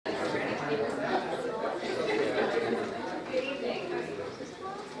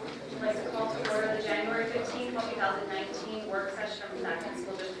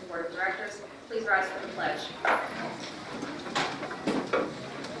pledge.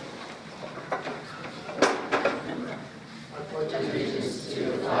 Allegiance to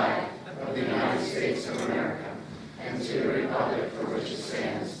the flag of the United States of America and to the republic for which it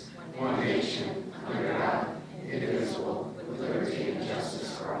stands, one nation, under God, indivisible, with liberty and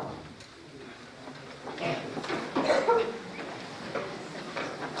justice for all.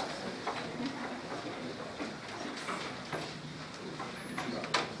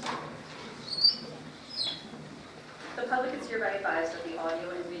 The public is hereby advised of the audio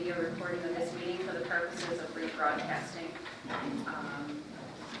and video recording of this meeting for the purposes of rebroadcasting.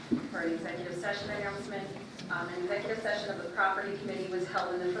 For an executive session announcement, an executive session of the Property Committee was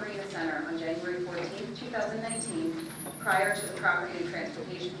held in the Farina Center on January 14, 2019, prior to the Property and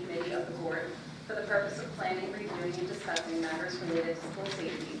Transportation Committee of the Board, for the purpose of planning, reviewing, and discussing matters related to school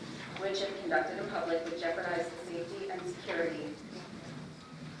safety, which, if conducted in public, would jeopardize the safety and security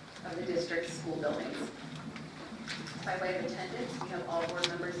of the district's school buildings. By way of attendance, we have all board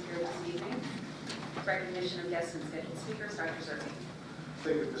members here this evening. Recognition of guests and scheduled speakers, Dr. Zerbe.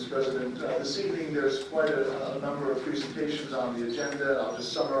 Thank you, Mr. President. This evening there's quite a number of presentations on the agenda. I'll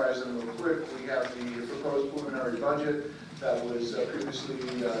just summarize them real quick. We have the proposed preliminary budget that was previously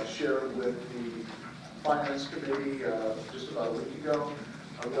shared with the Finance Committee just about a week ago.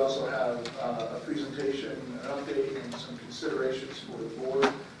 We also have a presentation, an update, and some considerations for the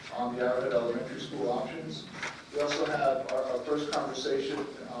board on the Arrowhead Elementary School options. We also have our first conversation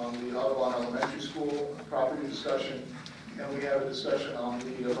on the Audubon Elementary School property discussion, and we have a discussion on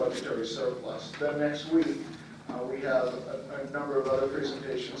the budgetary surplus. Then next week, we have a number of other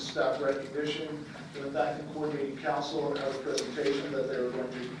presentations, staff recognition, the Methacton Coordinating Council have a presentation that they're going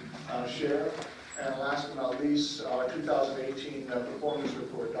to share. And last but not least, our 2018 performance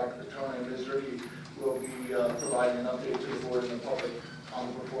report. Dr. Katona and Ms. Ricky will be providing an update to the board and the public on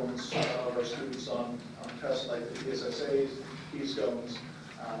the performance of our students on tests like the PSSAs, Keystones,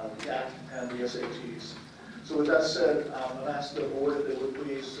 GAC, and the SATs. So with that said, I'll ask the board if they would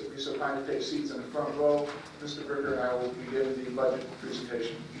please be so kind to take seats in the front row. Mr. Berger and I will begin the budget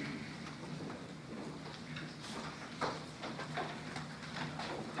presentation.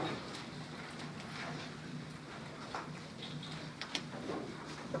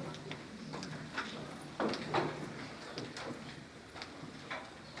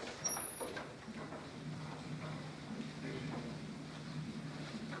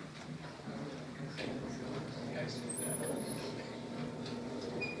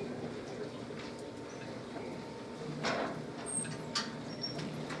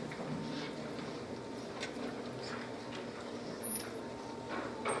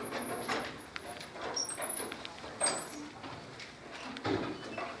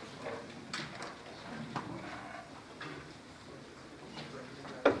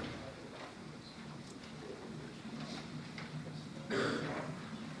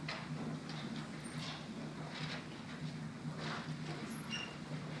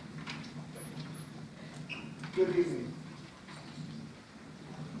 Good evening.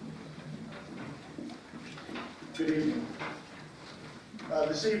 Good evening.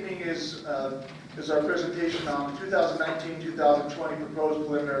 This evening is our presentation on 2019-2020 proposed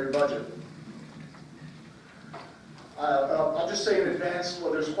preliminary budget. I'll just say in advance,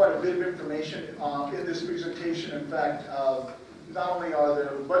 well, there's quite a bit of information in this presentation. In fact, not only are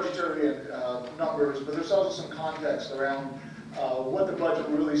there budgetary numbers, but there's also some context around what the budget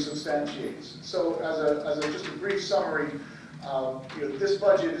really substantiates. So as just a brief summary, this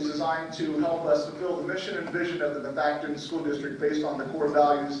budget is designed to help us fulfill the mission and vision of the Methacton School District based on the core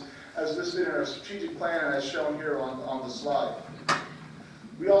values as listed in our strategic plan and as shown here on the slide.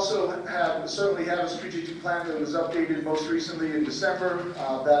 We also certainly have a strategic plan that was updated most recently in December.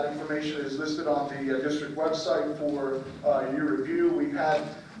 That information is listed on the district website for your review. We've had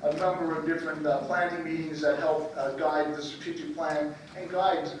a number of different planning meetings that help guide the strategic plan and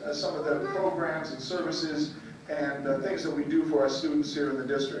guide some of the programs and services and things that we do for our students here in the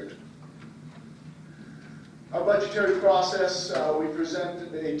district. Our budgetary process, we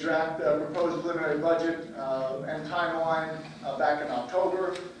presented a draft proposed preliminary budget and timeline back in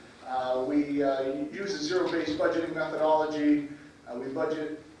October. We use a zero-based budgeting methodology. We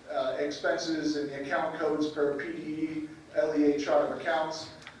budget expenses in the account codes per PDE, LEA chart of accounts.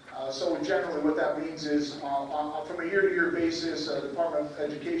 So generally what that means is from a year-to-year basis, the Department of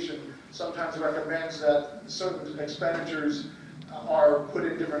Education sometimes recommends that certain expenditures are put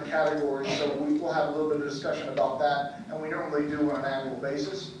in different categories, so we will have a little bit of discussion about that, and we normally do on an annual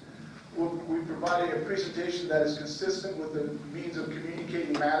basis. We're providing a presentation that is consistent with the means of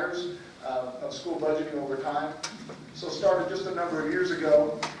communicating matters of school budgeting over time. So started just a number of years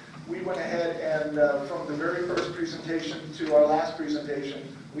ago, we went ahead and from the very first presentation to our last presentation,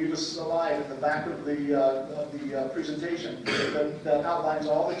 we have a slide in the back of the presentation that outlines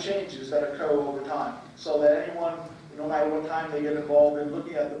all the changes that occur over time, so that anyone, no matter what time they get involved in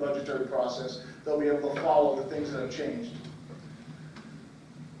looking at the budgetary process, they'll be able to follow the things that have changed.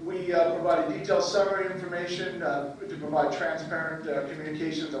 We provide a detailed summary information to provide transparent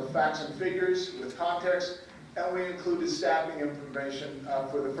communications of facts and figures with context, and we included staffing information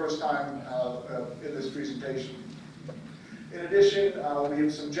for the first time in this presentation. In addition, we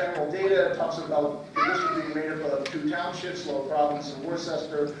have some general data. It talks about the district being made up of 2 townships, Lower Providence and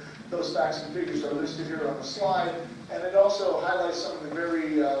Worcester. Those facts and figures are listed here on the slide, and it also highlights some of the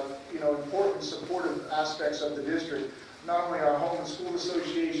very important supportive aspects of the district. Not only our home and school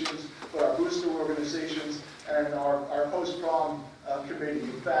associations, but our booster organizations and our post-prom committee.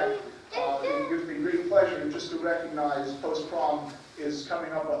 In fact, it gives me great pleasure just to recognize post-prom is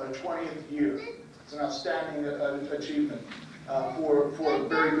coming up on their 20th year. It's an outstanding achievement for a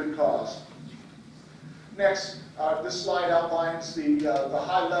very good cause. Next, this slide outlines the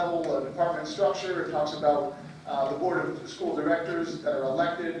high-level department structure. It talks about the board of school directors that are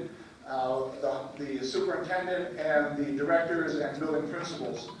elected, the superintendent, and the directors and building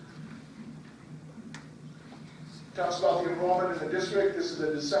principals. It talks about the enrollment in the district. This is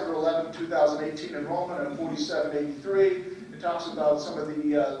the December 11, 2018 enrollment of 4783. It talks about some of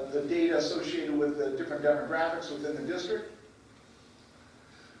the data associated with the different demographics within the district.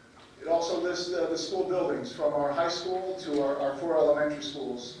 It also lists the school buildings from our high school to our 4 elementary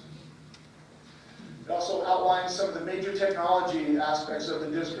schools. It also outlines some of the major technology aspects of the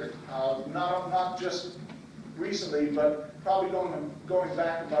district, not just recently, but probably going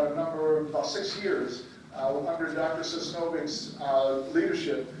back about 6 years under Dr. Sosnovic's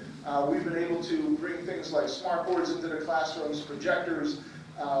leadership. We've been able to bring things like smart boards into the classrooms, projectors,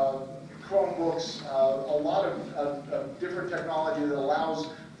 Chromebooks, a lot of different technology that allows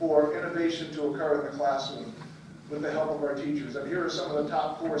for innovation to occur in the classroom with the help of our teachers. And here are some of the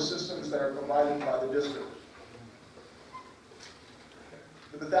top 4 systems that are provided by the district.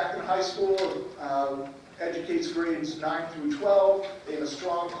 The Methacton High School educates grades 9 through 12. They have a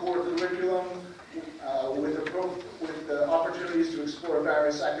strong core curriculum with the opportunities to explore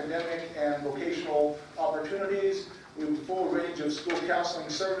various academic and vocational opportunities. We have a full range of school counseling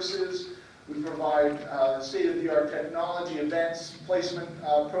services. We provide state-of-the-art technology, events, placement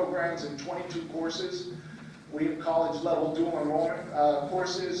programs in 22 courses. We have college-level dual enrollment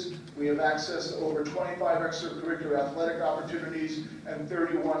courses. We have access to over 25 extracurricular athletic opportunities and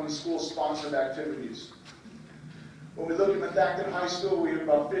 31 school-sponsored activities. When we look at Methacton High School, we have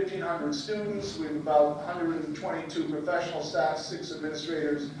about 1,500 students. We have about 122 professional staff, 6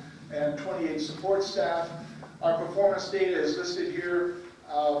 administrators, and 28 support staff. Our performance data is listed here.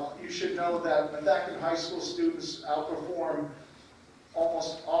 You should know that Methacton High School students outperform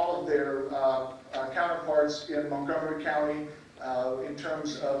almost all of their counterparts in Montgomery County in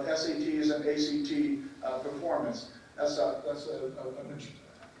terms of SATs and ACT performance. That's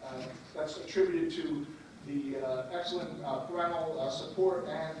attributed to the excellent parental support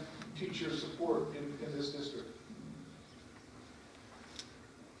and teacher support in this district.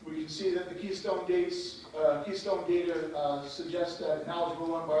 We can see that the Keystone data suggests that in Algebra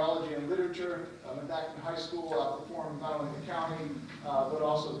 1 biology and literature, Methacton High School outperformed not only the county, but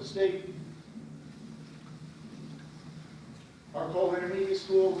also the state. Our Cole Intermediate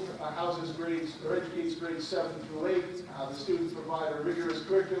School educates grades 7 through 8. The students provide a rigorous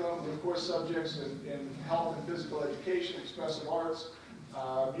curriculum with course subjects in health and physical education, expressive arts,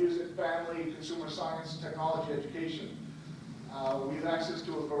 music, family, consumer science, technology education. We have access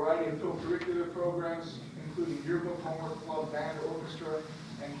to a variety of co-curricular programs, including yearbook, homework club, band, orchestra,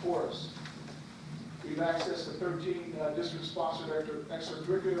 and chorus. We have access to 13 district-sponsored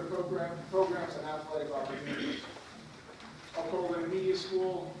extracurricular programs and athletic opportunities. Our Cole Intermediate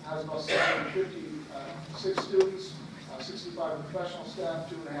School has about 756 students, 65 professional staff,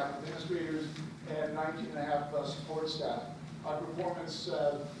 2.5 administrators, and 19.5 support staff. Our performance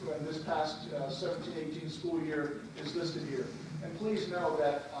in this past 17-18 school year is listed here. And please know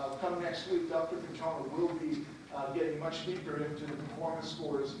that come next week, Dr. Katona will be getting much deeper into the performance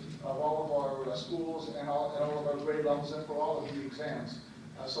scores of all of our schools and all of our grade levels and for all of the exams.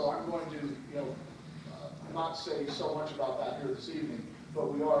 So I'm going to, not say so much about that here this evening,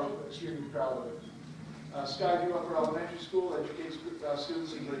 but we are extremely proud of it. Skyview Upper Elementary School educates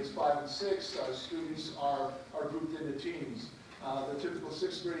students in grades 5 and 6. Our students are grouped into teams. The typical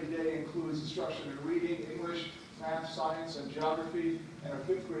 6th grade day includes instruction in reading, English, math, science, and geography, and our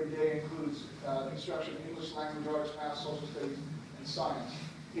 5th grade day includes instruction in English, language arts, math, social studies, and science.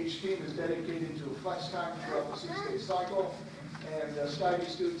 Each team is dedicated to a flex time throughout the 6-day cycle, and Skyview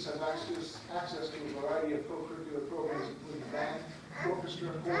students have access to a variety of co-curricular programs, including band, orchestra,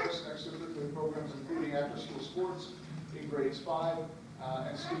 and chorus, and extracurricular programs, including after-school sports in grades 5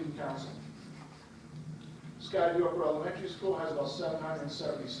 and student council. Skyview Upper Elementary School has about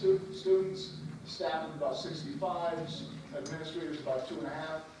 770 students, staff of about 65, administrators about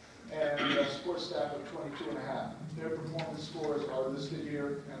 2.5, and support staff of 22.5. Their performance scores are listed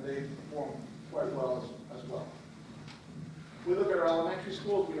here, and they perform quite well as well. We look at our elementary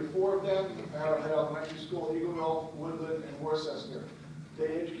schools. We have 4 of them: Arrowhead Elementary School, Eagleville, Woodland, and Worcester. They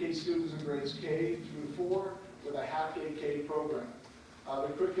educate students in grades K through 4 with a half-day K program.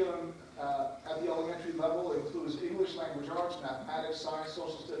 The curriculum at the elementary level includes English language arts, mathematics, science,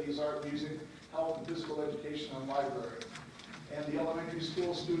 social studies, art, music, health, and physical education, and library. And the elementary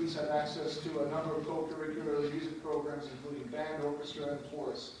school students have access to a number of co-curricular music programs, including band, orchestra, and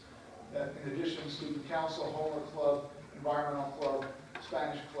chorus. In addition, student council, homework club, environmental club,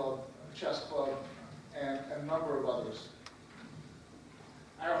 Spanish club, chess club, and a number of others.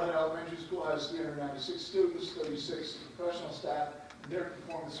 Arrowhead Elementary School has 396 students, 36 professional staff, and their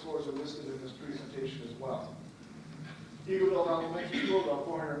performance scores are listed in this presentation as well. Eagleville Elementary School, about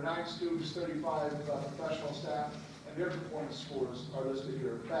 409 students, 35 professional staff, and their performance scores are listed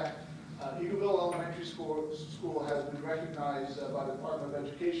here. In fact, Eagleville Elementary School has been recognized by the Department of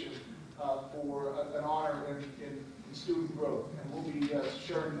Education for an honor in student growth, and we'll be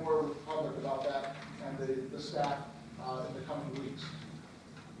sharing more with the public about that and the staff in the coming weeks.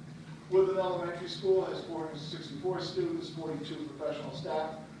 Woodland Elementary School has 464 students, 42 professional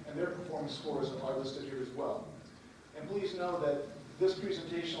staff, and their performance scores are listed here as well. And please know that this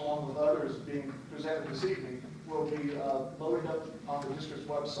presentation, along with others being presented this evening, will be loaded up on the district's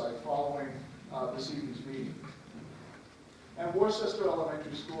website following this evening's meeting. And Worcester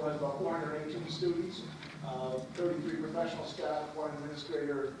Elementary School has about 418 students, 33 professional staff, 1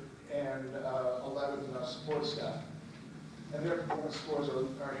 administrator, and 11 support staff. And their performance scores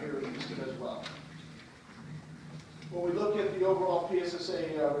are here listed as well. When we look at the overall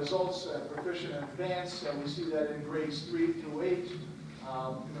PSSA results, proficient and advanced, we see that in grades 3 through 8.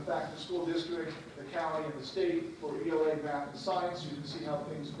 In the fact the school district, the county, and the state for ELA, math, and science, you can see how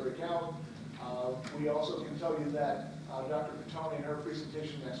things break out. We also can tell you that Dr. Catoni in her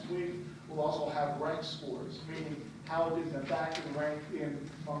presentation next week will also have rank scores, meaning how did Methacton rank in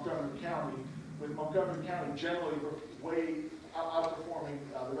Montgomery County, with Montgomery County generally way outperforming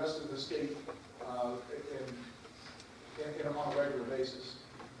the rest of the state on a regular basis.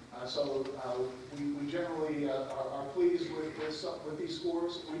 So we generally are pleased with these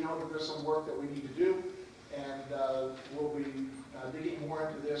scores. We know that there's some work that we need to do, and we'll be digging more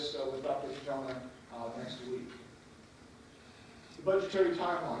into this with Dr. Catoni next week. The budgetary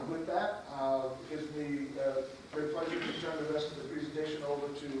timeline. With that, it gives me great pleasure to turn the rest of the presentation over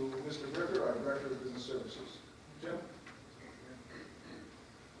to Mr. Ricker, our Director of Business Services. Jim?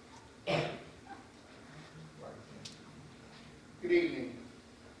 Good evening.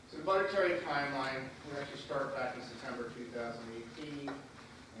 So the budgetary timeline, we actually start back in September 2018.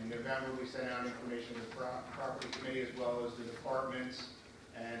 In November, we sent out information to the property committee as well as the departments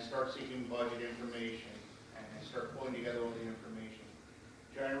and start seeking budget information and start pulling together all the information.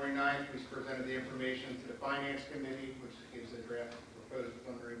 January 9th, we presented the information to the finance committee, which gives a draft proposed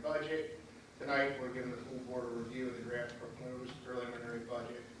preliminary budget. Tonight, we're giving the full board a review of the draft proposed preliminary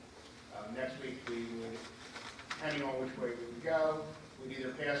budget. Next week, we would, depending on which way we would go, we'd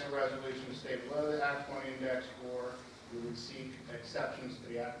either pass a resolution to stay below the Act 1 index, or we would seek exceptions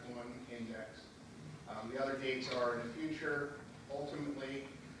to the Act 1 index. The other dates are in the future. Ultimately,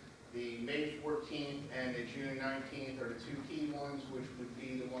 the May 14th and the June 19th are the 2 key ones, which would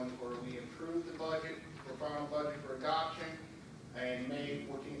be the ones where we approve the budget for final budget for adoption, and May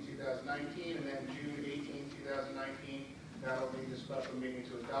 14, 2019, and then June 18, 2019. That'll be the special meeting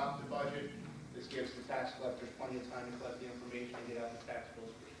to adopt the budget. This gives the tax collectors plenty of time to collect the information and get out the tax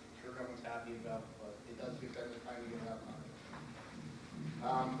bills, which I'm sure everyone's happy about, but it does give them the time to get out on it.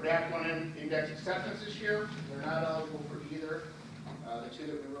 For the Act 1 index acceptance this year, they're not eligible for either. The two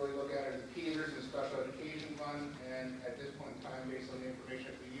that we really look at are the Peters and the Special Education Fund, and at this point in time, based on the information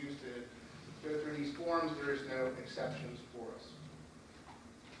that we use to go through these forms, there is no exceptions for us.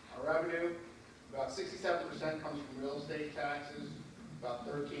 Our revenue, about 67% comes from real estate taxes, about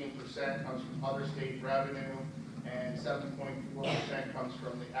 13% comes from other state revenue, and 7.4% comes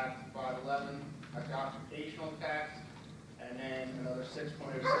from the Act 511, occupational tax, and then another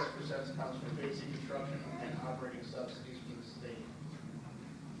 6.06% comes from basic construction and operating subsidies from the state.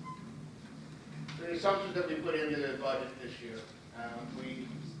 The assumptions that we put into the budget this year, we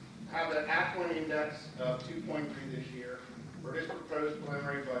have an affluent index of 2.3 this year. For this proposed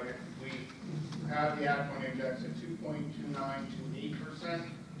preliminary budget, we have the affluent index at 2.2928%.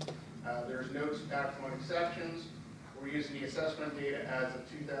 There's no affluent exceptions. We're using the assessment data as of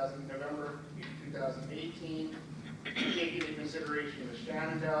November 2018. Taking into consideration the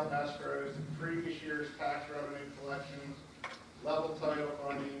Shannondale escrows, the previous year's tax revenue collections, level title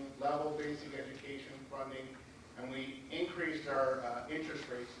funding, level basic education funding, and we increased our interest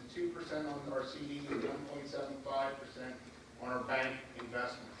rates to 2% on our CDs and 1.75% on our bank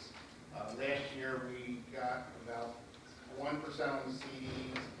investments. Last year we got about 1% on the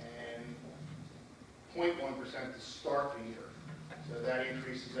CDs and 0.1% to start the year. So that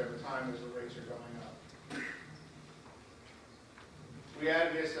increases over time as the rates are going up. We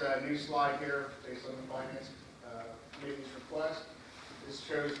added this new slide here based on the Finance Committee's request. This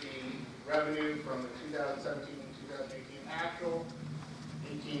shows the revenue from the 2017 and 2018 actual,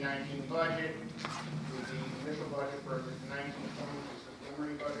 18-19 budget, with the initial budget for the 19-20, which is the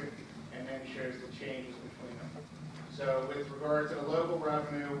preliminary budget, and then shows the changes between them. So with regard to the local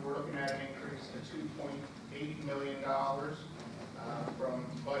revenue, we're looking at an increase of $2.8 million from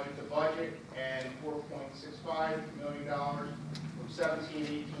budget to budget, and $4.65 million from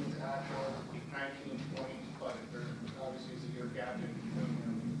 17-18 to actual 19-20 budget. There obviously is a year gap in between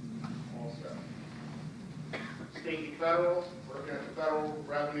them also. State and federal, we're looking at the federal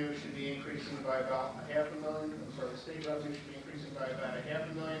revenue should be increasing by about the state revenue should be increasing by about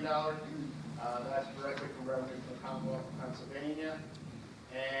 $500,000. That's directly from revenue from the Commonwealth of Pennsylvania.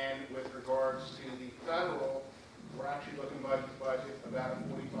 And with regards to the federal, we're actually looking budget to budget about a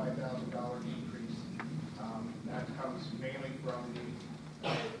 $45,000 decrease. That comes mainly from the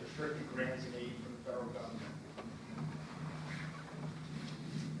restricted grants and aid from the federal government.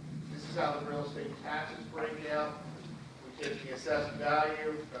 This is how the real estate taxes break out. We take the assessed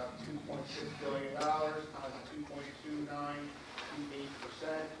value, about $2.6 billion, times 2.2928%.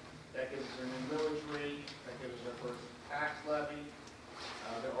 That gives us our new millage rate. That gives us our first tax levy.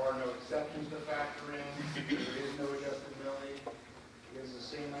 There are no exceptions to factor in. There is no adjusted millage. It is the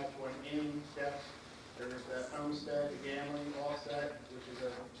same affluent in steps. There's the homestead, the gambling offset, which is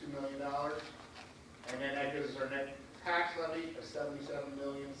 $2 million. And then that gives us our net tax levy of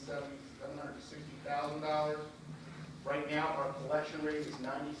 $77,760,000. Right now, our collection rate is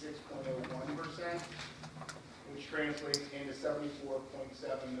 96.01%, which translates into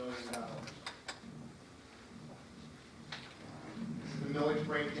 $74.7 million. This is the millage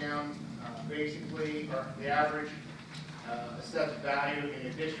breakdown. Basically, the average assessed value in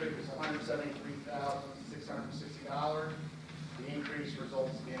the district is $173,660. The increase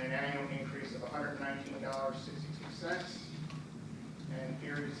results in an annual increase of $119.62. And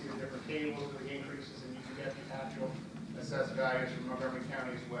here you see the different tables of the increases, and you can get the actual assessed values from Montgomery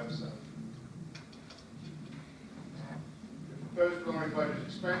County's website. The proposed preliminary budget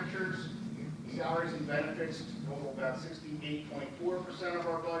expenditures, salaries and benefits total about 68.4% of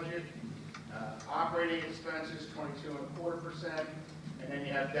our budget. Operating expenses, 22.25%, and then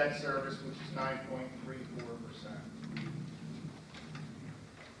you have debt service, which is 9.34%.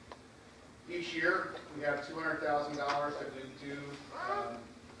 Each year, we have $200,000 that we do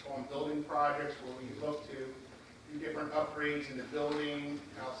on building projects where we look to do different upgrades in the building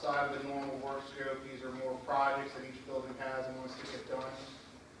outside of the normal work scope. These are more projects that each building has and wants to get done.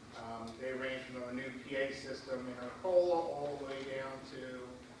 They range from a new PA system in our COLA all the way down to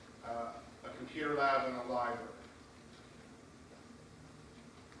a computer lab and a library.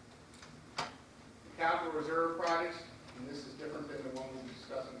 The capital reserve projects, and this is different than the one we'll be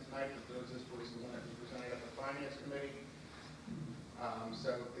discussing tonight, because this was the one that was presented at the Finance Committee.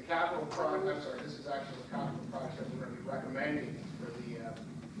 So the capital project, I'm sorry, this is actually the capital project that we're going to be recommending for the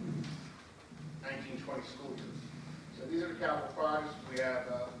 1920 school year. So these are the capital projects. We have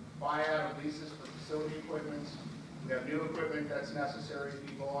buyout of leases for facility equipment. We have new equipment that's necessary to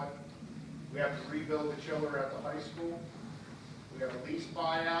be bought. We have to rebuild the chiller at the high school. We have a lease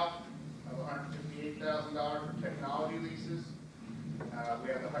buyout of $158,000 for technology leases. We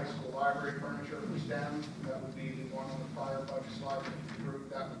have the high school library furniture for STEM. That would be the one on the prior budget slide group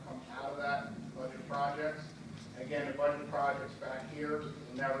that would come out of that budget projects. Again, the budget projects back here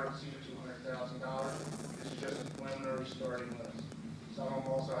will never exceed $200,000. This is just a preliminary starting list. Some of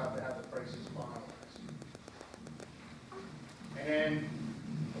them also have to have the prices finalized. And then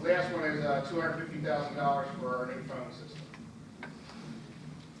the last one is $250,000 for our new phone system.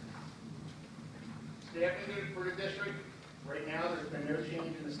 Staffing for the district. Right now, there's been no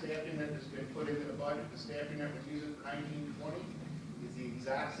change in the staffing that has been put into the budget. The staffing that was using for 1920 is the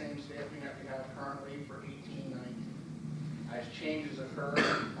exact same staffing that we have currently for 1819. As changes occur,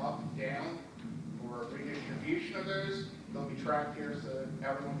 up, down, or redistribution of those, they'll be tracked here so that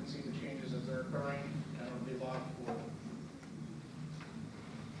everyone can see the changes as they're occurring, and it'll be logged for them.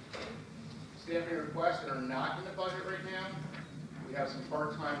 Staffing requests that are not in the budget right now. We have some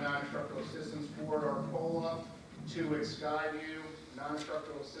part-time non-instructional assistants for our COLA, 2 at Skyview,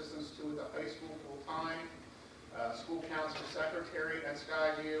 non-instructional assistants, 2 at the high school full-time, school counselor secretary at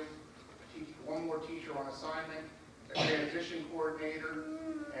Skyview, 1 more teacher on assignment, a transition coordinator,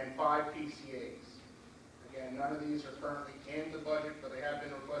 and 5 PCAs. Again, none of these are currently in the budget, but they have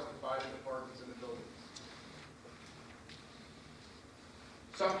been requested by the departments in the buildings.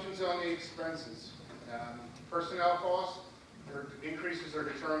 Assumptions on the expenses. Personnel costs, their increases are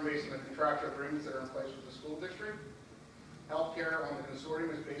determined based on the contractual agreements that are in place with the school district. Healthcare on the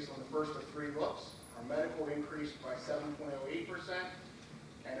consortium is based on the first of 3 looks. Our medical increased by 7.08%,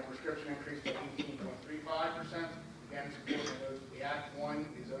 and the prescription increased by 18.35%. Again, it's important to note the Act 1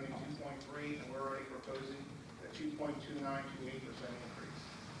 is only 2.3, and we're already proposing a 2.29 to 8% increase.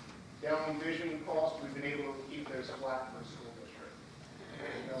 Dental and vision costs, we've been able to keep those flat for the school district.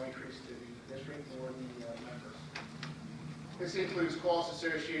 There's no increase to the district or the members. This includes costs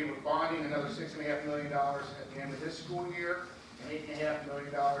associated with bonding, another $6.5 million at the end of this school year, and $8.5 million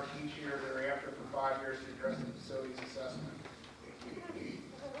each year thereafter for 5 years to address the facilities assessment.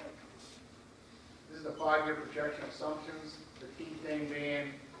 This is the 5-year projection assumptions. The key thing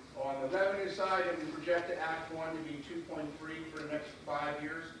being on the revenue side, that we projected Act 1 to be 2.3 for the next 5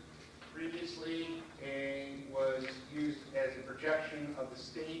 years. Previously, it was used as a projection of the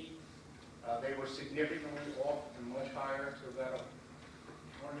state. They were significantly off and much higher, so about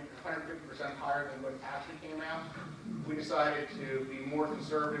 150% higher than what actually came out. We decided to be more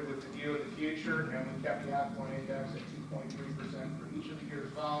conservative with the view of the future, and we kept the Act 1 index at 2.3% for each of the years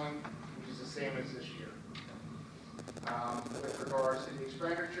following, which is the same as this year. With regards to the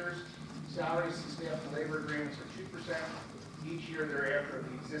expenditures, salaries and staff and labor agreements are 2% each year thereafter of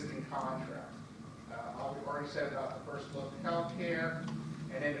the existing contract. We've already said about the first look health care,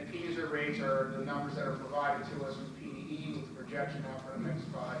 and then the PSER rates are the numbers that are provided to us with PDE with the projection out for the next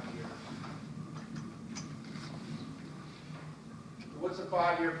 5 years. So what's the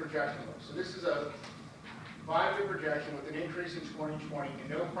 5-year projection look? So this is a 5-year projection with an increase in 2020 and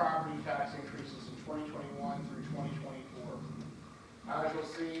no property tax increases in 2021 through 2024. As you'll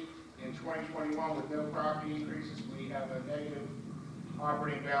see, in 2021 with no property increases, we have a negative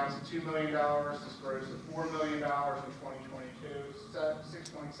operating balance of $2 million. This grows to $4 million in 2022,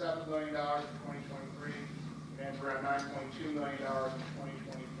 $6.7 million in 2023, and ends around $9.2 million in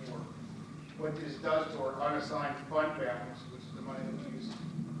 2024. What this does to our unassigned fund balance, which is the money that we use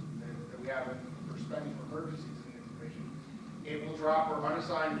that we have for spending for emergencies and information, it will drop our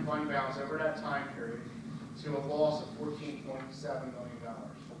unassigned fund balance over that time period to a loss of $14.7 million.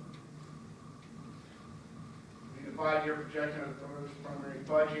 We do the 5-year projection of the primary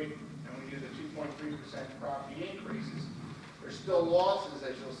budget, and we do the 2.3% property increases. There's still losses,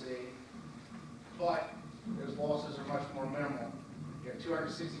 as you'll see, but those losses are much more minimal. You have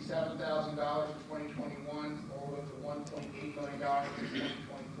 $267,000 in 2021, all the way to $1.8 million in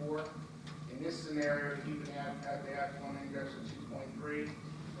 2024. In this scenario, keeping at the Act 1 index of 2.3,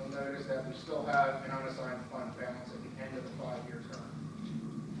 you'll notice that we still have an unassigned fund balance at the end of the 5-year term.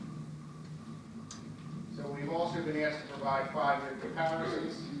 So we've also been asked to provide 5-year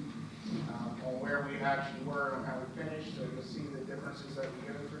comparisons on where we actually were and how we finished. So you'll see the differences that we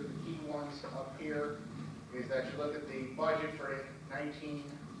go through. The key ones up here is that you look at the budget for the 2019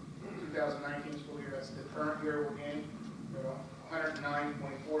 school year. That's the current year we're in. We have a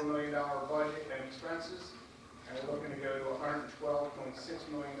 $109.4 million budget and expenses, and we're looking to go to $112.6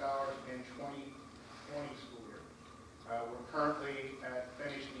 million in 2020 school year. We're currently at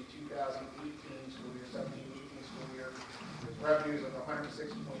finishing the 2018 school year, 17-18 school year, with revenues of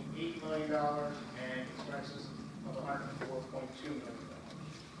 $106.8 million and expenses of $104.2 million.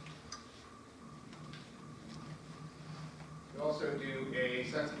 We also do a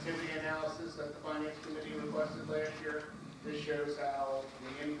sensitivity analysis that the Finance Committee requested last year. This shows how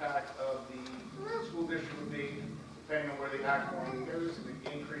the impact of the school district would be depending on where the Act 1 goes, if it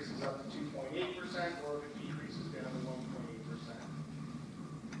increases up to 2.8% or if it decreases down to 1.8%.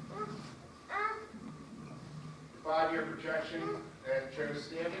 The 5-year projection that shows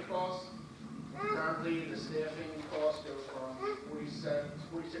staffing costs. Currently, the staffing costs go from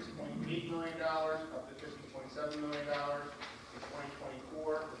 $46.8 million up to $50.7 million. In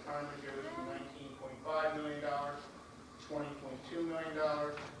 2024, the currently goes from $19.5 million to $20.2 million.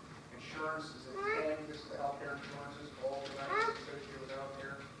 Insurance is at 10. This is the healthcare insurances, all the benefits associated with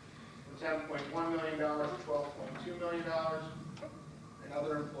healthcare. From $10.1 million to $12.2 million. And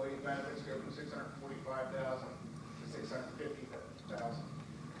other employee benefits go from $645,000 to $650,000.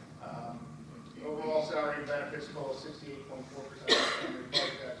 The overall salary and benefits total 68.4% of the summary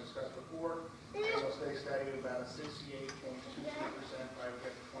budget as discussed before, and will stay steady at about 68.22% by we get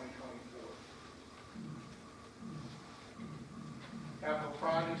to 2024. Capital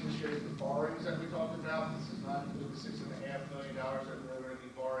projects, this shows the borrowings that we talked about. This is not including the $6.5 million that we're going to be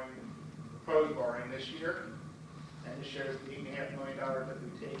borrowing, proposed borrowing this year. And this shows the $8.5 million that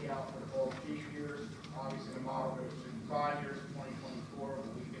we take out for all future years. Obviously, the model goes to 5 years, 2024, but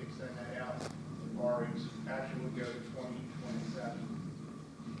we can extend that out. The borrowings actually would go to 2027.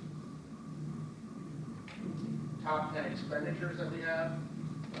 Top 10 expenditures that we have: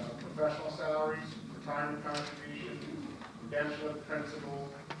 professional salaries, retirement contribution, redemption of principal,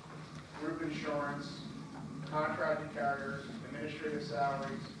 group insurance, contracted carriers, administrative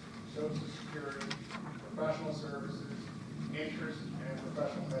salaries, Social Security, professional services, interest, and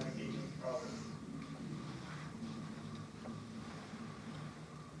professional medication coverage.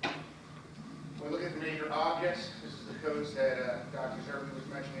 When we look at the major objects, this is the codes that Dr. Zerman was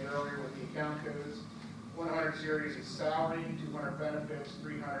mentioning earlier with the account codes. 100 series is salary, 200 benefits,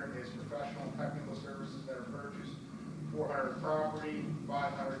 300 is professional and technical services that are purchased, 400 property,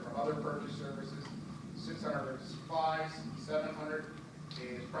 500 for other purchase services, 600 is supplies, 700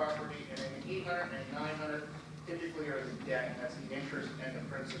 is property, and then 800 and 900 typically are the debt, and that's the interest and the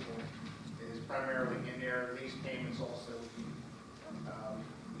principal is primarily in there. Lease payments also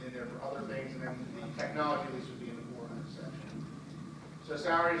in there for other things, and then the technology lease would be in the 400 section. So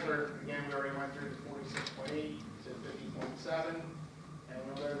salaries are, again, we already went through the 46.8 to 50.7, and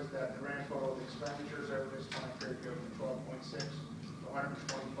you'll notice that the grand total of expenditures over this time period go from 12.6 to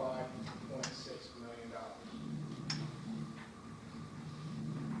 $125.6 million.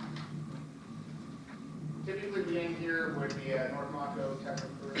 Typically, we end here with the North Monco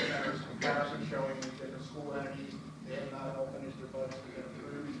Technical Career Center's comparison showing the different school entities. They have not all finished their budgets to get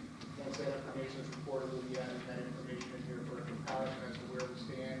approved. Once that information is reported, we'll be adding that information in here for a comparison as to where we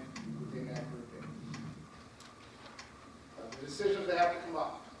stand within that grouping. The decisions that have to come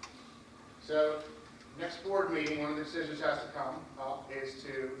up. So, next board meeting, one of the decisions has to come up is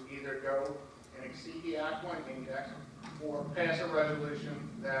to either go and exceed the Act 1 index or pass a resolution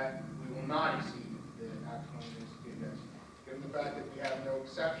that we will not exceed the Act 1 index. Given the fact that we have no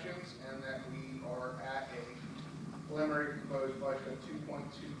exceptions and that we are at a preliminary proposed budget of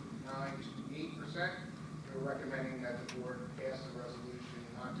 2.2928%, we're recommending that the board pass a resolution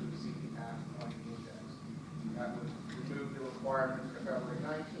not to exceed the Act 1 index. That would remove the requirement for the February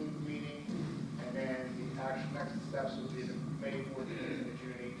 19th meeting, and then the actual next steps would be the May 14th and the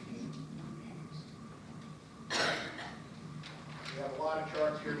June 18th meetings. We have a lot of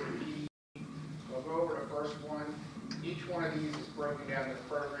charts here to read. So I'll go over the first one. Each one of these is broken down into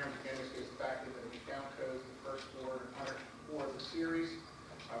programs. Again, this goes back to the account codes, the first 404 of the series.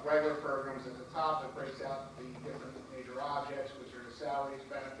 Regular programs at the top that breaks out the different major objects, which are the salaries,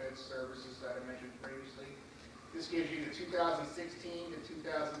 benefits, services that I mentioned previously. This gives you the 2016 to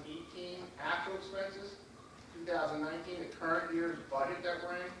 2018 actual expenses, 2019, the current year's budget that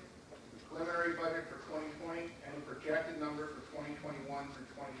we're in, the preliminary budget for 2020, and the projected number for 2021 through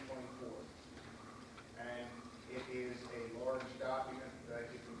 2024. And it is a large document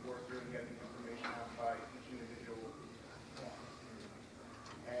that you can work through and get the information out by each individual one.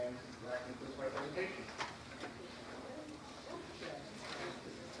 And that concludes my presentation.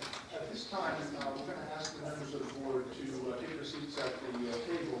 At this time, we're going to ask the members of the board to take their seats at the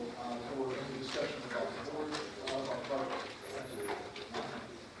table for any discussion about the board of our budget.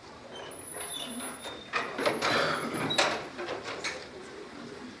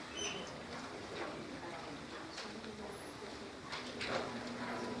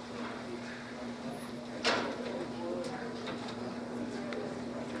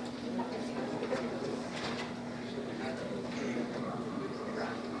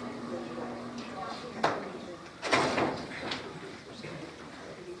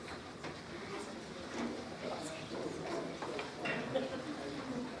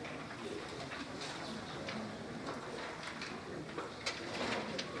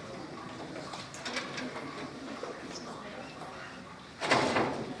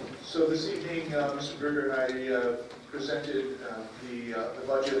 So this evening, Mr. Berger and I presented the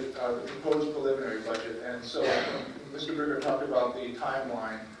budget, the proposed preliminary budget, and so Mr. Berger talked about the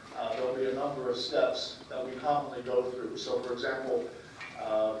timeline. There'll be a number of steps that we commonly go through. So, for example,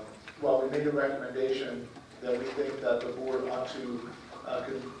 well, we made a recommendation that we think that the board ought to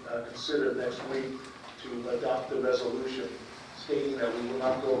consider next week to adopt the resolution stating that we will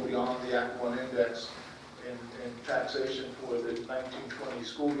not go beyond the Act 1 index in taxation for the 1920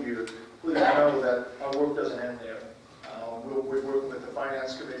 school year. Please know that our work doesn't end there. We're working with the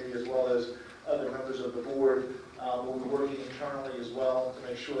Finance Committee as well as other members of the board. We'll be working internally as well to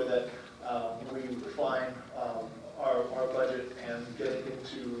make sure that we refine our budget and get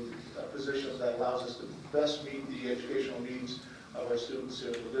into positions that allows us to best meet the educational needs of our students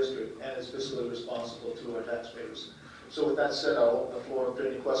here in the district and is fiscally responsible to our taxpayers. So with that said, I'll open the floor up to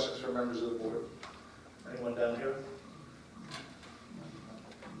any questions from members of the board. Anyone down here?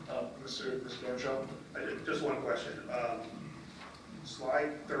 Mr. Armstrong? Just one question.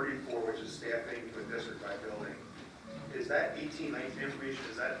 Slide 34, which is staffing for district by building, is that 18-19 information,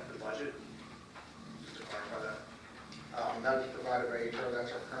 is that the budget? Just to clarify that. That was provided by HR,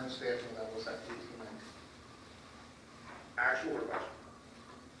 that's our current staffing levels at 18-19. Actual or budget?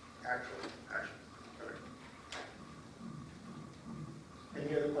 Actually. Okay.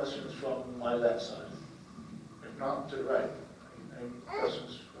 Any other questions from my left side? If not, to the right. Any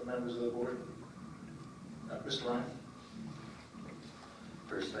questions from members of the board? Mr. Ryan?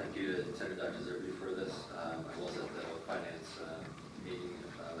 First, thank you to Senator Dr. Zerbe for this. I was at the finance meeting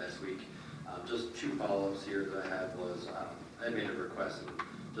last week. Just two follow-ups here that I had was, I made a request, and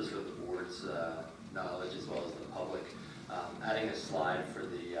just for the board's knowledge as well as the public, adding a slide for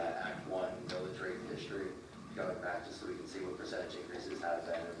the Act 1 millage rate history, going back just so we can see what percentage increases have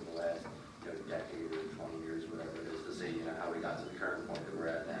been over the last decade or 20 years, whatever it is, to see how we got to the current point that we're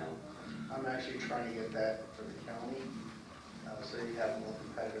at now. I'm actually trying to get that for the county, so you have more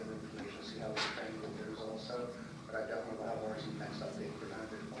competitive information, see how we're trending with theirs also. But I definitely will have ours in the next update for the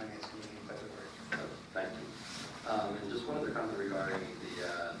finance meeting in February. Thank you. And just one other comment regarding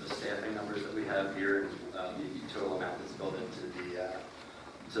the staffing numbers that we have here, and the total amount that's built into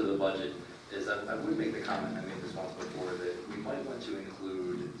the budget, is I would make the comment, I made this once before, that we might want to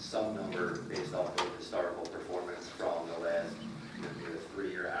include some number based off of historical performance from the last maybe a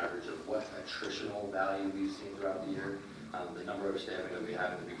 3-year average of what attritional value we've seen throughout the year. The number of staffing that we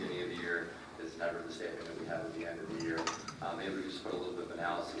have at the beginning of the year is never the staffing that we have at the end of the year. Maybe we just put a little bit of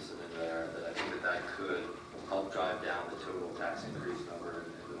analysis in there that I think that could help drive down the total tax increase number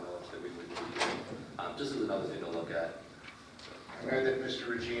and the millage that we would need. Just as another thing to look at. I know that Mr.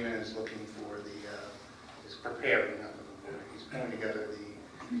 Regina is looking for is preparing, not looking for, he's pulling together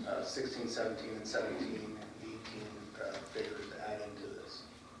the 16, 17, and 17, and 18 figures to add into this.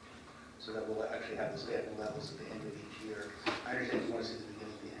 So that we'll actually have the staffing levels at the end of each year. I understand you want to see the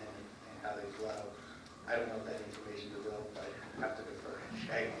beginning, the end, and how they flow. I don't know if that information is available, but I have to defer to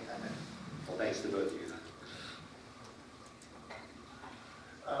Shay on that. Well, thanks to both of you.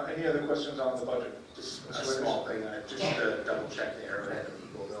 Any other questions on the budget? Just a small thing, just to double check the Arrowhead and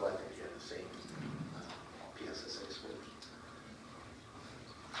Eagle, though, I think you have the same PSSA scores.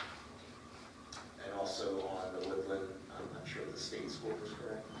 And also on the Woodland, I'm not sure the state score was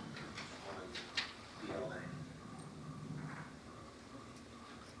correct on BLA.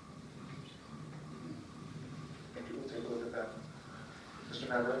 Thank you. We'll take a look at that. Mr.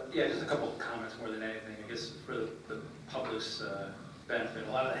 Navarrete? Yeah, just a couple of comments more than anything. I guess for the public's benefit,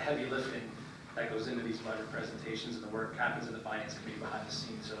 a lot of the heavy lifting that goes into these budget presentations and the work happens in the Finance Committee behind the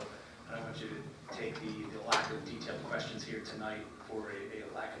scenes. So I don't want you to take the lack of detailed questions here tonight for a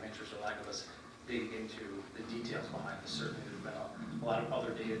lack of interest or lack of us digging into the details behind this. Certainly there's been a lot of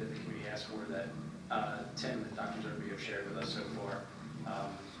other data that the committee asked for that Tim and Dr. Zerbe have shared with us so far.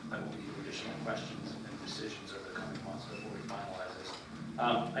 That will be additional questions and decisions over the coming months before we finalize this.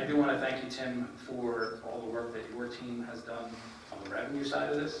 I do want to thank you, Tim, for all the work that your team has done on the revenue side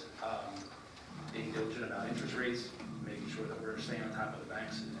of this, being diligent about interest rates, making sure that we're staying on top of the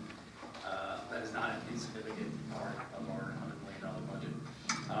banks, and that is not an insignificant part of our $100 million budget.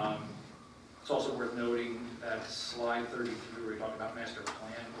 It's also worth noting that slide 33, where we talk about master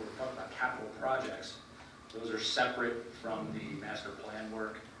plan, where we talk about capital projects, those are separate from the master plan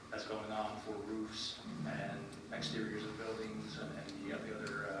work that's going on for roofs and exteriors of buildings and the other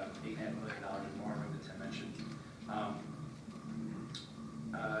 $8.5 million in borrowing that Tim mentioned.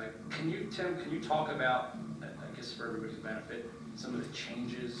 Tim, can you talk about, I guess for everybody's benefit, some of the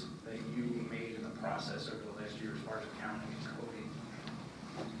changes that you made in the process over the last year as far as accounting and coding?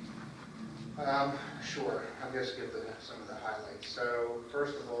 Sure. I'll just give some of the highlights. So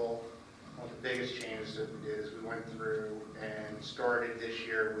first of all, one of the biggest changes that we did is we went through and started this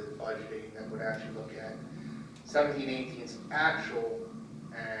year with budgeting that would actually look at 17-18's actual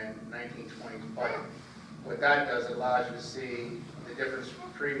and 19-20's budget. What that does, it allows you to see the difference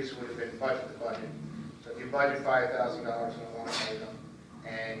previously would have been budget to budget. So if you budget $5,000 in a line item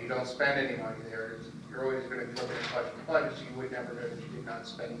and you don't spend any money there, you're always going to be looking at budget, so you would never know that you did not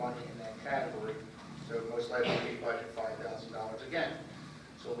spend money in that category. So most likely we budget $5,000 again.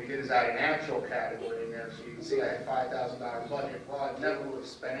 So what we did is add an actual category in there, so you can see I had $5,000 budget. Well, I never would have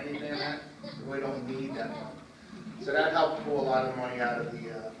spent anything on that, we really don't need that money. So that helped pull a lot of money out of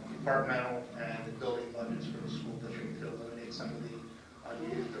the departmental and the building budgets for the school district to eliminate some of the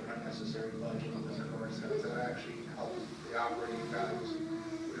unused or unnecessary budget with regards to that. So that actually helped the operating values,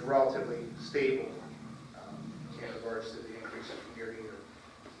 which are relatively stable in regards to the increase from year to year.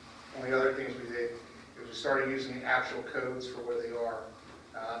 One of the other things we did is we started using the actual codes for where they are.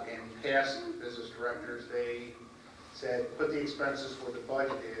 In past business directors, they said, put the expenses where the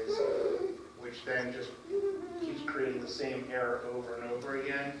budget is, which then just keeps creating the same error over and over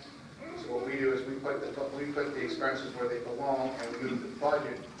again. So what we do is we put the expenses where they belong, and we move the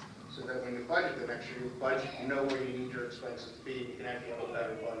budget so that when you budget the next year, you know where you need your expenses to be. You can actually have a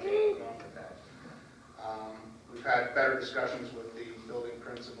better budget along with that. We've had better discussions with the building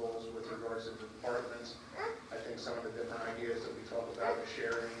principals with regards to the departments. I think some of the different ideas that we talk about are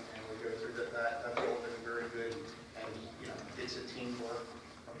sharing, and we go through that's all been very good. And it's a teamwork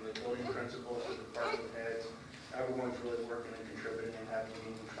from the building principals to the department heads. Everyone's really working and contributing and having a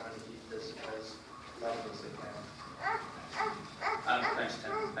meeting, trying to keep this as level as they can. Thanks,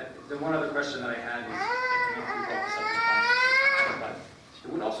 Tim. The one other question that I had is, and you brought this up in the finance, but it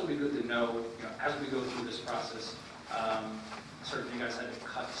would also be good to know, as we go through this process, certainly you guys had to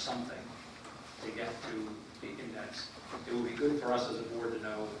cut something to get to the index. It would be good for us as a board to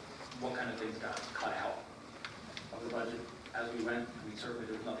know what kind of things got cut out of the budget as we went. I mean, certainly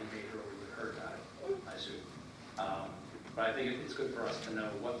there was nothing major, or we would have heard about it, I assume. But I think it's good for us to know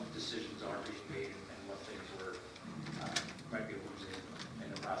what decisions are being made and what things were might be losing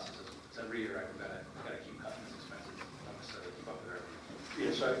in the process. So every year we've got to keep cutting these expenses, not necessarily keep up with everything.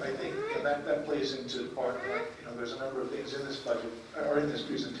 Yeah, so I think that plays into part of that. There's a number of things in this budget, or in this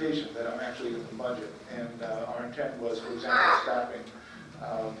presentation, that are actually in the budget. And our intent was, for example, staffing.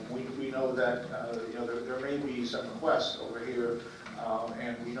 We know that there may be some requests over here,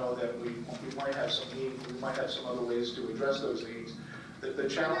 and we know that we might have some need. We might have some other ways to address those needs. The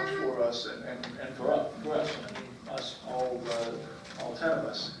challenge for us and for us, I mean us all 10 of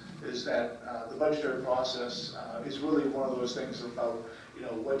us, is that the budgetary process is really one of those things about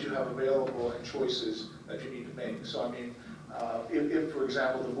what you have available and choices that you need to make. So I mean, if for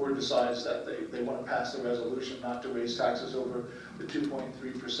example the board decides that they want to pass the resolution not to raise taxes over the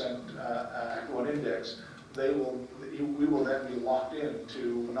 2.3% Act 1 index, we will then be locked in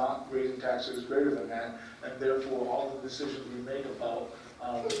to not raising taxes greater than that, and therefore all the decisions we make about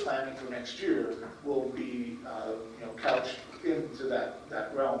planning for next year will be couched into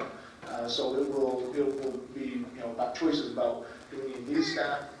that realm. So it will be about choices about, do we need these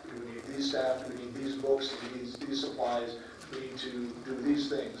staff, do we need these staff, do we need these books, do we need these supplies, do we need to do these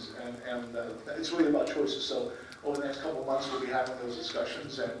things, and it's really about choices. So over the next couple of months we'll be having those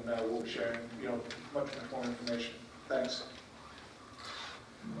discussions, and we'll be sharing much more information. Thanks.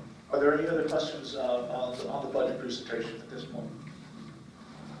 Are there any other questions on the budget presentation at this point?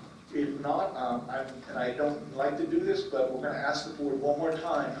 If not, and I don't like to do this, but we're going to ask the board one more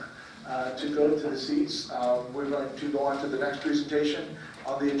time to go to the seats. We're going to go on to the next presentation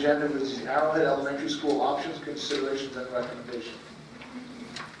on the agenda, which is the Arrowhead Elementary School options, considerations, and recommendations.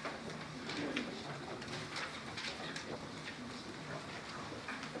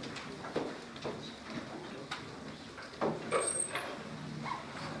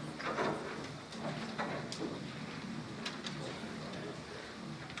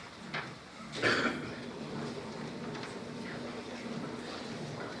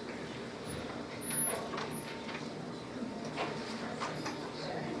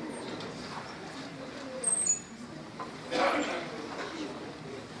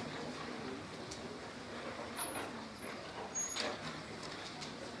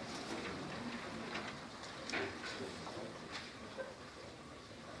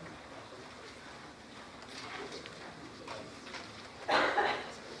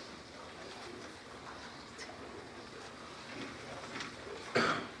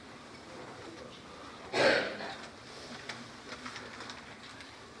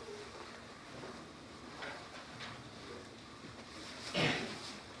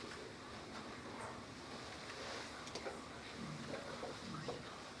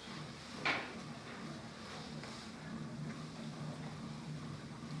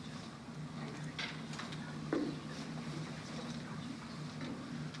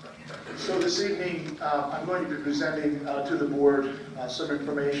 So this evening, I'm going to be presenting to the board some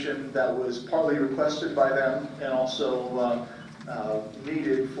information that was partly requested by them and also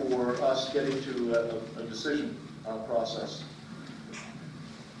needed for us getting to a decision process.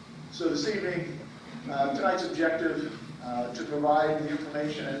 So this evening, tonight's objective to provide the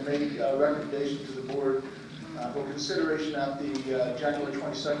information and make a recommendation to the board for consideration at the January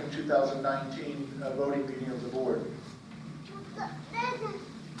 22nd, 2019 voting meeting of the board.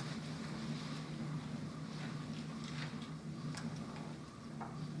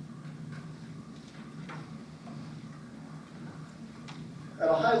 At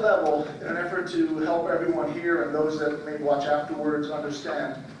a high level, in an effort to help everyone here and those that may watch afterwards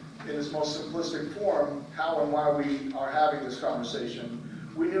understand in its most simplistic form how and why we are having this conversation,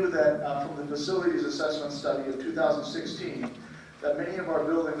 we knew that from the facilities assessment study of 2016 that many of our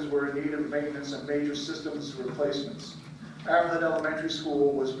buildings were in need of maintenance and major systems replacements. Arrowhead Elementary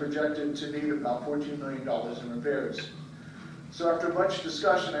School was projected to need about $14 million in repairs. So after much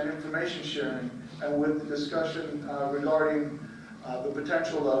discussion and information sharing, and with the discussion regarding the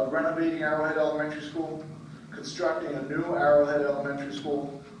potential of renovating Arrowhead Elementary School, constructing a new Arrowhead Elementary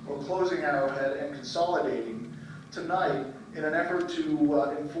School, or closing Arrowhead and consolidating, tonight, in an effort to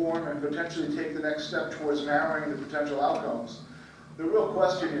inform and potentially take the next step towards narrowing the potential outcomes, the real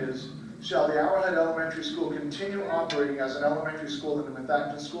question is, shall the Arrowhead Elementary School continue operating as an elementary school in the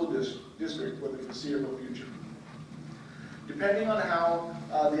Methacton School District for the foreseeable future? Depending on how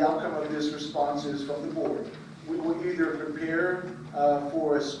the outcome of this response is from the board, we will either prepare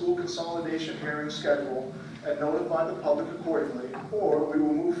for a school consolidation hearing schedule and notify the public accordingly, or we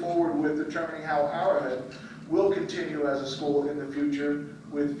will move forward with determining how Arrowhead will continue as a school in the future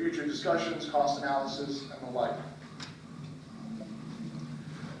with future discussions, cost analysis, and the like.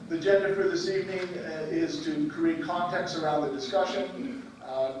 The agenda for this evening is to create context around the discussion,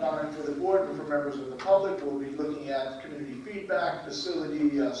 not only for the board, but for members of the public. We'll be looking at community feedback,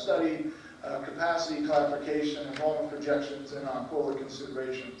 facility study, capacity clarification, enrollment projections, and on-COLA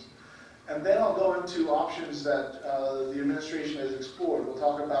considerations. And then I'll go into options that the administration has explored. We'll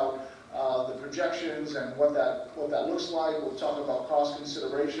talk about the projections and what that looks like. We'll talk about cost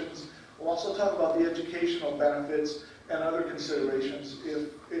considerations. We'll also talk about the educational benefits and other considerations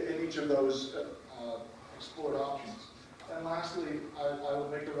in each of those explored options. And lastly, I will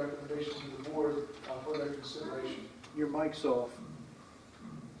make a recommendation to the board for their consideration. Your mic's off.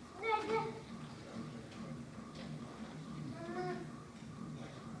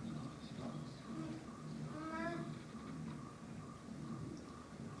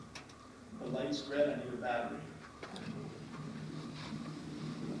 The light's red, I need a battery.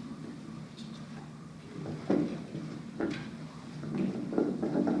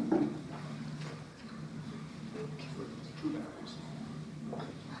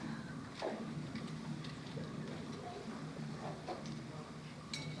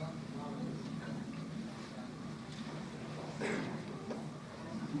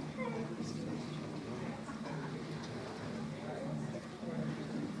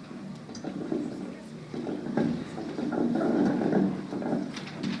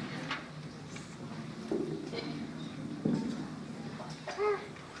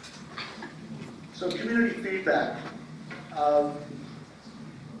 So community feedback.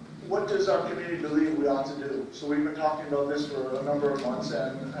 What does our community believe we ought to do? So we've been talking about this for a number of months,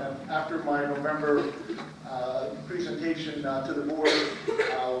 and after my November presentation to the board,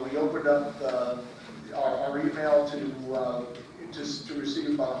 we opened up our email to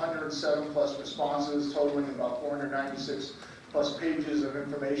receive about 107 plus responses, totaling about 496 plus pages of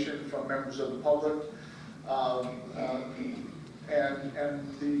information from members of the public, and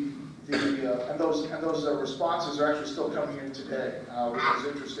those responses are actually still coming in today, which is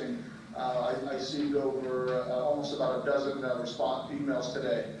interesting. I see over almost about a dozen response emails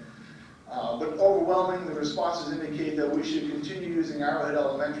today. But overwhelming, the responses indicate that we should continue using Arrowhead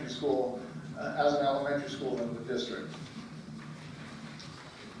Elementary School as an elementary school in the district.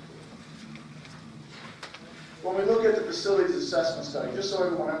 When we look at the facilities assessment study, just so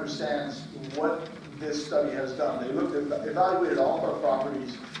everyone understands what this study has done, they evaluated all of our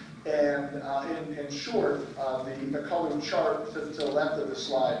properties, and in short, the colored chart to the left of the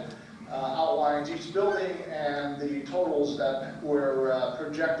slide outlines each building and the totals that were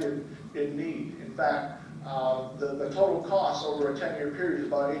projected in need. In fact, the total cost over a 10-year period is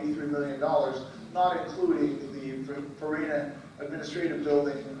about $83 million, not including the Farina administrative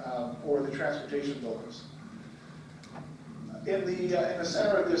building or the transportation buildings. In the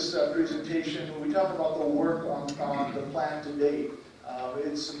center of this presentation, we talk about the work on the plan to date.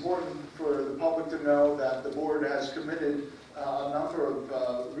 It's important for the public to know that the board has committed a number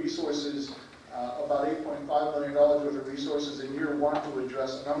of resources, about $8.5 million worth of resources in year one to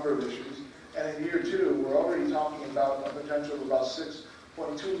address a number of issues. And in year 2, we're already talking about a potential of about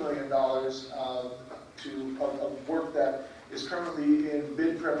 $6.2 million of work that is currently in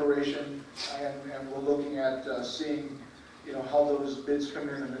bid preparation, and we're looking at seeing, how those bids come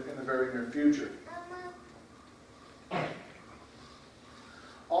in the very near future.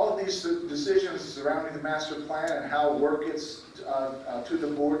 All of these decisions surrounding the master plan and how work gets to the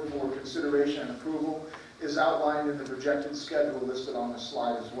board for consideration and approval is outlined in the projected schedule listed on the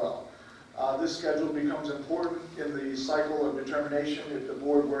slide as well. This schedule becomes important in the cycle of determination if the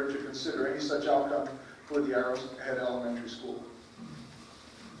board were to consider any such outcome for the Arrowhead Elementary School.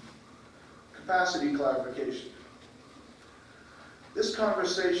 Capacity clarification. This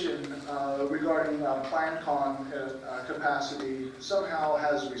conversation regarding PlanCon capacity somehow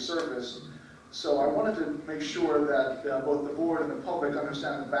has resurfaced, so I wanted to make sure that both the board and the public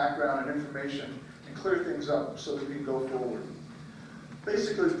understand the background and information and clear things up so that we can go forward.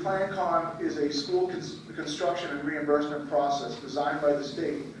 Basically, PlanCon is a school construction and reimbursement process designed by the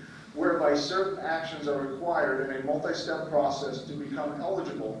state whereby certain actions are required in a multi-step process to become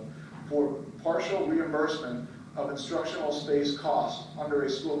eligible for partial reimbursement of instructional space costs under a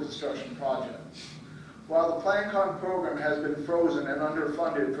school construction project. While the PlanCon program has been frozen and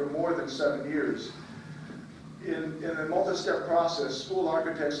underfunded for more than 7 years, in the multi-step process, school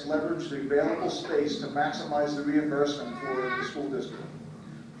architects leverage the available space to maximize the reimbursement for the school district.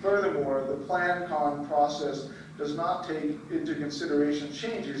 Furthermore, the PlanCon process does not take into consideration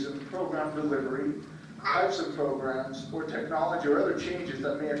changes in program delivery, types of programs, or technology or other changes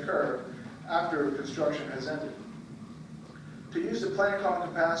that may occur after construction has ended. To use the PlanCon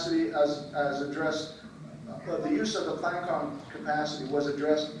capacity as addressed, the use of the PlanCon capacity was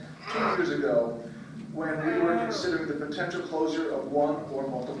addressed 2 years ago when we were considering the potential closure of one or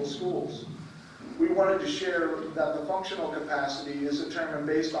multiple schools. We wanted to share that the functional capacity is determined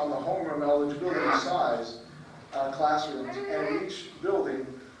based on the homeroom eligibility size, classrooms, and each building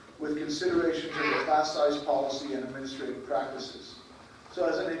with consideration to the class size policy and administrative practices. So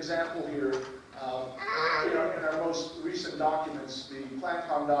as an example here, in our most recent documents, the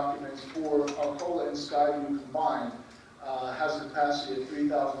PlanCon documents for Alcoa and Skyview combined has a capacity of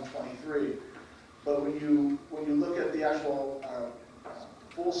 3,023. But when you look at the actual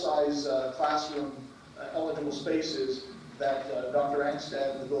full-size classroom eligible spaces that Dr.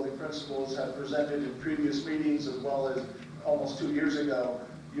 Angstad and the building principals have presented in previous meetings as well as almost 2 years ago,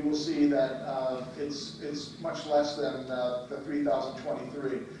 you will see that it's much less than the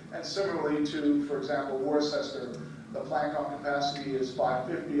 3,023. And similarly to, for example, Worcester, the PlanCon capacity is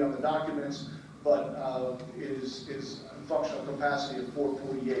 550 on the documents, but is a functional capacity of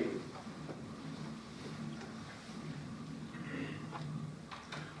 448.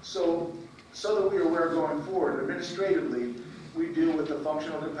 So that we are aware going forward, administratively, we deal with the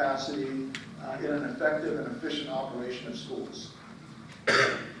functional capacity in an effective and efficient operation of schools.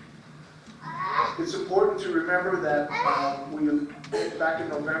 It's important to remember that back in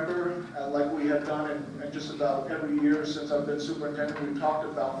November, like we have done in just about every year since I've been superintendent, we've talked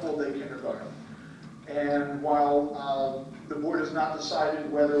about full-day kindergarten. And while the board has not decided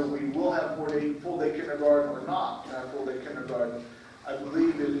whether we will have full-day kindergarten or not full-day kindergarten, I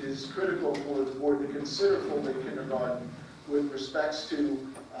believe it is critical for the board to consider full-day kindergarten with respects to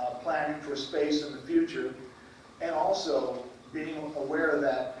planning for space in the future, and also being aware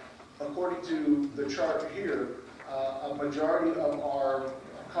that, according to the chart here, a majority of our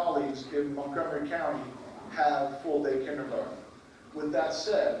colleagues in Montgomery County have full-day kindergarten. With that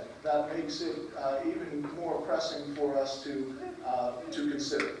said, that makes it even more pressing for us to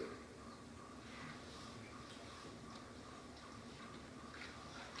consider.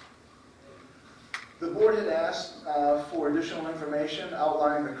 The board had asked for additional information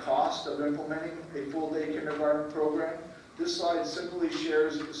outlining the cost of implementing a full-day kindergarten program. This slide simply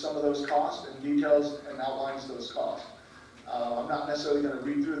shares some of those costs and details and outlines those costs. I'm not necessarily going to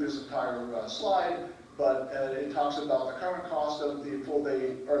read through this entire slide, but it talks about the current cost of the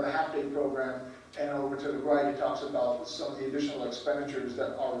full-day or the half-day program, and over to the right it talks about some of the additional expenditures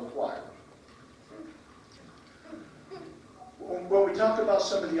that are required. When we talk about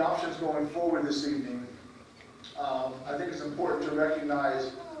some of the options going forward this evening, I think it's important to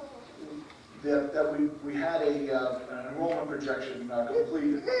recognize that we had an enrollment projection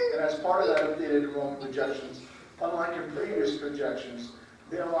completed. And as part of that updated enrollment projections, unlike in previous projections,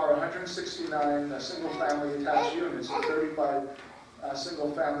 there are 169 single-family attached units and 35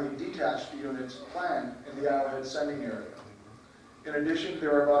 single-family detached units planned in the Arrowhead sending area. In addition,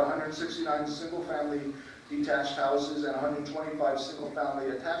 there are about 169 single-family detached houses and 125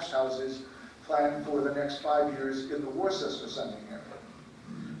 single-family attached houses planned for the next 5 years in the Worcester sending area.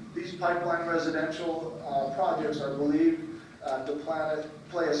 These pipeline residential projects are believed to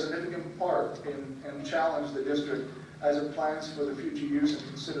play a significant part and challenge the district as it plans for the future use and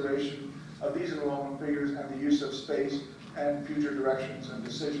consideration of these enrollment figures and the use of space and future directions and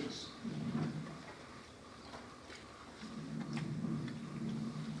decisions.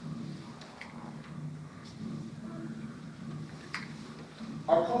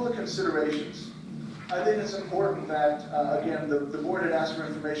 Our COLA considerations. I think it's important that, again, the board had asked for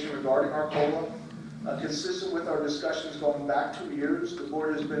information regarding our COLA. Consistent with our discussions going back 2 years, the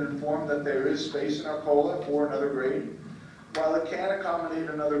board has been informed that there is space in our COLA for another grade. While it can accommodate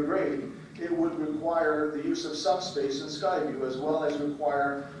another grade, it would require the use of subspace in Skyview, as well as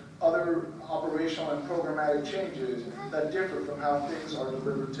require other operational and programmatic changes that differ from how things are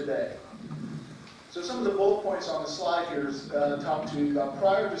delivered today. So some of the bullet points on the slide here is top two.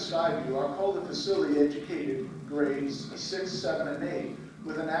 Prior to Skyview, our COLA facility educated grades 6, 7, and 8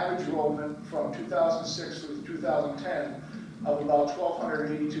 with an average enrollment from 2006 through 2010 of about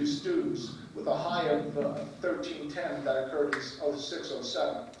 1,282 students, with a high of 1,310 that occurred in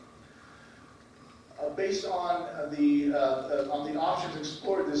 06-07. Based on the options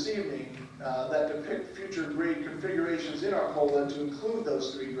explored this evening that depict future grade configurations in our COLA to include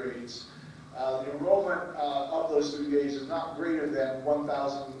those 3 grades, the enrollment of those 3 grades is not greater than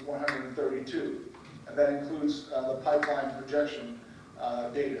 1,132, and that includes the pipeline projection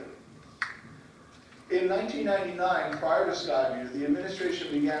data. In 1999, prior to Skyview, the administration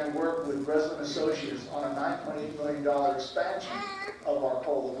began work with Breslin Associates on a $9.8 million expansion of our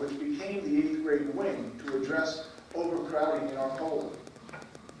COLA, which became the 8th grade wing to address overcrowding in our COLA.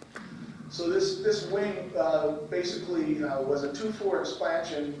 So this wing basically was a 2-floor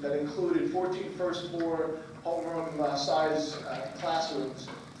expansion that included 14 first-floor homeroom size classrooms,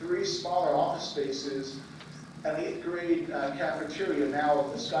 3 smaller office spaces, an 8th grade cafeteria, now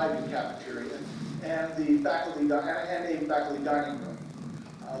the Skyview cafeteria, and a faculty dining room.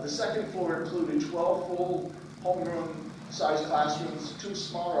 The second floor included 12 full homeroom size classrooms, 2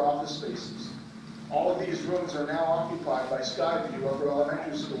 smaller office spaces. All of these rooms are now occupied by Skyview Upper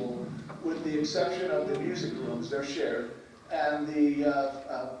Elementary School, with the exception of the music rooms, they're shared, and the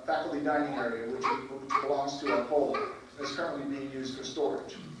faculty dining area, which belongs to our COLA, is currently being used for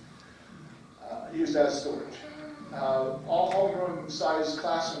storage, used as storage. All homeroom-sized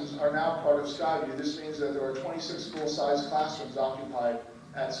classrooms are now part of Skyview. This means that there are 26 full-size classrooms occupied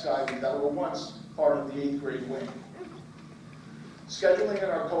at Skyview that were once part of the 8th grade wing. Scheduling in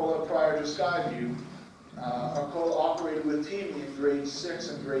our COLA prior to Skyview, our COLA operated with teaming in grade 6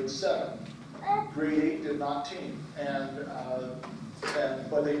 and grade 7. Grade 8 did not team,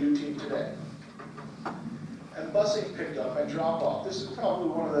 but they do team today. And busing pickup and drop-off. This is probably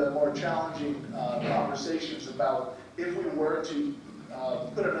one of the more challenging conversations about if we were to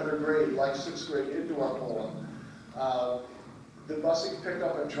put another grade, like 6th grade, into our COLA. The busing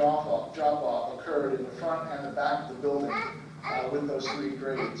pickup and drop-off occurred in the front and the back of the building with those 3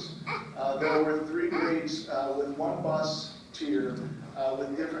 grades. There were 3 grades with 1 bus tier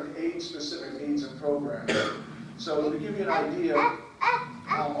with different age-specific needs and programs. So to give you an idea,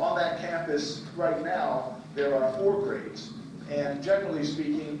 on that campus right now, there are 4 grades. And generally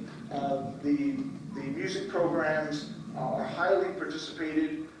speaking, the music programs are highly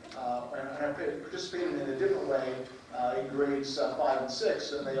participated and have participated in a different way in grades 5 and 6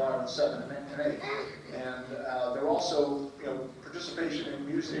 than they are in 7 and 8. And they're also, participation in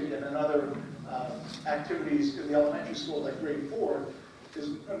music and in other activities in the elementary school, like grade 4, is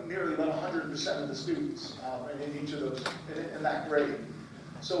nearly about 100% of the students in each of those, in that grade.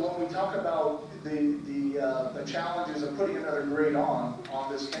 So when we talk about the challenges of putting another grade on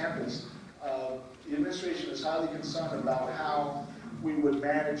this campus, the administration is highly concerned about how we would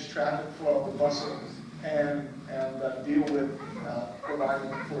manage traffic flow, busing, and deal with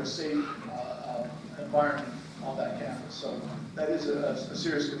providing for a safe environment on that campus. So that is a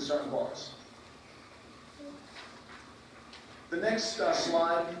serious concern for us. The next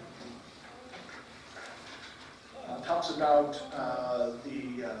slide talks about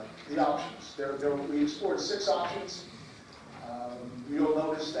the options. We explored 6 options. You'll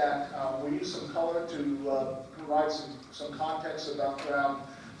notice that we used some color to provide some context around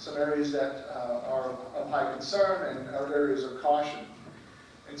some areas that are of high concern and other areas of caution.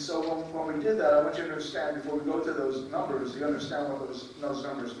 And so when we did that, I want you to understand, before we go to those numbers, you understand what those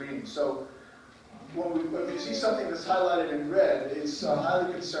numbers mean. So when you see something that's highlighted in red, it's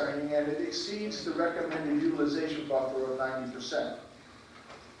highly concerning, and it exceeds the recommended utilization buffer of 90%.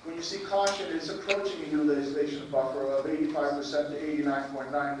 When you see caution, it's approaching a utilization buffer of 85% to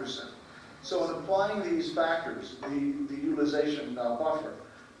 89.9%. So in applying these factors, the utilization buffer,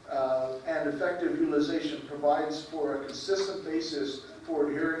 and effective utilization provides for a consistent basis for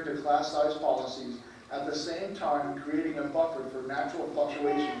adhering to class size policies, at the same time creating a buffer for natural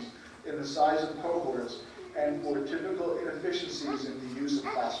fluctuations in the size of cohorts and for typical inefficiencies in the use of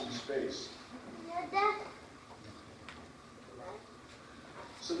classroom space.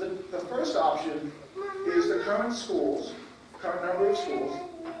 So the first option is the current schools, current number of schools,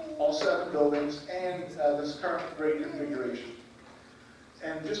 all 7 buildings, and this current grade configuration.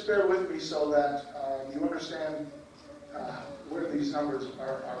 And just bear with me so that you understand where these numbers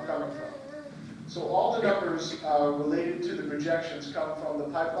are coming from. So all the numbers related to the projections come from the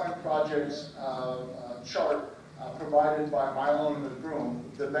pipeline projects chart provided by Mylon and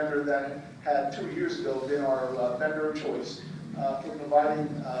McBroom, the vendor that had 2 years ago been our vendor of choice for providing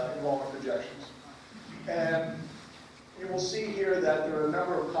enrollment projections. And you will see here that there are a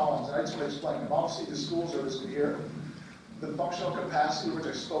number of columns, and I just want to explain them. Obviously, the schools are listed here. The functional capacity, which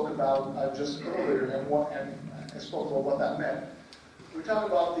I spoke about just earlier, and I spoke about what that meant. We talk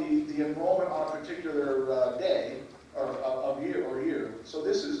about the enrollment on a particular day or year. So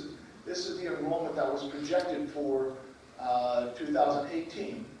this is the enrollment that was projected for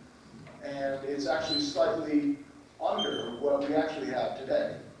 2018, and it's actually slightly under what we actually have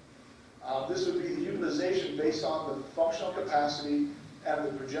today. This would be the utilization based on the functional capacity and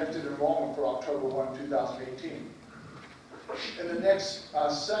the projected enrollment for October 1, 2018. In the next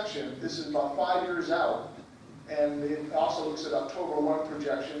section, this is about 5 years out, and it also looks at October 1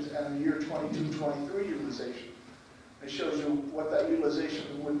 projections and the year 22-23 utilization. It shows you what that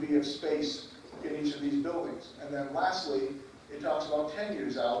utilization would be of space in each of these buildings. And then lastly, it talks about 10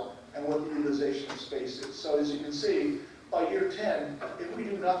 years out and what the utilization of space is. So as you can see, by year 10, if we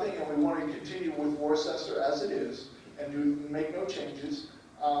do nothing and we want to continue with Worcester as it is and make no changes,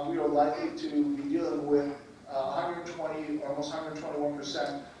 we are likely to be dealing with 120, almost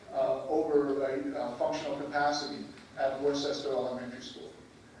 121% over functional capacity at Worcester Elementary School.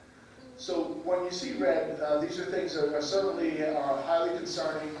 So when you see red, these are things that are certainly highly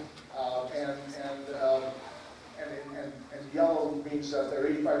concerning, and yellow means that they're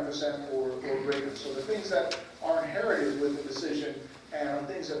 85% or greater. So the things that are inherited with the decision and are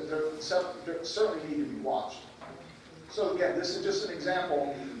things that certainly need to be watched. So again, this is just an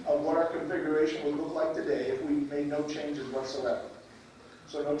example of what our configuration would look like today if we made no changes whatsoever.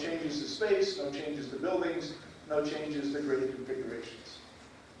 So no changes to space, no changes to buildings, no changes to grade configurations.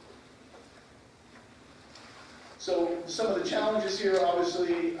 So some of the challenges here,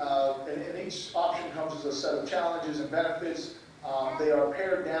 obviously, and each option comes with a set of challenges and benefits. They are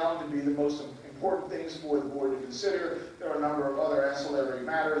pared down to be the most important things for the board to consider. There are a number of other ancillary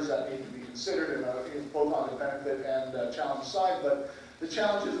matters that need to be considered, both on the benefit and challenge side. But the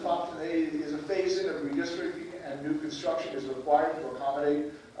challenges of option A is a phase-in of redistricting, and new construction is required to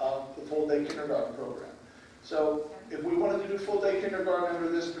accommodate the full-day kindergarten program. So if we wanted to do full-day kindergarten under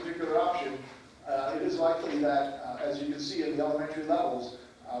this particular option, it is likely that, as you can see in the elementary levels,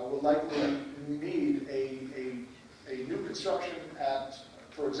 we'll likely need a new construction at,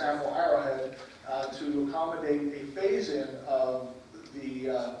 for example, Arrowhead, to accommodate a phase-in of the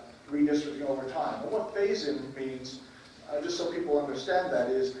redistricting over time. And what phase-in means, just so people understand that,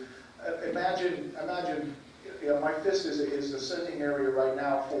 is imagine my fist is a sending area right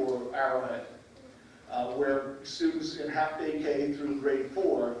now for Arrowhead, where students in half-day K through grade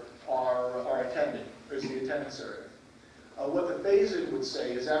 4 are attending, is the attendance area. What the phase-in would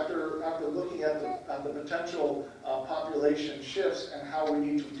say is after looking at the potential population shifts and how we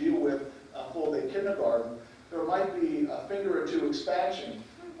need to deal with full-day kindergarten, there might be a finger or two expansion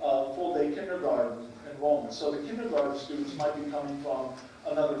of full-day kindergarten enrollment. So the kindergarten students might be coming from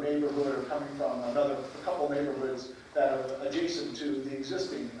another neighborhood or coming from a couple neighborhoods that are adjacent to the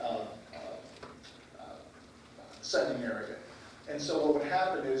existing sending area. And so what would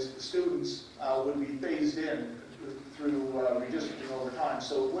happen is the students would be phased in through redistricting over time,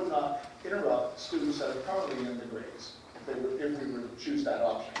 so it would not interrupt students that are currently in the grades if we would choose that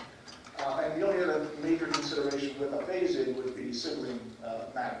option. And the only other major consideration with a phase-in would be sibling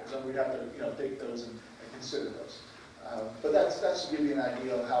matters, and we'd have to take those and consider those. But that's to give you an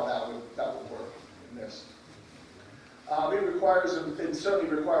idea of how that would work in this. It certainly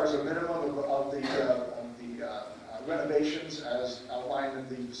requires a minimum of the renovations as outlined in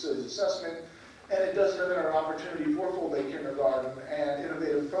the facilities assessment, and it does limit our opportunity for full-day kindergarten and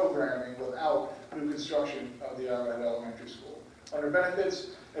innovative programming without new construction of the Arrowhead Elementary School. Under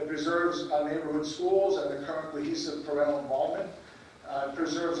benefits, it preserves neighborhood schools and the current cohesive parental involvement. It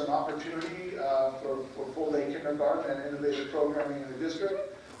preserves an opportunity for full-day kindergarten and innovative programming in the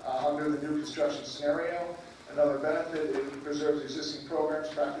district under the new construction scenario. Another benefit, it preserves existing programs,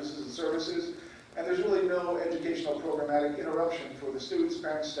 practices, and services, and there's really no educational programmatic interruption for the students,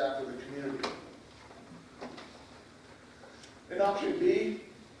 parents, staff, or the community. In option B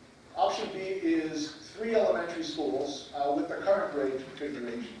is 3 elementary schools with the current grade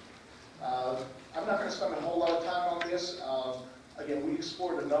configuration. I'm not going to spend a whole lot of time on this. Again, we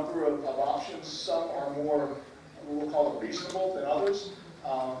explored a number of options. Some are more, we'll call it reasonable than others.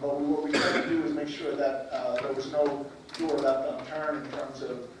 But what we tried to do is make sure that there was no door left unturned in terms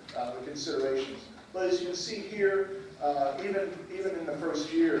of the considerations. But as you can see here, even in the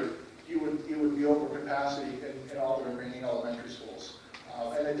first year, you would be over capacity in all the remaining elementary schools.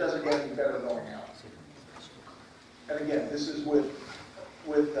 And it doesn't get any better going out. And again, this is with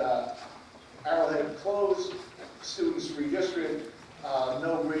Arrowhead closed, students redistrict,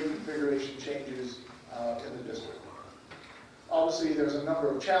 no grade configuration changes in the district. Obviously, there's a number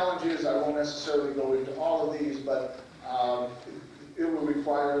of challenges. I won't necessarily go into all of these, but it will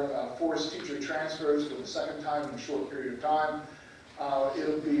require forced teacher transfers for the second time in a short period of time.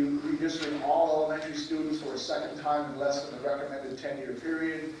 It'll be redistricting all elementary students for a second time in less than the recommended 10-year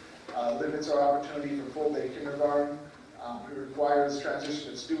period. Limits our opportunity for full-day kindergarten. It requires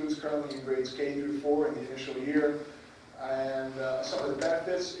transition of students currently in grades K through 4 in the initial year. And some of the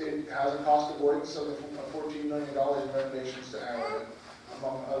benefits, it has a cost avoidance of $14 million in renovations to Arrowhead,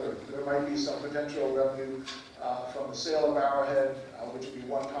 among others. There might be some potential revenue from the sale of Arrowhead, which would be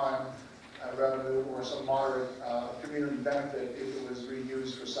one-time revenue, or some moderate community benefit if it was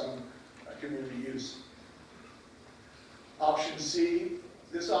reused for some community use. Option C,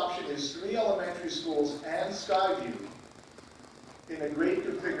 this option is 3 elementary schools and Skyview in a grade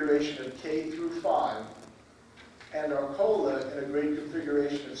configuration of K through 5, and Arcola in a grade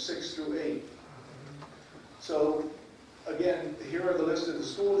configuration of 6 through 8. So again, here are the list of the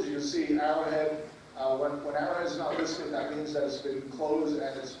schools. You can see Arrowhead. When Arrowhead is not listed, that means that it's been closed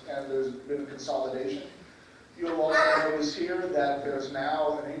and there's been a consolidation. You'll also notice here that there's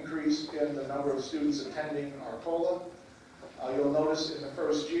now an increase in the number of students attending Arcola. You'll notice in the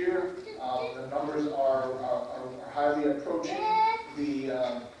first year, the numbers are highly approaching the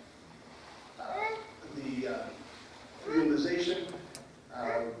utilization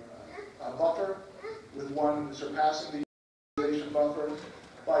buffer, with one surpassing the utilization buffer.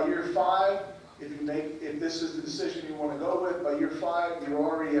 By year 5, if this is the decision you want to go with, by year 5 you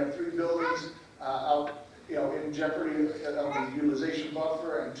already have 3 buildings out, in jeopardy of the utilization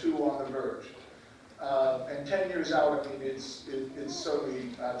buffer, and 2 on the verge. And 10 years out, I mean, it's certainly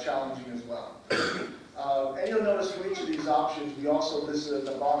challenging as well. And you'll notice for each of these options, we also listed at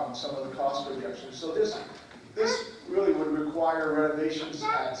the bottom some of the cost projections. So this really would require renovations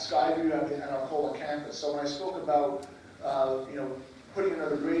at Skyview and Arcola campus. So when I spoke about, putting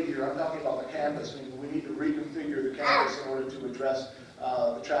another grade here, I'm talking about the campus. I mean, we need to reconfigure the campus in order to address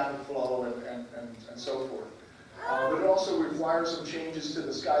the traffic flow and so forth. But it also requires some changes to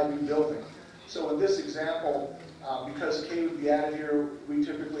the Skyview building. So in this example, because K would be added here, we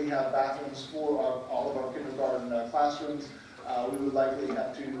typically have bathrooms for all of our kindergarten classrooms. We would likely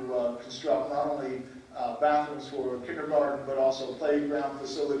have to construct not only bathrooms for kindergarten, but also playground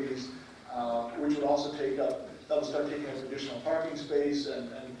facilities, which would also that would start taking up additional parking space and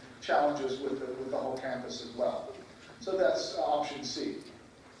challenges with the whole campus as well. So that's option C.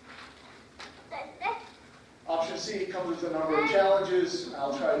 Option C comes with a number of challenges.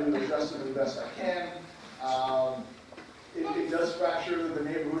 I'll try to address them the best I can. It does fracture the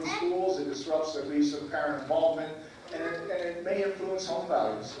neighborhood schools. It disrupts at least some parent involvement, and it may influence home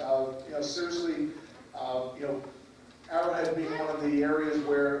values. Seriously, Arrowhead being one of the areas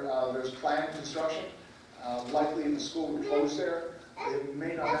where there's planned construction, likely the school would close there. It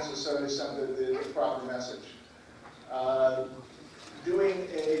may not necessarily send the proper message. Doing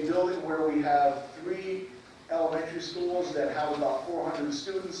a building where we have 3 elementary schools that have about 400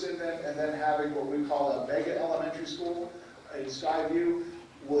 students in them, and then having what we call a mega elementary school in Skyview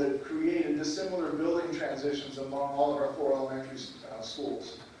would create a dissimilar building transitions among all of our 4 elementary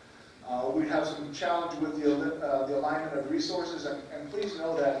schools. We have some challenge with the alignment of resources, and please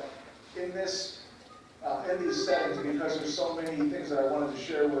know that in these settings, because there's so many things that I wanted to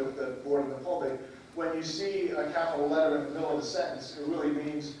share with the board and the public, when you see a capital letter in the middle of a sentence, it really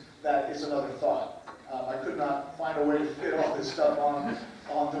means that it's another thought. I could not find a way to fit all this stuff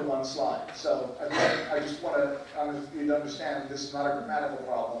onto one slide. So I just want you to understand this is not a grammatical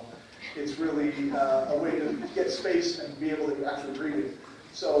problem. It's really a way to get space and be able to actually read it.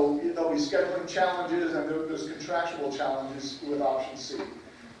 So there'll be scheduling challenges, and there's contractual challenges with option C.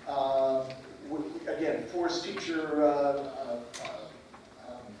 Again, forced teacher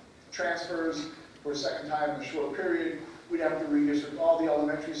transfers, for a second time in a short period. We'd have to redistrict all the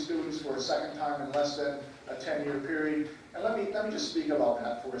elementary students for a second time in less than a 10-year period. And let me just speak about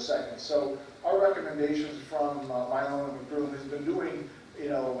that for a second. So our recommendations from Mylon and McBroom has been doing,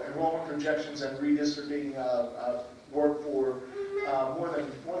 enrollment projections and redistricting work for more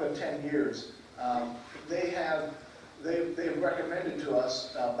than 10 years. They've recommended to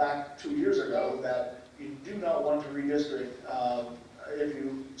us back 2 years ago that you do not want to redistrict if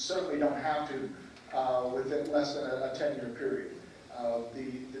you certainly don't have to within less than a 10-year period.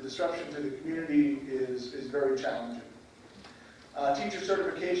 The disruption to the community is very challenging. Teacher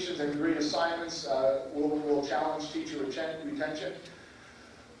certifications and grade assignments will challenge teacher retention.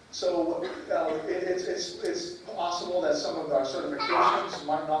 So it's possible that some of our certifications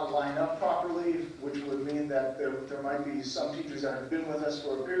might not line up properly, which would mean that there might be some teachers that have been with us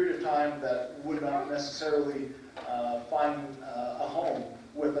for a period of time that would not necessarily find a home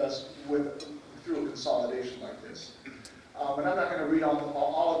with us through a consolidation like this. And I'm not going to read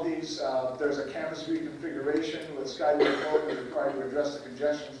all of these. There's a campus reconfiguration with Skyway Flow is required to address the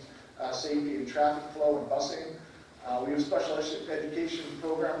congestion, safety, and traffic flow and busing. We have special education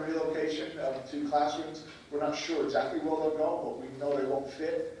program relocation of 2 classrooms. We're not sure exactly where they'll go, but we know they won't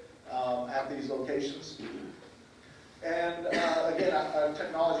fit at these locations. And again,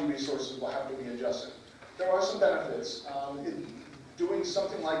 technology resources will have to be adjusted. There are some benefits. Doing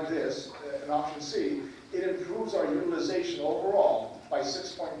something like this, in option C, it improves our utilization overall by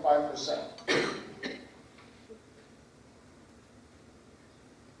 6.5%.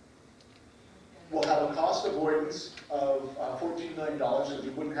 We'll have a cost avoidance of $14 million that we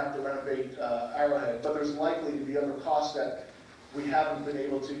wouldn't have to renovate Arrowhead, but there's likely to be other costs that we haven't been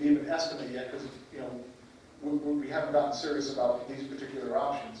able to even estimate yet because we haven't gotten serious about these particular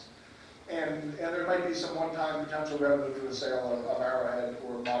options. And there might be some one-time potential revenue for the sale of Arrowhead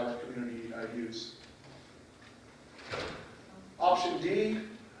for moderate community use. Option D,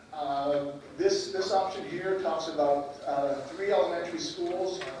 this option here talks about 3 elementary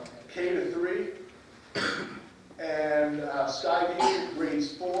schools, K to 3, and Skyview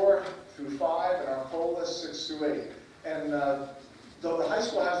grades 4 through 5, and Arcola 6 through 8. And though the high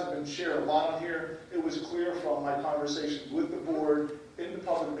school hasn't been shared a lot on here, it was clear from my conversations with the board in the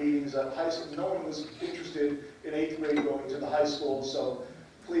public meetings that high school, no one was interested in 8th grade going to the high school. So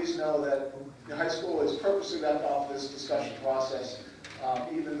please know that the high school is purposely left off this discussion process,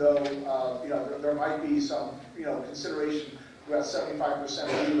 even though there might be some consideration about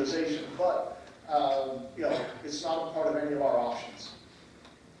 75% utilization, but it's not a part of any of our options.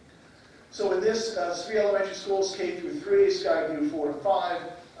 So in this, 3 elementary schools, K through 3, Skyview 4 to 5,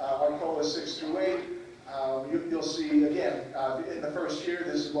 Arcola 6 through 8. You'll see again in the first year.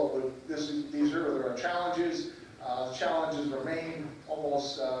 These are our challenges. The challenges remain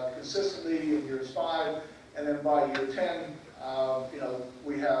almost consistently in years 5, and then by year 10,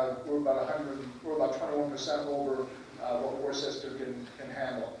 we're about 21% over what Worcester can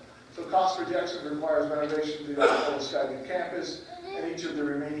handle. So cost projection requires renovation to the whole Skyview campus and each of the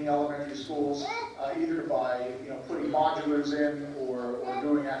remaining elementary schools, either by putting modulars in or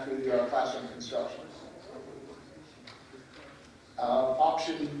doing actually classroom construction.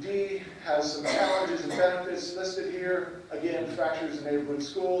 Option D has some challenges and benefits listed here. Again, fractures in neighborhood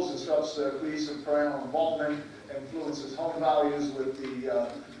schools, disrupts the cohesive parental involvement, influences home values with the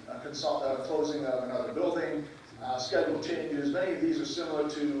closing of another building. Schedule changes. Many of these are similar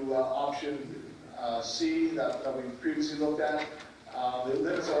to option C that we previously looked at. It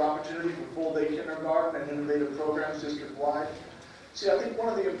limits our opportunity for full-day kindergarten and innovative programs district-wide. See, I think one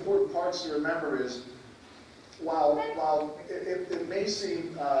of the important parts to remember is while it may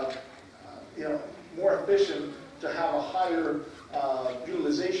seem more efficient to have a higher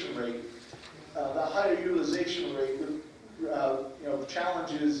utilization rate, the higher utilization rate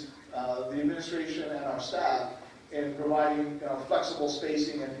challenges the administration and our staff in providing flexible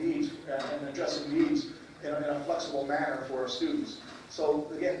spacing and needs and addressing needs in a flexible manner for our students. So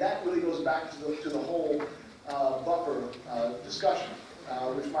again, that really goes back to the whole buffer discussion,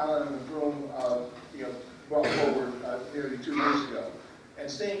 which Mylon and McBroom brought forward nearly 2 years ago. And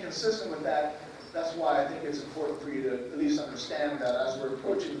staying consistent with that, that's why I think it's important for you to at least understand that as we're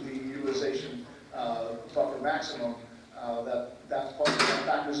approaching the utilization buffer maximum, that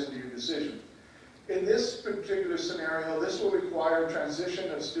factors into your decision. In this particular scenario, this will require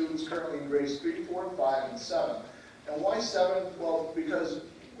transition of students currently in grades 3, 4, and 5, and 7. And why 7? Well, because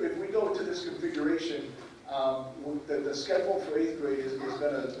if we go to this configuration, the schedule for 8th grade is going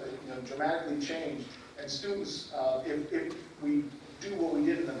to dramatically change. And students, if we do what we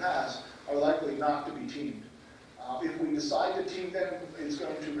did in the past, are likely not to be teamed. If we decide to team them, it's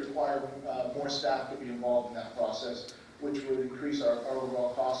going to require more staff to be involved in that process, which would increase our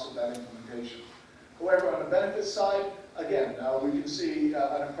overall cost of that implementation. However, on the benefits side, again, we can see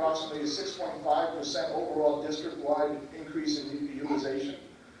an approximately 6.5% overall district-wide increase in utilization.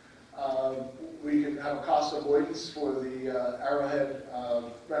 We can have cost avoidance for the Arrowhead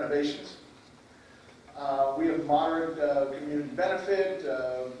renovations. We have moderate community benefit,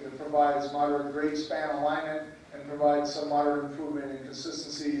 it provides moderate grade span alignment, and provides some moderate improvement in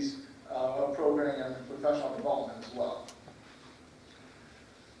consistencies of programming and professional development as well.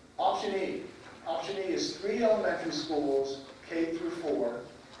 Option E. Option E is 3 elementary schools, K through 4,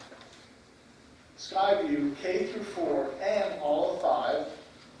 Skyview, K through 4, and all of 5,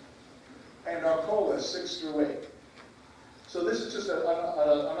 and Arcola, 6 through 8. So this is just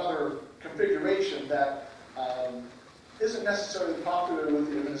another configuration that isn't necessarily popular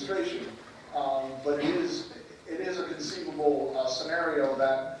with the administration, but it is a conceivable scenario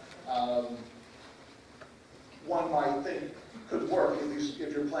that one might think could work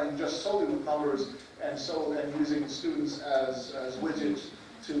if you're playing just solely with numbers and using students as widgets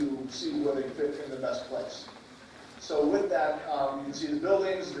to see where they fit in the best place. So with that, you can see the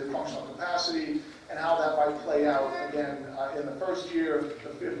buildings, the functional capacity, and how that might play out again in the first year,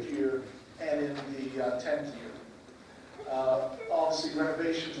 the 5th year, and in the 10th year. Obviously,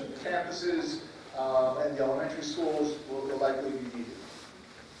 renovations of the campuses and the elementary schools will likely be needed.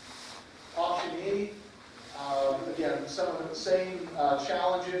 Option E, again, some of the same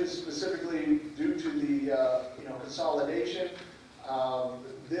challenges, specifically due to the consolidation.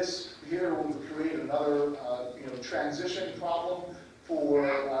 This here will create another transition problem for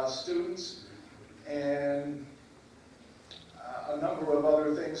students, and a number of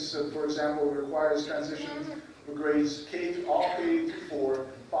other things. So, for example, it requires transition for grades all K through 4,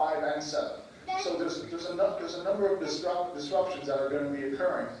 5, and 7. So there's a number of disruptions that are going to be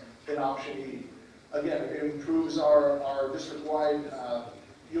occurring in option E. Again, it improves our district-wide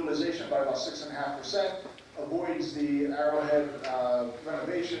utilization by about 6.5%, avoids the Arrowhead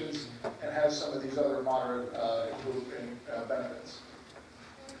renovations, and has some of these other moderate improvement benefits.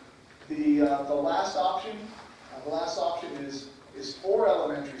 The last option is 4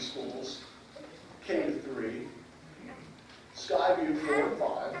 elementary schools, K to 3, Skyview 4 to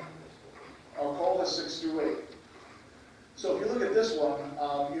 5, Arcola 6 through 8. So if you look at this one,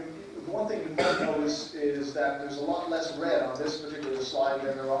 the one thing you might notice is that there's a lot less red on this particular slide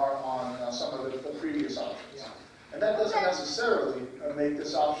than there are on some of the previous options. And that doesn't necessarily make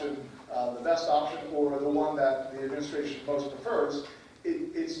this option the best option or the one that the administration most prefers.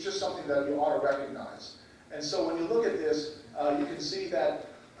 It's just something that you ought to recognize. And so when you look at this, you can see that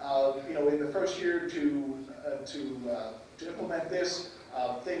in the first year to implement this,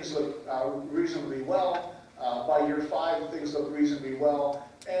 things look reasonably well. By year 5, things look reasonably well,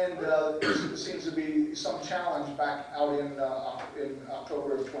 and there seems to be some challenge back out in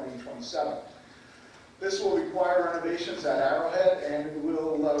October of 2027. This will require renovations at Arrowhead, and it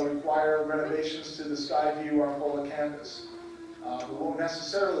will require renovations to the Skyview Arcola campus. It won't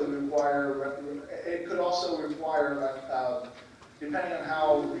necessarily require, it could also require, depending on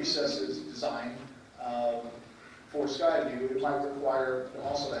how recess is designed for Skyview, it might require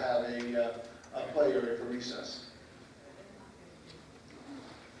also to have a play area for recess.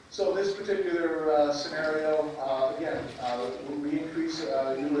 So this particular scenario, again, we increase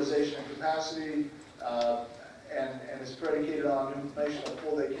utilization and capacity, and is predicated on implementation of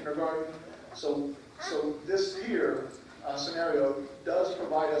full-day kindergarten. So this here scenario does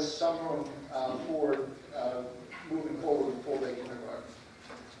provide us some room for moving forward with full-day kindergarten.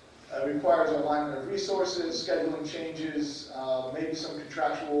 It requires alignment of resources, scheduling changes, maybe some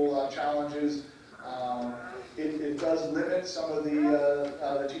contractual challenges. It does limit some of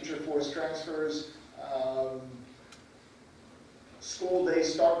the teacher force transfers. School day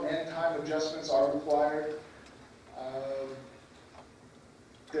start and end time adjustments are required.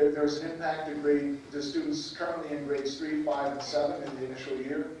 There's an impact to the students currently in grades 3, 5, and 7 in the initial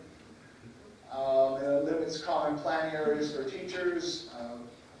year. It limits common planning areas for teachers,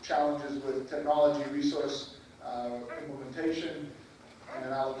 challenges with technology resource implementation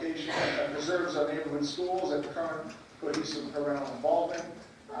and allocation, and preserves our neighborhood schools and current cohesive parental involvement,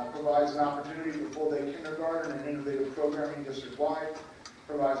 provides an opportunity for full-day kindergarten and innovative programming district-wide,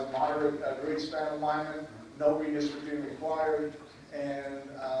 provides a moderate grade span alignment, no redistricting required, and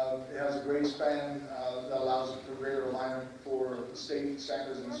it has a grade span that allows for greater alignment for state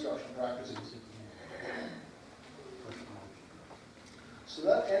standards and instructional practices. So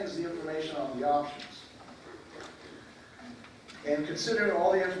that ends the information on the options. And considering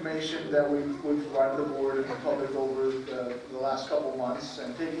all the information that we've provided the board and the public over the last couple of months,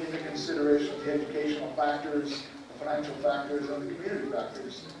 and taking into consideration the educational factors, the financial factors, and the community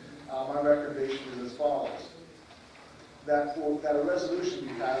factors, my recommendation is as follows. That a resolution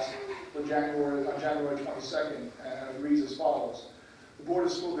be passed on January 22nd, and it reads as follows. The Board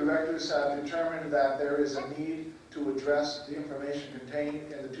of School Directors have determined that there is a need to address the information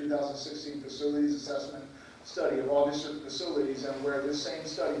contained in the 2016 Facilities Assessment Study of all district facilities, and where this same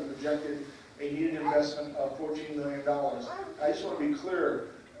study projected a needed investment of $14 million. I just want to be clear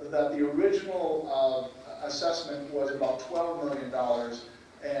that the original assessment was about $12 million,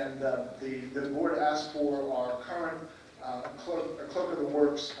 and the board asked for our current clerk of the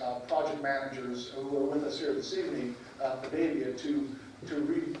works project managers who are with us here this evening, Davia, to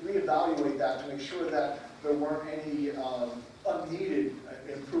reevaluate that to make sure that there weren't any unneeded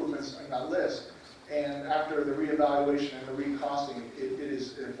improvements in that list. And after the reevaluation and the recosting, it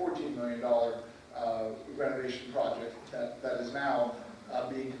is a $14 million renovation project that is now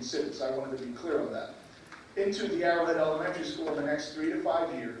being considered. So I wanted to be clear on that. Into the Arrowhead Elementary School in the next 3 to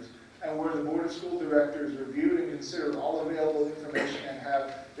 5 years, and where the Board of School Directors reviewed and considered all available information and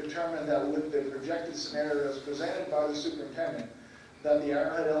have determined that with the projected scenarios presented by the superintendent, that the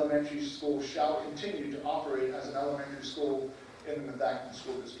Arrowhead Elementary School shall continue to operate as an elementary school in the Methacton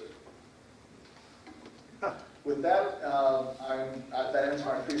School District. With that, that ends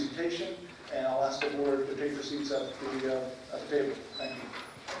my presentation, and I'll ask the board to take their seats at the table. Thank you.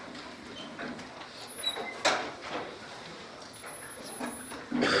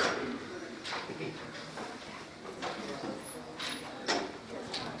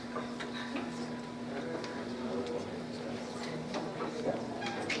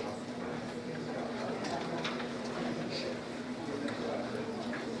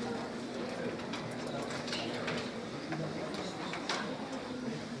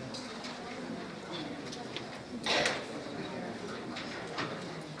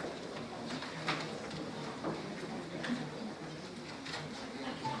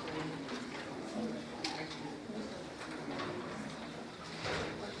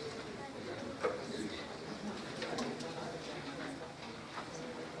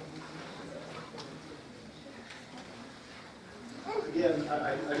 Again,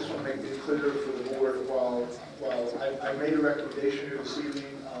 I just want to make it clear for the board, while I made a recommendation here this evening,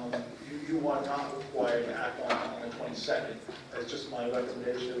 you are not required to act on the 22nd. It's just my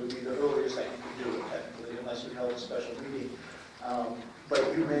recommendation. It would be the earliest that you can do it, technically, unless we held a special meeting.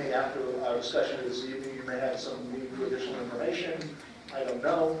 But you may, after our discussion this evening, you may have some need for additional information. I don't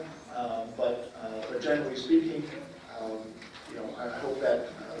know. But generally speaking, I hope that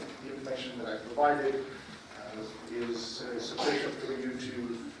the information that I provided is sufficient for you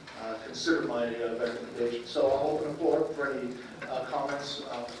to consider my recommendation. So I'll open the floor for any comments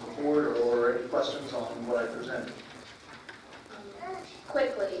from the board or any questions on what I presented.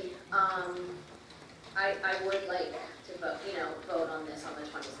 Quickly, I would like to vote on this on the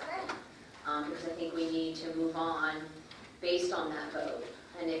 22nd, because I think we need to move on based on that vote.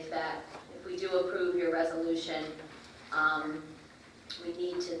 And if we do approve your resolution, we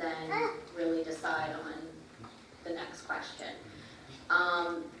need to then really decide on the next question.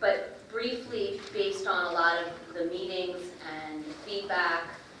 But briefly, based on a lot of the meetings and the feedback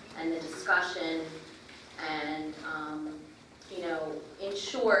and the discussion, and in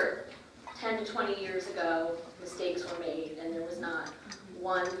short, 10 to 20 years ago, mistakes were made, and there was not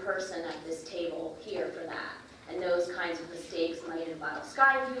one person at this table here for that. And those kinds of mistakes might involve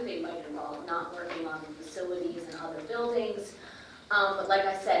Skyview, they might involve not working on the facilities and other buildings. But like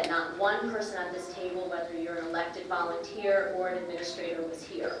I said, not one person at this table, whether you're an elected volunteer or an administrator, was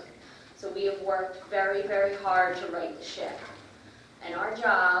here. So we have worked very, very hard to right the ship. And our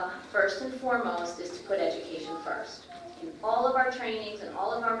job, first and foremost, is to put education first. In all of our trainings and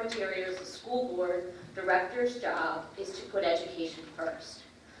all of our materials, the school board director's job is to put education first.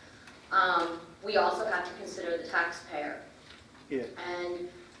 We also have to consider the taxpayer. Yeah. And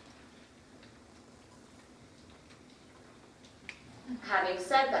having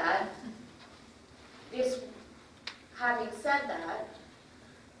said that,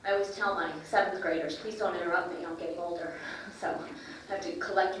 I always tell my 7th graders, please don't interrupt me, I'm getting older, so I have to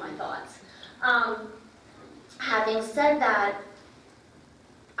collect my thoughts. Having said that,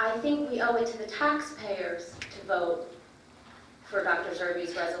 I think we owe it to the taxpayers to vote for Dr.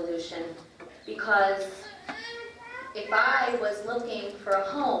 Zerbe's resolution, because if I was looking for a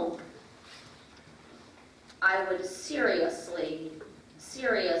home, I would seriously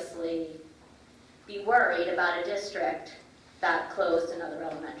be worried about a district that closed another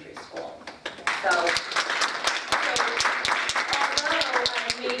elementary school. So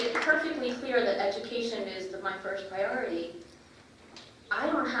I made it perfectly clear that education is my first priority, I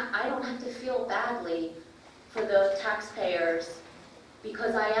don't have to feel badly for the taxpayers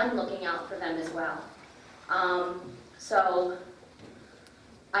because I am looking out for them as well. So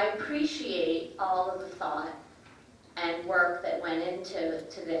I appreciate all of the thought and work that went into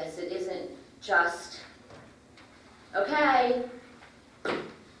this. It isn't just, okay,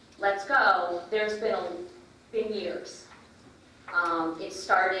 let's go. There's been years. It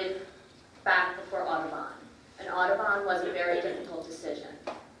started back before Audubon. And Audubon was a very difficult decision.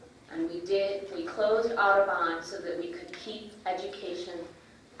 And we closed Audubon so that we could keep education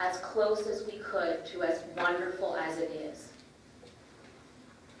as close as we could to as wonderful as it is.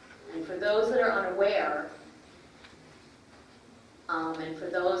 And for those that are unaware, and for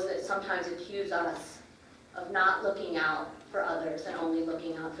those that sometimes accuse us of not looking out for others and only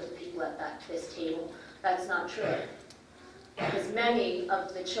looking out for the people at this table, that's not true. Because many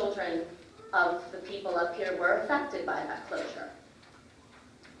of the children of the people up here were affected by that closure.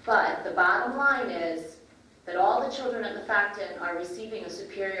 But the bottom line is that all the children at Methacton are receiving a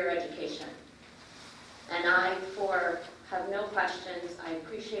superior education. And I, have no questions. I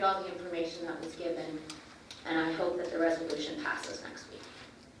appreciate all the information that was given, and I hope that the resolution passes next week.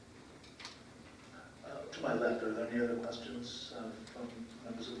 To my left, are there any other questions from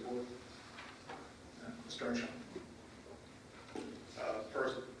members of the board? Mr. Earnshaw.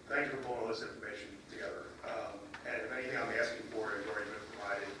 First, thank you for pulling all this information together. And if anything I'm asking for has already been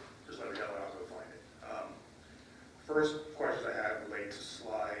provided, just let me know and I'll go find it. First questions I have relate to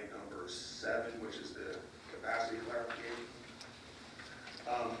slide number 7, which is the capacity clarification.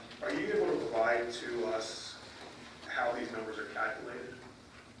 Are you able to provide to us how these numbers are calculated?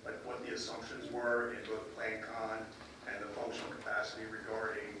 Like what the assumptions were in both PlanCon and the functional capacity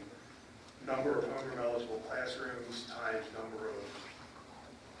regarding number of homeroom eligible classrooms times number of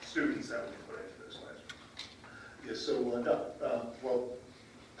students that would be put into those classrooms? Yes, so, well,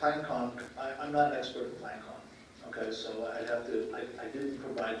 PlanCon, I'm not an expert in PlanCon, okay, so I didn't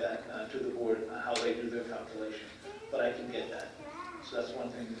provide that to the board, how they do their calculation, but I can get that. So that's one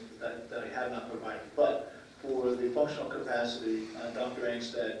thing that I have not provided. But for the functional capacity, Dr.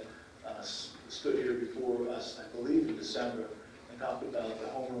 Angstead stood here before us, I believe in December, and talked about the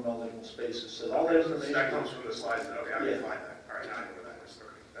homeroom eligible spaces. So all that information... That comes from the slides, okay, I Yeah. can find that. All right, now I know where that is.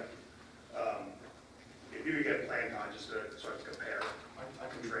 Thank you. If you could get PlanCon just to sort of compare, I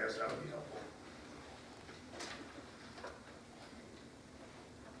contrast, that would be helpful.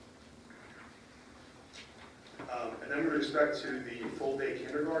 And then with respect to the full-day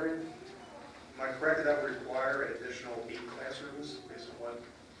kindergarten, am I correct that that would require an additional 8 classrooms based on what?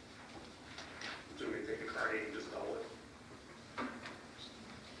 So we take the current 8 and just double it?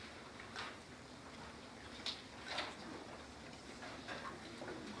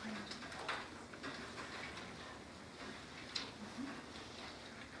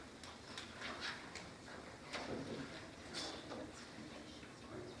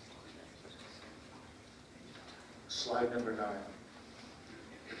 Slide number 9.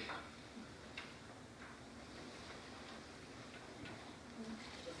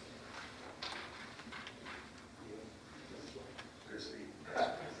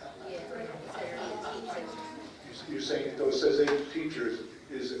 You're saying, though it says 8 teachers,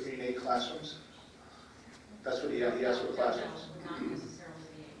 does it mean 8 classrooms? That's what he asked for, classrooms. Not necessarily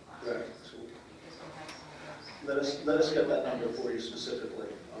the 8 Right. classes. So Because we'll have some of those. let us get that number for you specifically,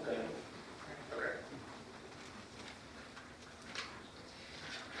 okay? Okay.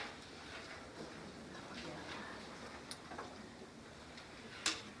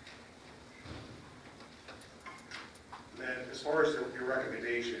 Then, as far as your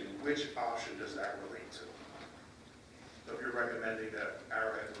recommendation, which option does that relate to? So if you're recommending that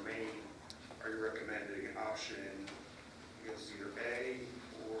Arrowhead remain, are you recommending an option, I guess either A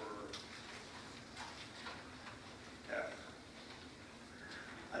or F?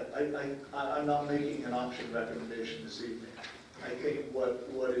 I'm not making an option recommendation this evening. I think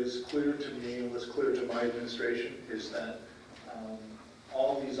what is clear to me and what's clear to my administration is that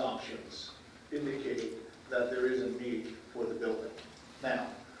all these options indicate that there is a need for the building. Now,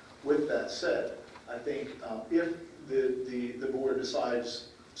 with that said, I think if the board decides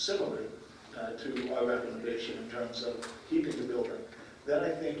similar to our recommendation in terms of keeping the building, then I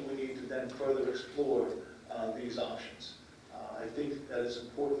think we need to then further explore these options. I think that it's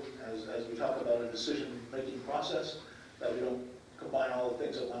important, as we talk about a decision-making process, that we don't combine all the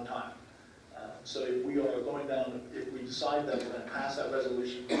things at one time. So if we are going down, if we decide that we're going to pass that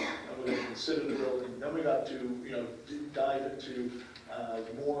resolution and we're going to consider the building, then we got to, dive into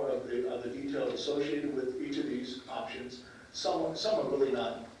more of the details associated with each of these options. Some are really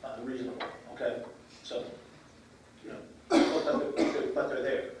not reasonable, okay? So, you know, but they're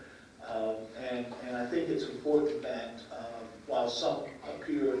there. And I think it's important that while some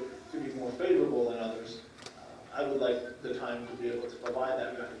appear to be more favorable than others, I would like the time to be able to provide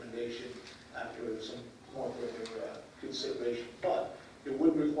that recommendation after some more further consideration. But it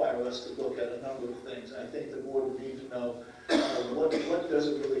would require us to look at a number of things. I think the board would need to know what does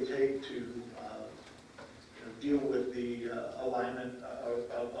it really take to deal with the alignment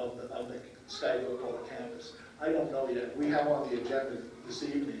of the Skybrook Hall campus. I don't know yet. We have on the agenda this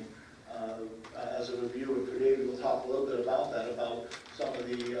evening as a review, and today we'll talk a little bit about that, about some of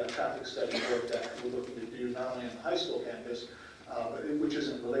the traffic study work that we're looking to do, not only on the high school campus, which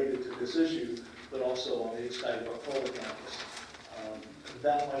isn't related to this issue, but also on the Skybrook Hall campus.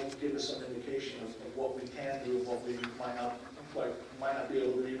 That might give us some indication of what we can do and what we might not be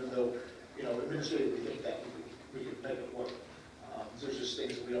able to do, even though, you know, administratively we think that we could make it work. There's just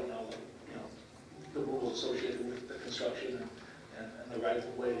things that we don't know, like, you know, the rules associated with the construction and the right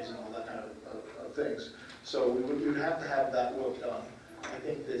of ways and all that kind of things. So we would have to have that work done. I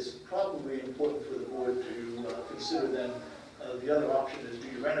think it's probably important for the board to consider then the other option is, do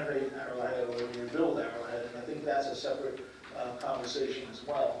you renovate Arrowhead or do you build Arrowhead? And I think that's a separate conversation as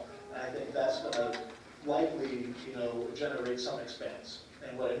well. And I think that's going to likely, you know, generate some expense.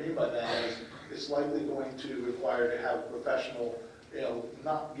 And what I mean by that is it's likely going to require to have a professional, you know,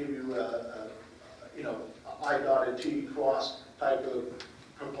 not give you you know, I dotted T crossed type of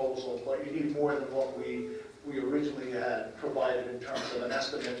proposal, but you need more than what we originally had provided in terms of an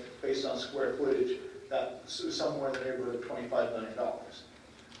estimate based on square footage that's somewhere in the neighborhood of $25 million.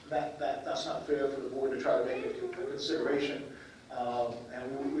 That's not fair for the board to try to make a consideration. And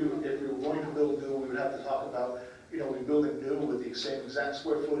if we were going to build new, we would have to talk about, you know, we're building new with the same exact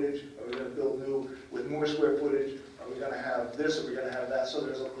square footage, or we're going to build new with more square footage, are we going to have this, or are we going to have that? So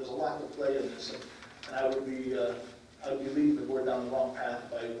there's a lot to play in this, and I would be leading the board down the wrong path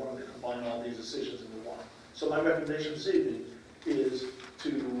by wanting to combine all these decisions into one. So my recommendation this evening is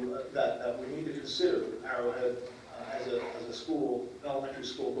that we need to consider Arrowhead as a school, an elementary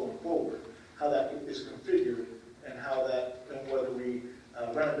school going forward, how that is configured, and how that, and whether we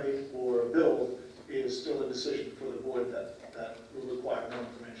renovate or build is still a decision for the board that will require more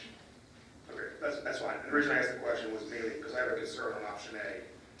information. Okay, that's fine. And the reason I asked the question was mainly because I have a concern on option A.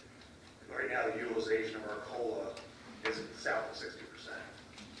 Right now, the utilization of our COLA is south of 60%,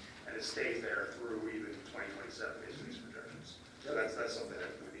 and it stays there through even 2027 based on these projections. So that's something that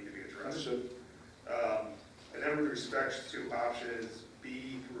would need to be addressed. Understood. And then with respect to options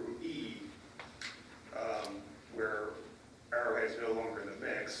B through E, where Arrowhead is no longer in the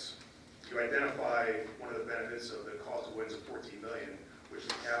mix, you identify one of the benefits of the cost of wins of $14 million, which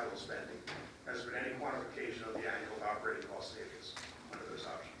is capital spending. Has there been any quantification of the annual operating cost savings under those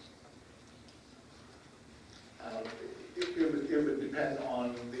options? It would depend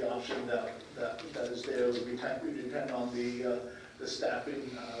on the option that is there. It would depend on the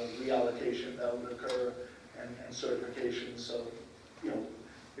staffing reallocation that would occur and certification. So, you know,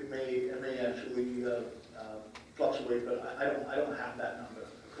 it may actually fluctuate, but I don't have that number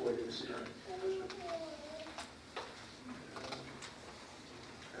for you this evening.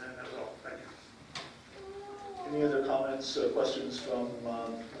 And that was all. Thank you. Any other comments or questions from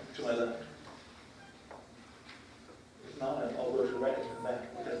to my left? If not, I'll go to Ray in the back.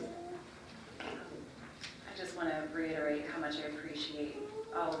 Okay. I just want to reiterate how much I appreciate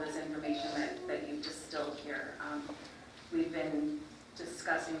all of this information that you've distilled here. We've been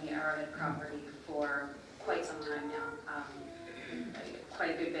discussing the Arrowhead property for quite some time now,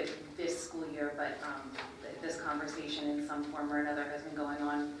 quite a good bit this school year, but this conversation in some form or another has been going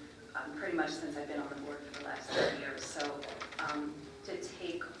on pretty much since I've been on the board for the last 3 years. So to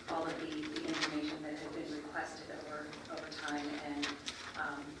take all of the information that has been requested over time and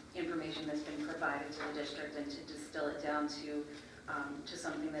information that's been provided to the district and to distill it down to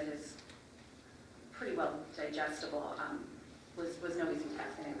something that is pretty well digestible was no easy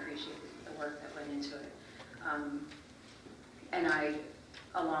task, and I appreciate the work that went into it. And I,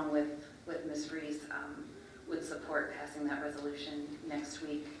 along with Ms. Reese, would support passing that resolution next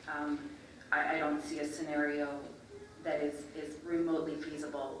week. I don't see a scenario that is remotely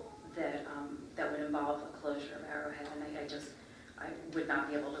feasible that would involve a closure of Arrowhead, and I would not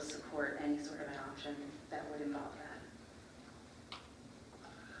be able to support any sort of an option that would involve that.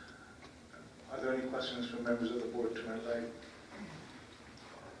 Are there any questions from members of the board to my right?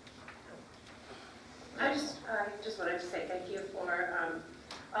 I just wanted to say thank you for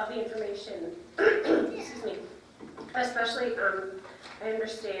all the information, excuse me, especially I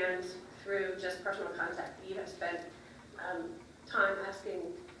understand through just personal contact that you have spent time asking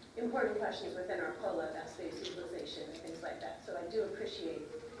important questions within our COLA about space utilization and things like that. So I do appreciate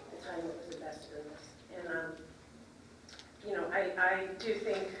the time that was invested in this. And, you know, I do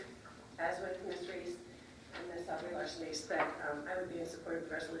think, as with Ms. Reese and Ms. Aubrey-Larson, that I would be in support of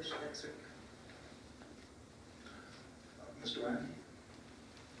the resolution next week. Mr. Ryan?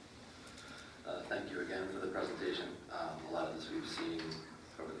 Thank you again for the presentation. A lot of this we've seen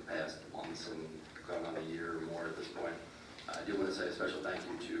over the past months and going on a year or more at this point. I do want to say a special thank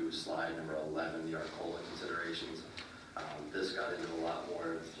you to slide number 11, the ARCOLA considerations. This got into a lot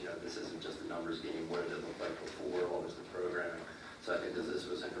more of, you know, this isn't just a numbers game. What did it look like before? What was the programming? So I think that this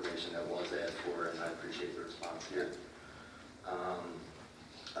was information that was asked for, and I appreciate the response here.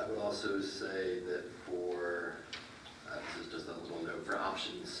 I would also say that for, this is just a little note, for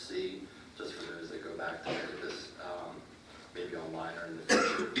option C, just for those that go back to look at this, maybe online or in the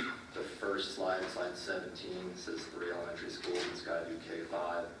future, the first slide, slide 17, says 3 elementary schools in Skyview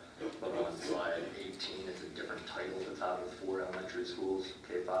K-5, but on slide 18, it's a different title at the top with 4 elementary schools,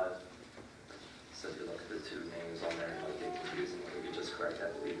 K-5. So if you look at the 2 names on there, it might get confusing. We could just correct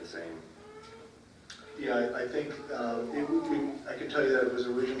that to be the same. Yeah, I think I can tell you that it was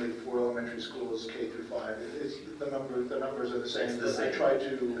originally 4 elementary schools, K through 5. It's the numbers are the same. It's the same. I tried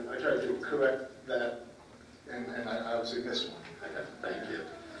to correct that, and I obviously missed one. Okay, thank you.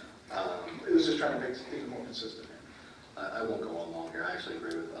 It was just trying to make things more consistent. I won't go on long here. I actually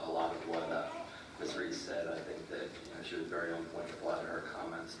agree with a lot of what Ms. Reese said. I think that, you know, she was very on point with a lot of her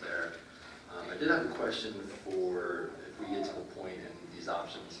comments there. I did have a question for, if we get to the point in these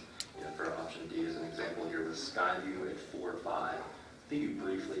options, you know, for option D as an example here with Skyview at 4-5. I think you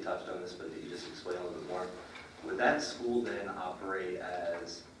briefly touched on this, but could you just explain a little bit more? Would that school then operate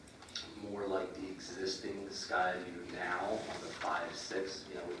as more like the existing Skyview now on the 5-6,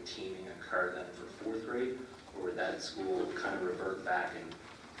 you know, with teaming occur then for 4th grade? Or would that school kind of revert back and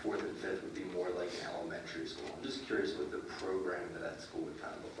 4th and 5th would be more like an elementary school? I'm just curious what the program of that school would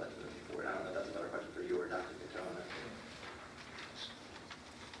kind of look like moving forward. I don't know if that's a better question for you or Dr. Katona.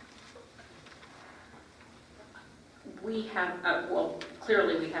 We have, well,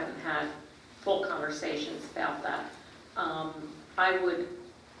 clearly we haven't had full conversations about that. I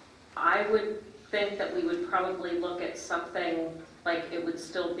would think that we would probably look at something like it would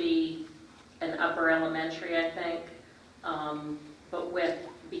still be an upper elementary, I think. But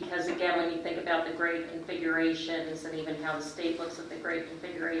because again, when you think about the grade configurations and even how the state looks at the grade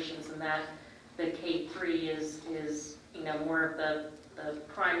configurations and that, the K3 is you know, more of the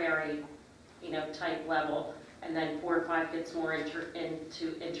primary, you know, type level. And then 4 or 5 gets more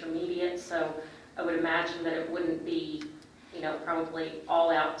into intermediate. So I would imagine that it wouldn't be, you know, probably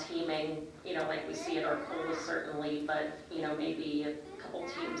all-out teaming, you know, like we see at Arcola certainly, but, you know, maybe a couple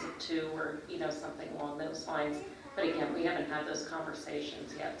teams of 2 or, you know, something along those lines. But again, we haven't had those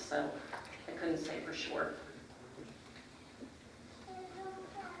conversations yet, so I couldn't say for sure.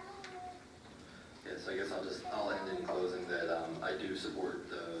 Yes, I guess I'll end in closing that I do support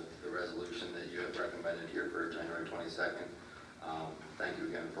the resolution that you have recommended here for January 22nd. Thank you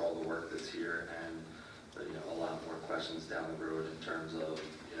again for all the work that's here, and you know, a lot more questions down the road in terms of,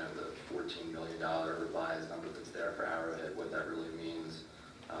 you know, the $14 million revised number that's there for Arrowhead, what that really means,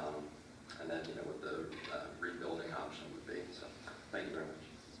 and then, you know, what the rebuilding option would be. So thank you very much.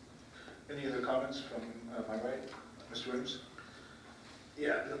 Any other comments from my right? Mr. Williams?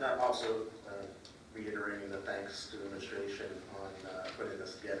 Yeah, and I'm also reiterating the thanks to the administration on putting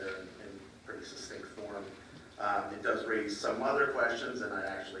this together in pretty succinct form. It does raise some other questions, and I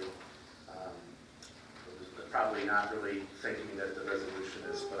actually was probably not really thinking that the resolution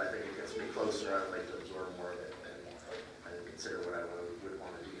is, but I think it gets me closer. I would like to absorb more of it and consider what I would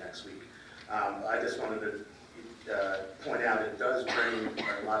want to do next week. I just wanted to point out it does bring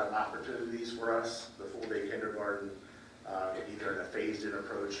a lot of opportunities for us. The full-day kindergarten, either in a phased-in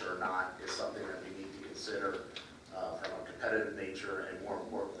approach or not, is something that we need to consider from a competitive nature and, more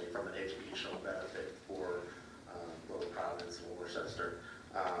importantly, from an educational benefit for Little Providence and Worcester.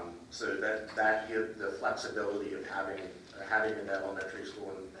 So that gives the flexibility of having an elementary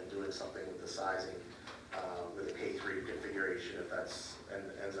school and doing something with the sizing with a K3 configuration, if that's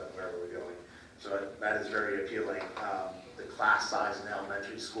ends up wherever we're going. So that is very appealing. The class size in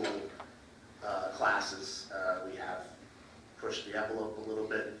elementary school classes, we have pushed the envelope a little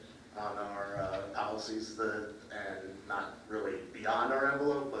bit on our policies, and not really beyond our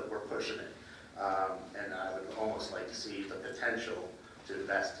envelope, but we're pushing it. And I would almost like to see the potential to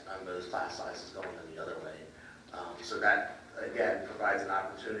invest on those class sizes going in the other way. So that, again, provides an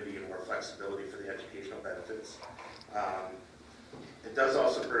opportunity and more flexibility for the educational benefits. It does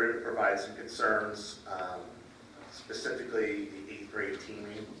also provide some concerns, specifically the 8th grade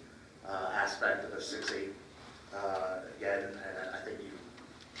teaming aspect of a 6-8. Again, and I think you,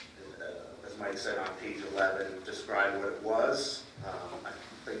 as Mike said on page 11, described what it was. I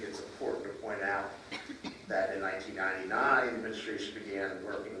think it's important to point out that in 1999, the administration began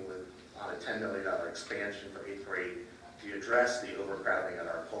working on a $10 million expansion for 8th grade to address the overcrowding at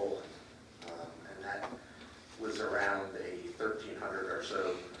our Arcola. And that was around a 1,300 or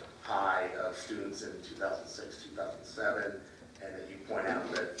so high of students in 2006, 2007. And then you point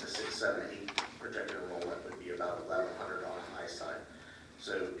out that the 6, 7, 8 projected enrollment would be about 1,100 on the high side.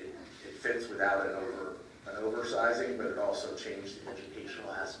 So it fits without an oversizing, but it also changed the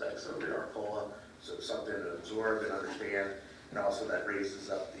educational aspects of the Arcola. So something to absorb and understand, and also that raises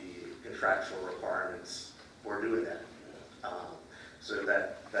up the contractual requirements for doing that. So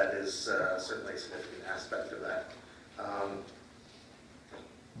that is certainly a significant aspect of that.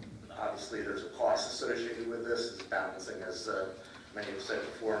 Obviously, there's a cost associated with this. It's balancing, as many have said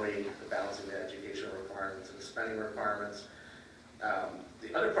before me, balancing the education requirements and the spending requirements.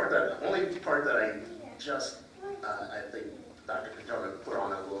 The other part, the only part that I just, I think Dr. Katona put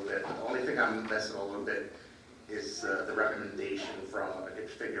on a little bit, the only thing I'm missing a little bit is the recommendation from a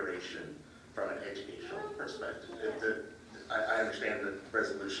configuration from an educational perspective. I understand that the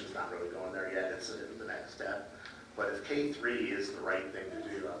resolution's not really going there yet, it's the next step. But if K3 is the right thing to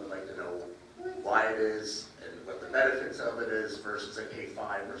do, I would like to know why it is and what the benefits of it is versus a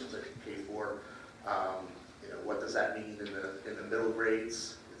K5 versus a K4. What does that mean in the middle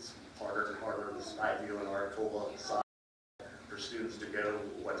grades? It's harder and harder in the Skyview and Arcola side for students to go.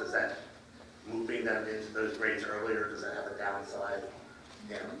 What does that, moving them into those grades earlier, does that have a downside?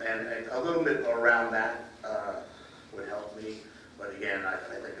 And a little bit around that would help me. But again, I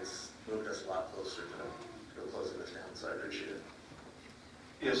think it's moved us a lot closer to closing this down, so I appreciate it.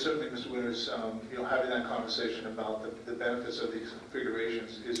 Yes, certainly, Mr. Winters, having that conversation about the benefits of these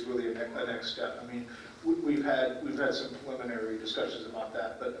configurations is really a next step. I mean, we've had some preliminary discussions about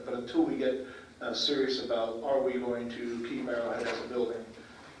that, but until we get serious about are we going to keep Arrowhead as a building,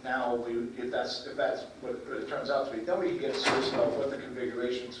 now if that's what it turns out to be, then we can get serious about what the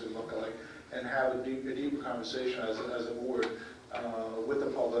configurations would look like and have a deeper conversation as a board with the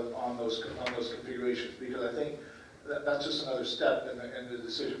public on those configurations, because I think that's just another step in the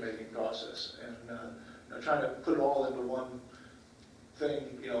decision-making process. And trying to put it all into one thing,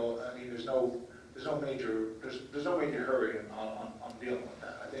 I mean, there's no major hurry on dealing with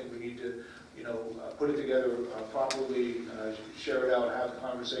that. I think we need to, put it together properly, share it out, have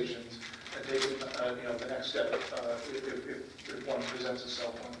conversations, and take it, the next step if one presents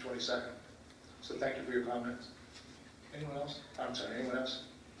itself on the 22nd. So thank you for your comments. Anyone else? I'm sorry, anyone else?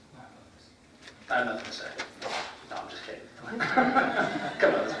 I have nothing to say. No, I'm just kidding.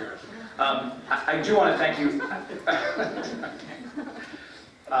 Come on, let's be real. I do want to thank you. Yeah,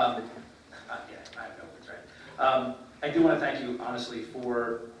 I have no words, right? I do want to thank you, honestly,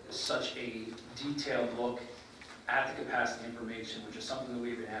 for such a detailed look at the capacity information, which is something that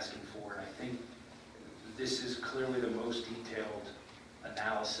we've been asking for. And I think this is clearly the most detailed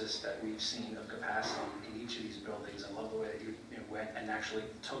analysis that we've seen of capacity in each of these buildings. I love the way that you went and actually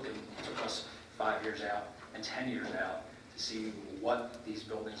took us 5 years out and 10 years out to see what these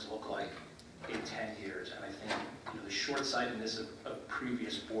buildings look like in 10 years. And I think the short-sightedness of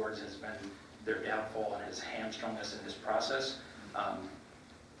previous boards has been their downfall and has hamstrung us in this process. I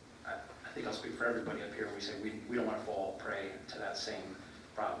think I'll speak for everybody up here when we say we don't want to fall prey to that same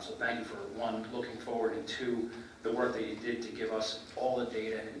problem. So thank you for, one, looking forward, and two, the work that you did to give us all the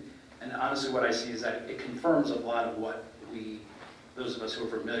data. And honestly, what I see is that it confirms a lot of what those of us who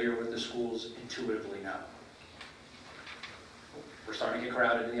are familiar with the schools, intuitively know. We're starting to get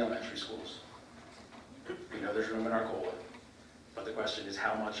crowded in the elementary schools. We know there's room in Arcola, but the question is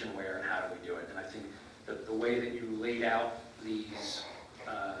how much and where and how do we do it? And I think that the way that you laid out these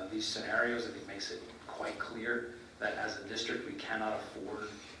scenarios, I think makes it quite clear that as a district we cannot afford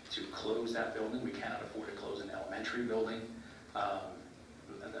to close that building. We cannot afford to close an elementary building. I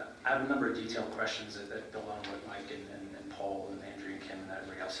have a number of detailed questions that build on what Mike and Paul and Andrew and Kim and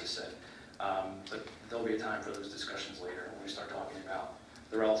everybody else has said. But there'll be a time for those discussions later when we start talking about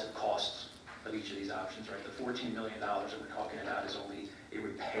the relative costs of each of these options, right? The $14 million that we're talking about is only a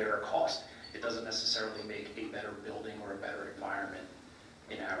repair cost. It doesn't necessarily make a better building or a better environment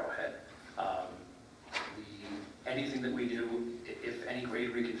in Arrowhead. Anything that we do, if any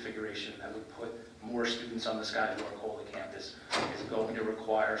grade reconfiguration that would put more students on the Skyview Arcola campus, is going to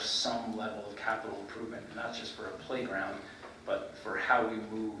require some level of capital improvement, not just for a playground, but for how we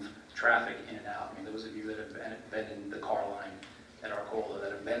move traffic in and out. I mean, those of you that have been in the car line at Arcola,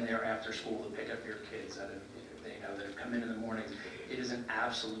 that have been there after school to pick up your kids, that have that have come in the mornings. It is an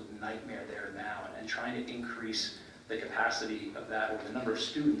absolute nightmare there now, and trying to increase the capacity of that, or the number of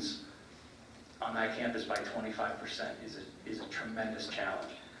students on that campus by 25% is a tremendous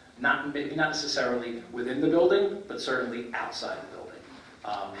challenge. Maybe not necessarily within the building, but certainly outside the building.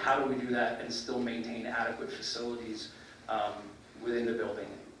 How do we do that and still maintain adequate facilities within the building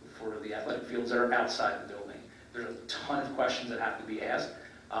for the athletic fields that are outside the building? There's a ton of questions that have to be asked.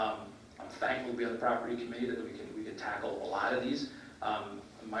 I'm thankful to be on the property committee that we can tackle a lot of these.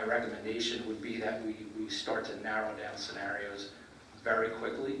 My recommendation would be that we start to narrow down scenarios very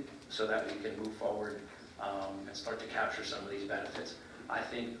quickly so that we can move forward and start to capture some of these benefits. I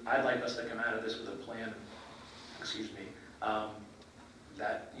think I'd like us to come out of this with a plan,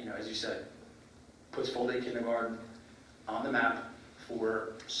 that, as you said, puts full-day kindergarten on the map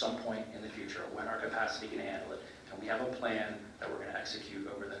for some point in the future when our capacity can handle it. And we have a plan that we're going to execute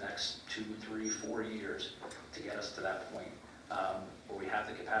over the next 2, 3, 4 years to get us to that point where we have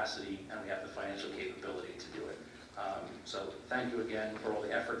the capacity and we have the financial capability to do it. So thank you again for all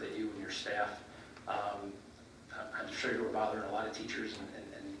the effort that you and your staff, I'm sure you were bothering a lot of teachers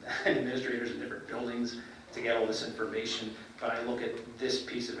and administrators in different buildings to get all this information, but I look at this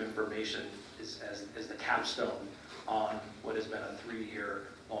piece of information as the capstone on what has been a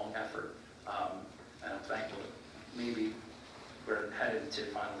 3-year-long effort. And I'm thankful that maybe we're headed to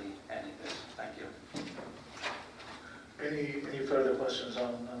finally ending this. Thank you. Any further questions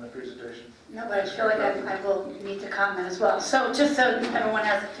on the presentation? No, but I feel like I will need to comment as well. So just so everyone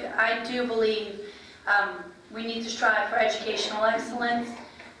has a feel, I do believe we need to strive for educational excellence.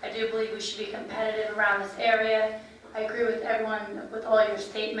 I do believe we should be competitive around this area. I agree with everyone, with all your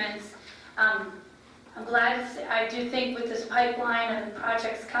statements. I'm glad to say, I do think with this pipeline of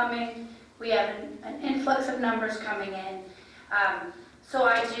projects coming, we have an influx of numbers coming in. So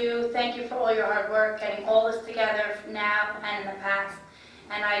I do thank you for all your hard work, getting all this together now and in the past.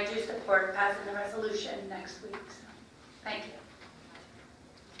 And I do support passing the resolution next week. So thank you.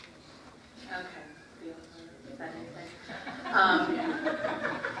 Okay. Is that anything?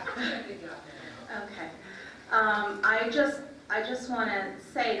 Okay. I just want to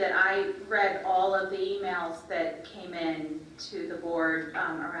say that I read all of the emails that came in to the board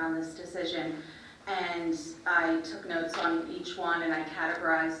around this decision, and I took notes on each one and I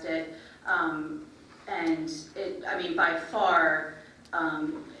categorized it. And by far,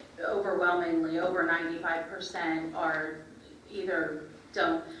 overwhelmingly, over 95% are either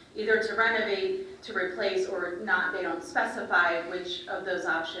to renovate, to replace, or not. They don't specify which of those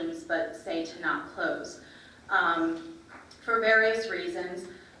options, but say to not close. For various reasons,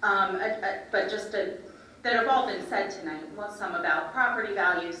 but that have all been said tonight. Well, some about property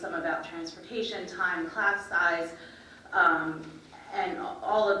value, some about transportation time, class size, and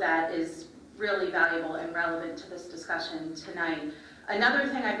all of that is really valuable and relevant to this discussion tonight. Another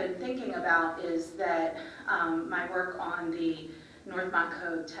thing I've been thinking about is that my work on the North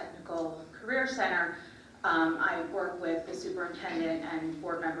Montcode Technical Career Center, I work with the superintendent and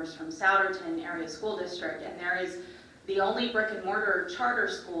board members from Souderton Area School District, and there is the only brick and mortar charter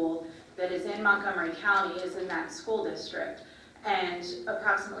school that is in Montgomery County is in that school district. And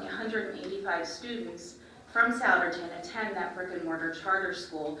approximately 185 students from Souderton attend that brick and mortar charter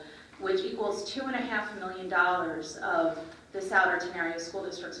school, which equals $2.5 million of the Souderton Area School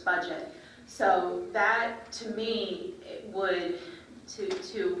District's budget. So that, to me, would,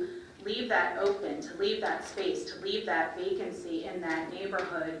 to leave that open, to leave that space, to leave that vacancy in that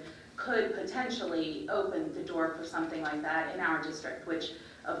neighborhood could potentially open the door for something like that in our district, which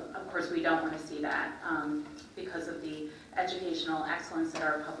of course we don't want to see that because of the educational excellence that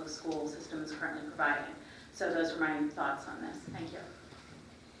our public school system is currently providing. So those are my thoughts on this. Thank you.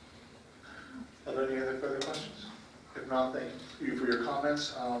 Are there any other further questions? If not, thank you for your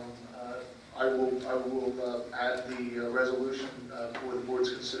comments. I will add the resolution for the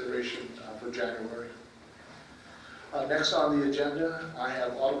board's consideration for January. Next on the agenda, I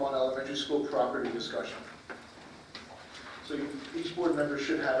have Audubon Elementary School property discussion. So each board member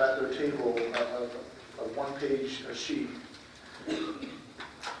should have at their table a one-page sheet.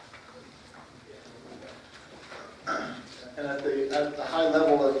 And at the high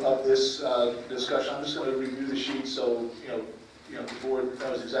level of this discussion, I'm just going to review the sheet so the board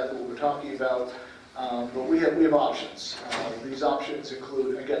knows exactly what we're talking about. But we have options. These options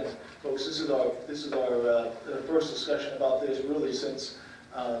include, again, folks, this is our first discussion about this really since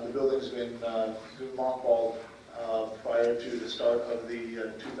the building's been mothballed prior to the start of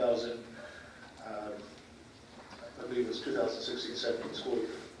the 2016-17 school year.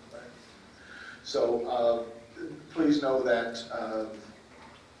 Right? So please know that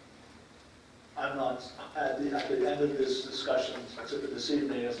I'm not, at the end of this discussion, this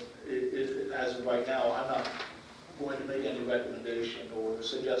evening, as of right now, I'm not going to make any recommendation or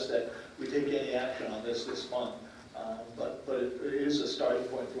suggest that we take any action on this month. But it is a starting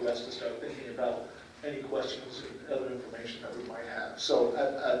point for us to start thinking about any questions and other information that we might have. So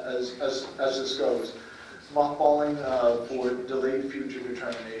as this goes, mothballing for delayed future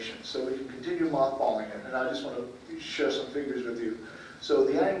determination. So we can continue mothballing it, and I just want to share some figures with you. So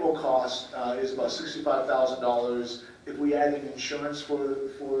the annual cost is about $65,000. If we add in insurance for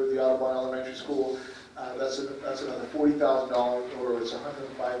the Audubon Elementary School, that's another $40,000, or it's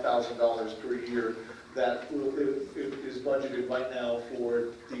 $105,000 per year that is budgeted right now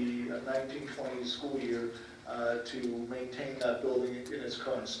for the 1920 school year to maintain that building in its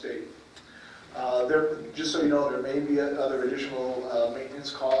current state. Just so you know, there may be other additional maintenance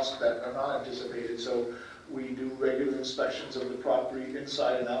costs that are not anticipated. So we do regular inspections of the property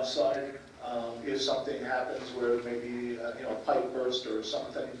inside and outside. If something happens where maybe a pipe burst or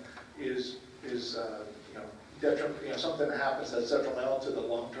something is something that happens that's detrimental to the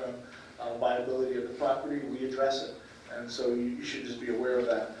long-term viability of the property, we address it. And so you should just be aware of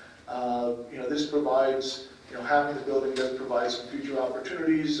that. This provides, having the building does provide some future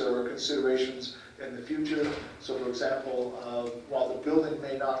opportunities or considerations in the future. So for example, while the building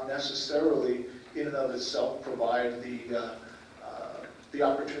may not necessarily in and of itself provide the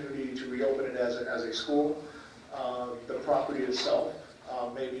opportunity to reopen it as a school, the property itself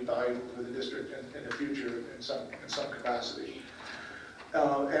may be valuable for the district in the future in some capacity.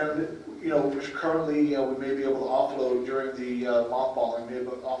 Currently, we may be able to offload during the mothballing, maybe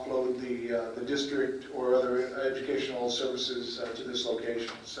offload the district or other educational services to this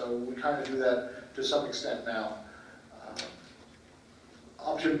location. So we kind of do that to some extent now.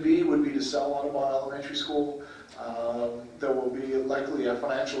 Option B would be to sell Audubon Elementary School. There will be likely a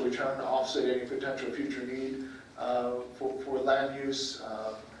financial return to offset any potential future need for land use.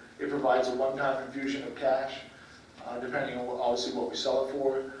 It provides a one-time infusion of cash, depending on obviously what we sell it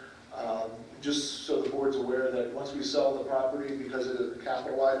for. Just so the board's aware that once we sell the property, because it is a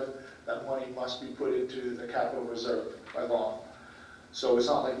capital item, that money must be put into the capital reserve by law. So it's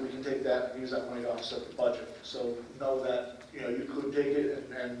not like we can take that and use that money to offset the budget. So know that you could take it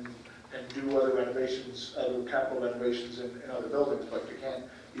and do other renovations, other capital renovations in other buildings, but you can't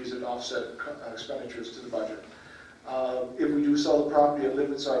use it to offset expenditures to the budget. If we do sell the property, it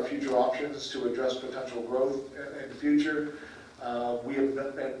limits our future options to address potential growth in the future. We have,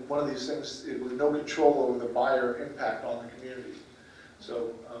 and one of these things, with no control over the buyer impact on the community.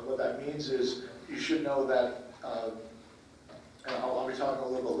 So what that means is you should know that, and I'll be talking a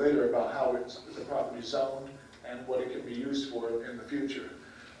little bit later about how the property is zoned and what it can be used for in the future.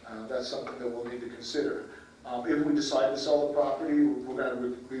 That's something that we'll need to consider. If we decide to sell the property, we're going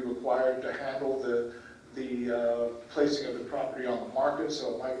to be required to handle the placing of the property on the market,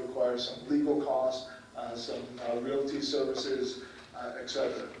 so it might require some legal costs, some realty services,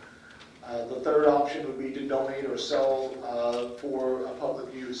 etc. The third option would be to donate or sell for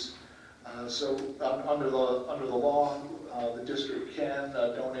public use. So under the law, the district can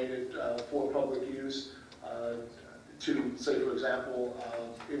donate it for public use to, say for example,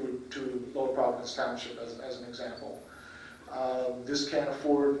 to Lower Providence Township as an example. This can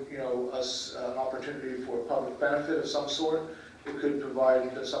afford us an opportunity for public benefit of some sort. It could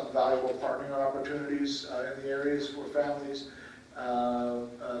provide some valuable partnering opportunities in the areas for families.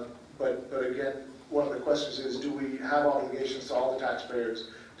 But again, one of the questions is, do we have obligations to all the taxpayers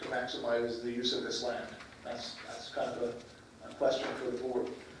to maximize the use of this land? That's kind of a question for the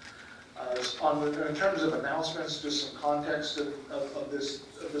board. In terms of announcements, just some context of this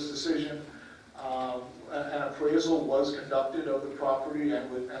decision. An appraisal was conducted of the property,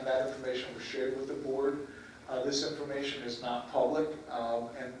 and that information was shared with the board. This information is not public,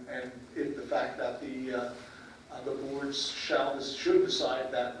 and the fact that the boards should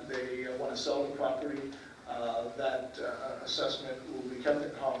decide that they want to sell the property, that assessment will be kept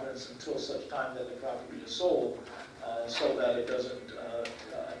in confidence until such time that the property is sold, so that it doesn't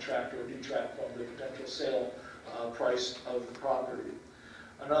attract or detract from the potential sale price of the property.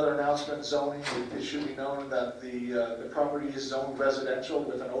 Another announcement, zoning. It should be known that the property is zoned residential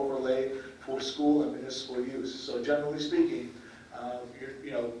with an overlay for school and municipal use. So generally speaking,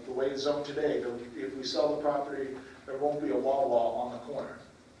 the way it's zoned today, if we sell the property, there won't be a Wawa on the corner.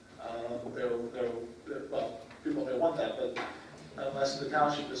 Well, people may want that, but unless the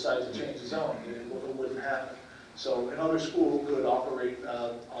township decides to change the zone, it wouldn't happen. So another school could operate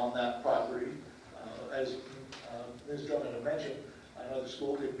on that property. As Ms. Drummond mentioned, another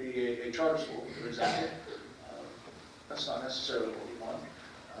school could be a charter school, for example. That's not necessarily what we want.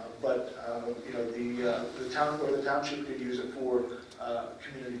 But, the town or the township could use it for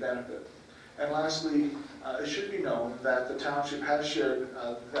community benefit. And lastly, it should be known that the township has shared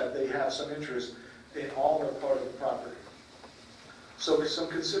that they have some interest in all or part of the property. So some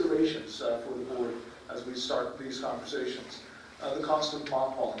considerations for the board as we start these conversations. The cost of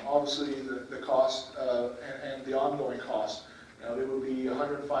mothballing, obviously the cost and the ongoing cost, it would be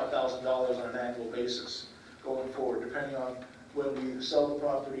 $105,000 on an annual basis going forward, depending on when we sell the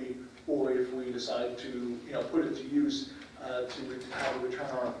property or if we decide to, put it to use to have a return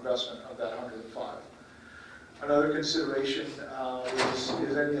on investment of that 105. Another consideration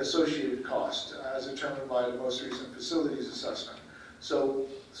is any associated cost as determined by the most recent facilities assessment. So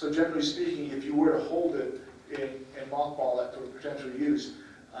generally speaking, if you were to hold it in mothball it for potential use,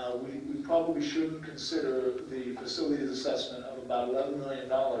 we probably shouldn't consider the facilities assessment of about $11 million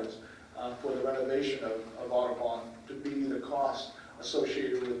for the renovation of Audubon to be the cost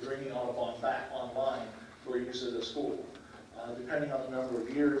associated with bringing Audubon back online for use as a school. Depending on the number of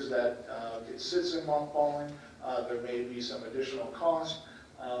years that it sits in mothballing, there may be some additional cost.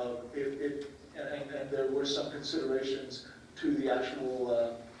 And there were some considerations to the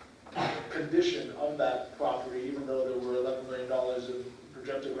actual condition of that property, even though there were $11 million of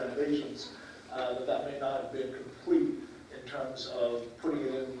projected renovations, that may not have been complete in terms of putting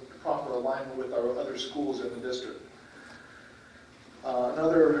it in proper alignment with our other schools in the district.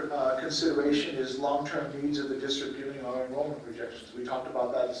 Another consideration is long-term needs of the district given our enrollment projections. We talked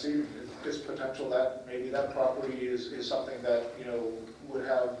about that this evening. It's potential that maybe that property is something that would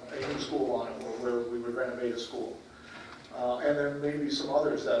have a new school on it, or where we would renovate a school. And there may be some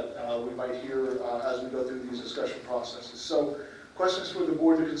others that we might hear as we go through these discussion processes. So, questions for the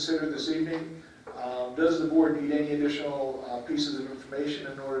board to consider this evening. Does the board need any additional pieces of information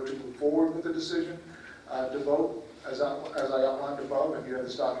in order to move forward with the decision to vote, as I outlined above, and you have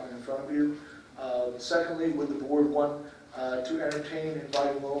this document in front of you? Secondly, would the board want to entertain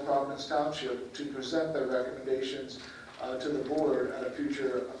inviting Lower Providence Township to present their recommendations to the board at a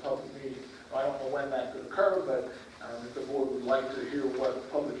future public meeting? I don't know when that could occur, but if the board would like to hear what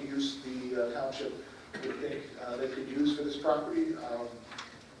public use the township would think they could use for this property,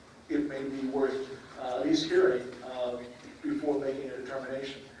 it may be worth at least hearing before making a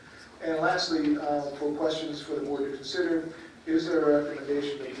determination. And lastly, for questions for the board to consider, is there a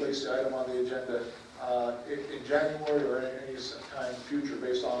recommendation to place the item on the agenda in January or any time in the future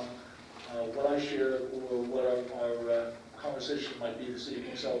based on what I shared or what our conversation might be this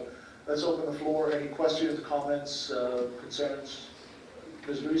evening? So let's open the floor. Any questions, comments, concerns?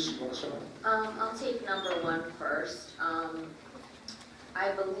 Ms. Reese, you want to start? I'll take number one first.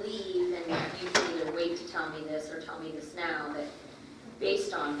 I believe, and you can either wait to tell me this or tell me this now, that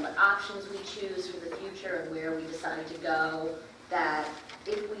based on what options we choose for the future and where we decide to go, that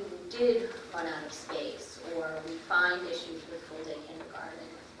if we did run out of space or we find issues with full-day kindergarten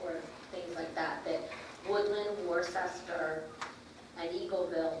or things like that, that Woodland, Worcester, and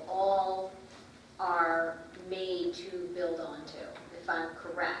Eagleville all are made to build onto, if I'm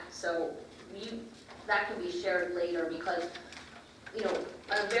correct. So that can be shared later because,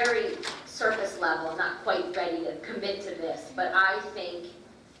 on a very surface level, I'm not quite ready to commit to this, but I think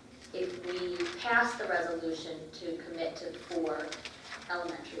if we pass the resolution to commit to 4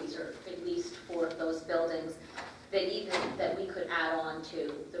 elementaries, or at least 4 of those buildings, that we could add on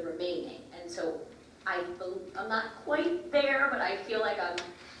to the remaining. And so I'm not quite there, but I feel like I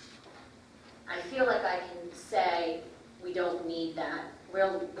can say we don't need that.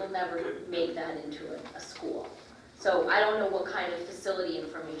 We'll never make that into a school. So I don't know what kind of facility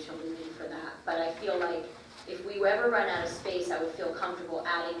information we need for that, but I feel like if we ever run out of space, I would feel comfortable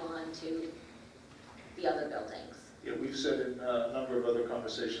adding on to the other buildings. Yeah, we've said in a number of other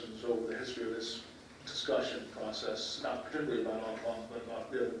conversations over the history of this discussion process, not particularly about Audubon, but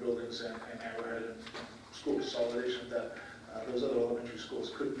about the other buildings and Arrowhead and school consolidation, that those other elementary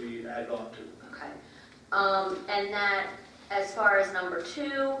schools could be added on to. Okay. And that, as far as number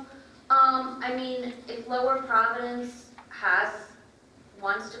 2, I mean, if Lower Providence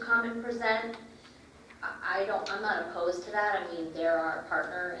wants to come and present, I'm not opposed to that. I mean, they're our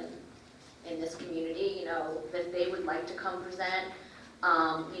partner in this community, that they would like to come present.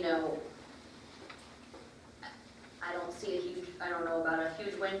 I don't know about a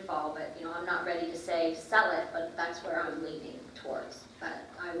huge windfall, but, I'm not ready to say sell it, but that's where I'm leaning towards. But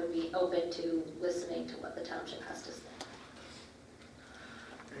I would be open to listening to what the township has to say.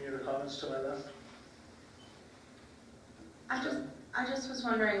 Any other comments to my left? I just was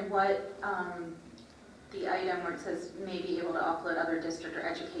wondering what the item where it says may be able to offload other district or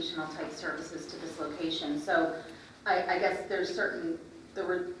educational type services to this location. So I guess there's certain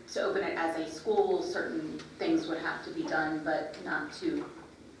to open it as a school, certain things would have to be done, but not to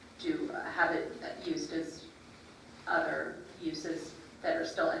have it used as other uses that are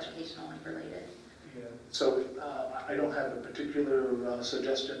still educationally related. Yeah. So I don't have a particular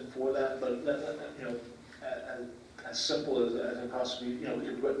suggestion for that, but you know, as simple as it possibly, you know, we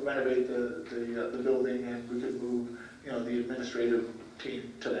could renovate the building, and we could move, you know, the administrative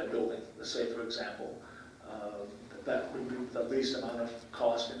team to that building. Let's say, for example, that would be the least amount of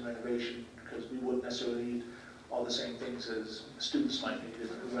cost in renovation, because we wouldn't necessarily need all the same things as students might need if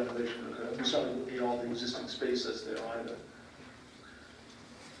a renovation occurred. We certainly wouldn't need all the existing space that's there either.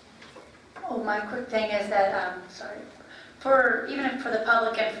 Oh, my quick thing is that, even for the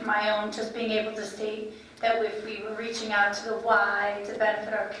public and for my own, just being able to state that if we were reaching out to the Y to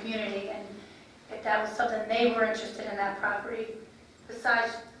benefit our community, and if that was something they were interested in that property,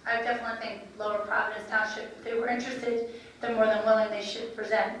 besides, I definitely think Lower Providence Township, if they were interested, they're more than willing, they should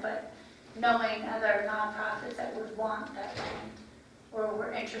present, but knowing other nonprofits that would want that land, or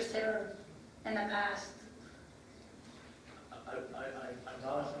were interested or in the past. I'm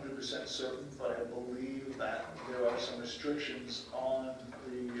not 100% certain, but I believe that there are some restrictions on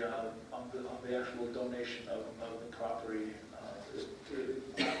the actual donation of the property.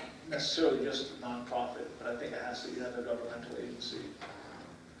 Not necessarily just a nonprofit, but I think it has to be another governmental agency.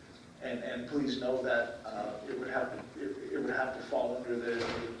 And please know that it would have to fall under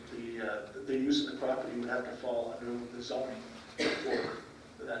the use of the property would have to fall under the zoning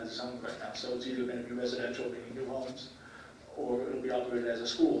for that is zoned right now. So it's either going to be residential, meaning new homes, or it'll be operated as a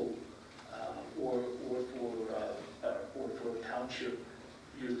school, or for township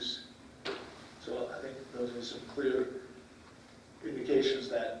use. So I think those are some clear indications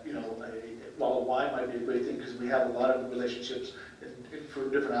that, you know, while a Y might be a great thing, because we have a lot of relationships for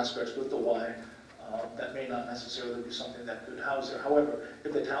different aspects with the Y, that may not necessarily be something that could house there. However,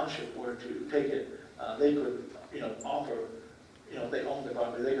 if the township were to take it, they could, you know, offer, you know, if they own the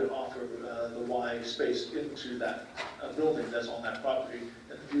property, they could offer the Y space into that building that's on that property in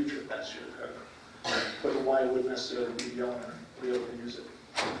the future if that should occur. But the Y wouldn't necessarily be the owner, be able to use it,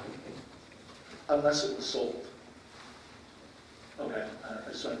 unless it was sold. Okay,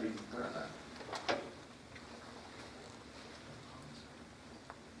 I just want to be clear on that.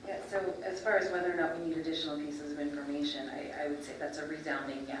 Yeah, so as far as whether or not we need additional pieces of information, I would say that's a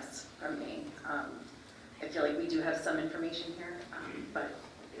resounding yes from me. I feel like we do have some information here, but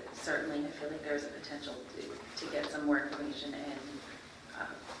certainly I feel like there's a potential to get some more information, and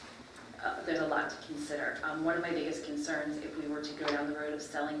there's a lot to consider. One of my biggest concerns, if we were to go down the road of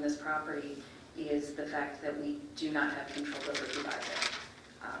selling this property, is the fact that we do not have control over who buys it.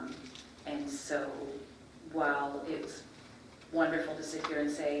 And so while it's wonderful to sit here and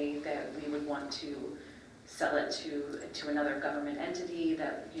say that we would want to sell it to another government entity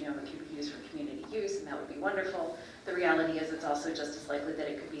that, you know, it could be used for community use, and that would be wonderful. The reality is it's also just as likely that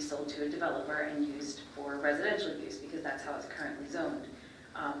it could be sold to a developer and used for residential use, because that's how it's currently zoned,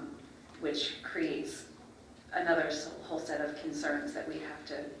 which creates another whole set of concerns that we have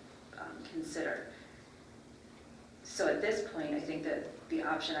to consider. So at this point, I think that the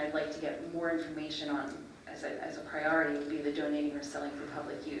option I'd like to get more information on as a priority would be the donating or selling for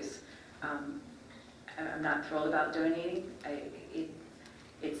public use. I'm not thrilled about donating.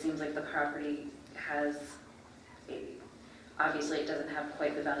 It seems like the property has, obviously it doesn't have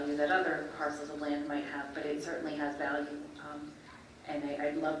quite the value that other parcels of land might have, but it certainly has value. And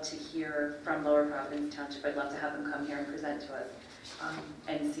I'd love to hear from Lower Providence Township. I'd love to have them come here and present to us,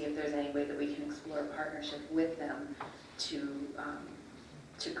 and see if there's any way that we can explore a partnership with them to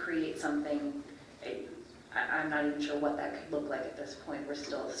create something. I'm not even sure what that could look like at this point. We're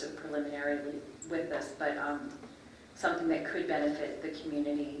still so preliminarily with this, but something that could benefit the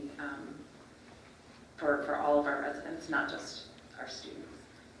community for all of our residents, not just our students.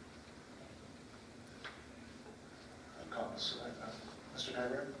 Comments, Mr.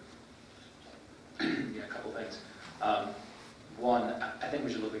 Nyberg? Yeah, a couple things. One, I think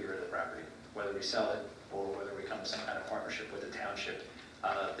we should look to get rid of the property, whether we sell it or whether we come to some kind of partnership with the township.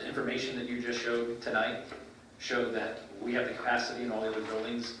 The information that you just showed tonight showed that we have the capacity in all the other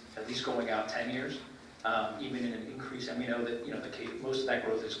buildings, at least going out 10 years, even in an increase. And we know that, you know, most of that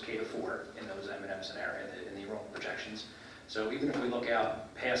growth is K-4 in those M&M scenario, in the enrollment projections. So even if we look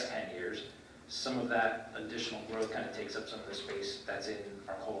out past 10 years, some of that additional growth kind of takes up some of the space that's in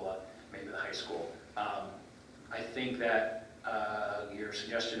Arcola, maybe the high school. I think that your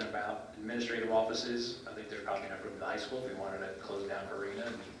suggestion about administrative offices, I think there's probably enough room in the high school. If we wanted to close down Arena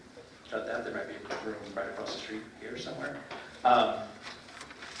and shut that, there might be room right across the street here somewhere.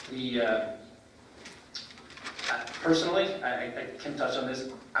 Personally, Kim touched on this,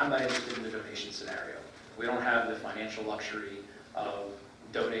 I'm not interested in the donation scenario. We don't have the financial luxury of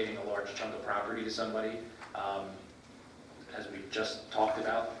donating a large chunk of property to somebody. As we just talked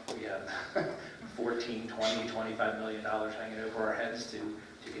about, we have 14, 20, $25 million hanging over our heads to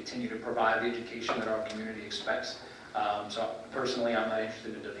continue to provide the education that our community expects. So personally, I'm not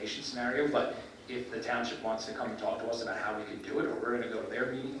interested in a donation scenario, but if the township wants to come and talk to us about how we can do it, or we're going to go to their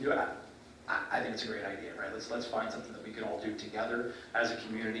meeting and do it, I think it's a great idea, right? Let's find something that we can all do together as a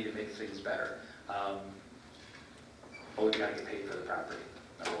community to make things better. But we've got to get paid for the property,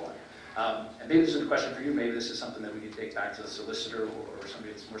 number one. And maybe this is a question for you. Maybe this is something that we can take back to the solicitor or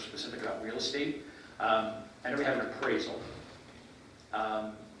somebody that's more specific about real estate. I know we have an appraisal.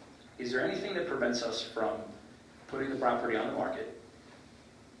 Is there anything that prevents us from putting the property on the market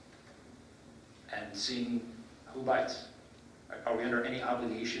and seeing who bites? Are we under any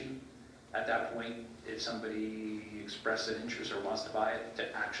obligation at that point, if somebody expressed an interest or wants to buy it,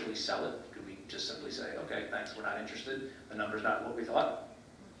 to actually sell it? Could we just simply say, okay, thanks, we're not interested, the number's not what we thought?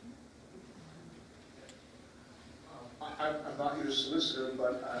 I'm not your solicitor,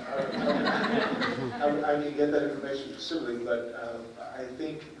 but I can get that information specifically, but I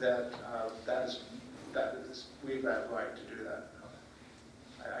think that we have that right to do that.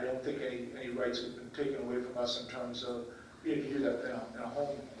 I don't think any rights have been taken away from us in terms of, you can do that in a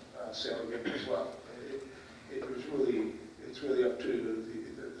home sale agreement as well. It's really up to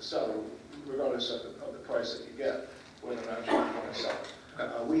the seller, regardless of the price that you get, whether or not you want to sell it.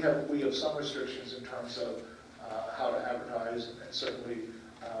 Okay. We have some restrictions in terms of how to advertise, and certainly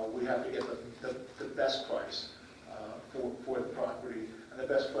we have to get the best price for the property, and the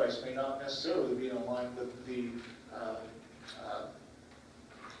best price may not necessarily be in line with the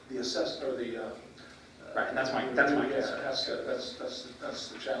assessed or the right, and that's my concern. That's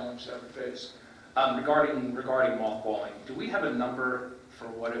the challenge that we face. Regarding mothballing, do we have a number for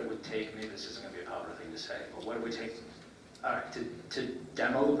what it would take? Maybe this isn't going to be a popular thing to say, but what it would take to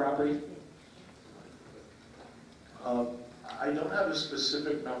demo the property? I don't have a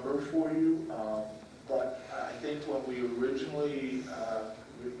specific number for you, but I think when we originally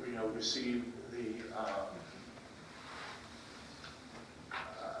received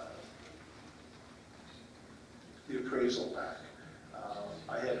the appraisal back,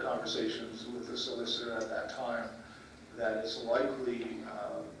 I had conversations with the solicitor at that time that it's likely,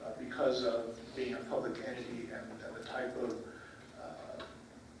 because of being a public entity and the type of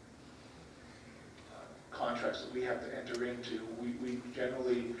contracts that we have to enter into, we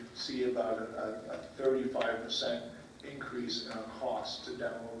generally see about a 35% increase in our cost to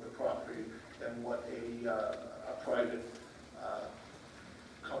demo the property than what a private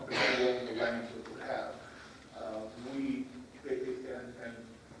company who owns the land would have.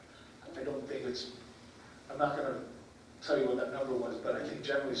 And I don't think I'm not going to tell you what that number was, but I think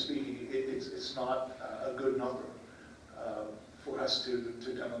generally speaking, it's not a good number for us to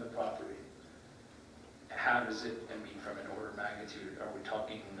demo the property. How does it, from an order of magnitude, are we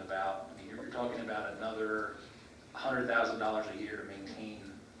talking about, you're talking about another $100,000 a year to maintain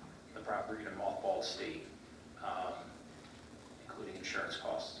the property in a mothball state, including insurance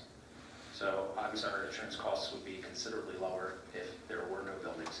costs. So obviously our insurance costs would be considerably lower if there were no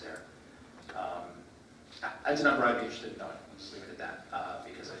buildings there. That's a number I'd be interested in knowing. I'll just leave it at that,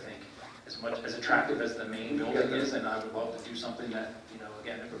 because I think as attractive as the main building is, and I would love to do something that,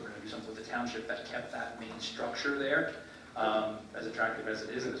 again, if we're going to do something with the township that kept that main structure there, as attractive as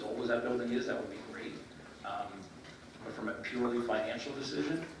it is and as old as that building is, that would be great. But from a purely financial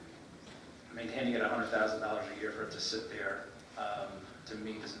decision, maintaining it $100,000 a year for it to sit there, to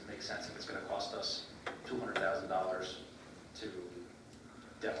me, doesn't make sense if it's going to cost us $200,000 to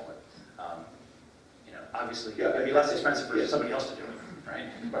demo it. Obviously, it'd be less expensive for somebody else to do it, right?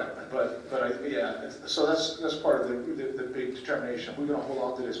 So that's part of the big determination. We're going to hold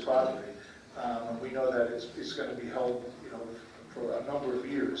on to this property. We know that it's going to be held, for a number of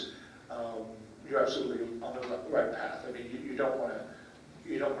years. You're absolutely on the right path. I mean, you don't want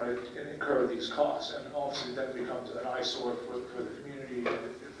to incur these costs, and obviously then it becomes an eyesore for the community, and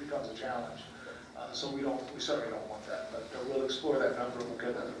it becomes a challenge. So we certainly don't want that, but we'll explore that number and we'll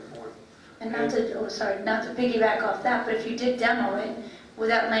get that to the board. And not to piggyback off that, but if you did demo it, would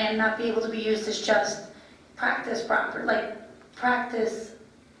that land not be able to be used as just practice property, like practice,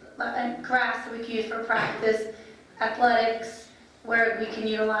 and grass that we can use for practice, athletics, where we can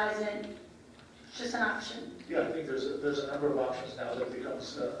utilize it? It's just an option. Yeah, I think there's a number of options now that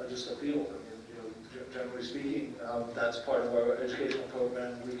becomes just a field. I mean, generally speaking, that's part of our educational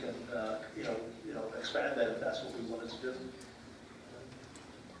program. We can, expand that if that's what we wanted to do.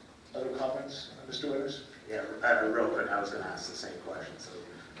 Other comments, Mr. Winters? Yeah, real quick, I was going to ask the same question, so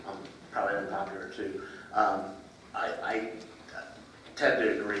I'm probably unpopular too. I tend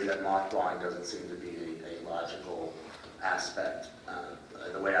to agree that mothballing doesn't seem to be a logical aspect.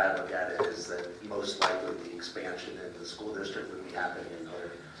 The way I look at it is that most likely the expansion in the school district would be happening in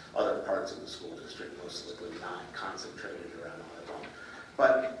other parts of the school district, most likely not concentrated around Audubon.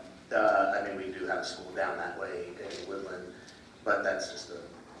 But, I mean, we do have a school down that way in Woodland, but that's just a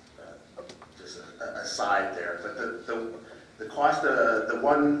side there. But the cost, the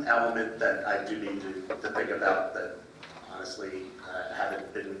one element that I do need to think about that honestly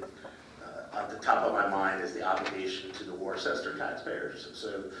haven't been on the top of my mind is the obligation to the Worcester taxpayers.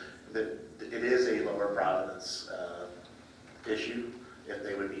 So it is a Lower Providence issue if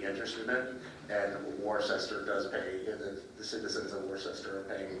they would be interested in it, and Worcester does pay, the citizens of Worcester are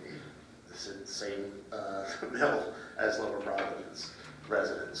paying the same mill as Lower Providence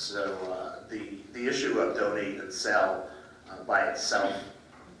residents. So the issue of donate and sell by itself,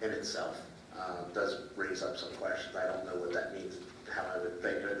 in itself, does raise up some questions. I don't know what that means, how I would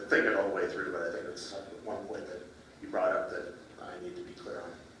think it all the way through, but I think it's one point that you brought up that I need to be clear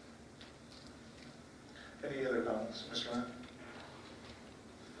on. Any other comments, Mr. Ryan?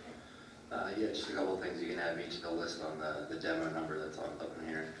 Yeah, just a couple of things you can add me to the list on the demo number that's up in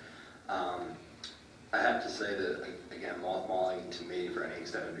here. I have to say that, again, mothballing to me for any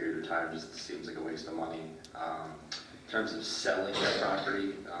extended period of time just seems like a waste of money. In terms of selling that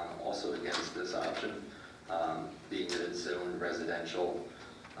property, also against this option, being that it's zoned residential.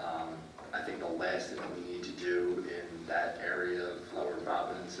 I think the last thing that we need to do in that area of Lower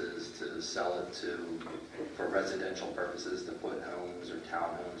Providence is to sell it for residential purposes, to put homes or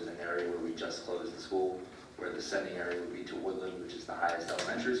townhomes in an area where we just closed the school, where the sending area would be to Woodland, which is the highest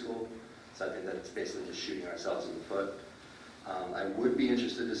elementary school. So I think that's basically just shooting ourselves in the foot. I would be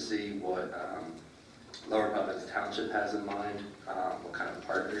interested to see what Lower Providence Township has in mind, what kind of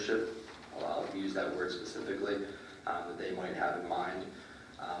partnership, I'll use that word specifically, that they might have in mind.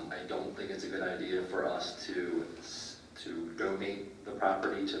 I don't think it's a good idea for us to donate the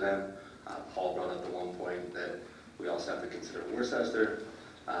property to them. Paul brought up at one point that we also have to consider Worcester.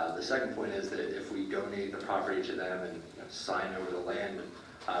 The second point is that if we donate the property to them and sign over the land,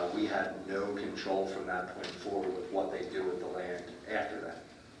 we have no control from that point forward with what they do with the land after that.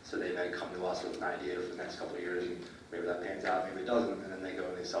 So they may come to us with an idea for the next couple of years, and maybe that pans out, maybe it doesn't, and then they go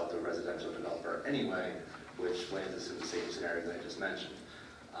and they sell it to a residential developer anyway, which lands us in the same scenario that I just mentioned.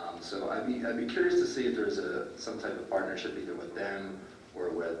 So I'd be curious to see if there's some type of partnership either with them or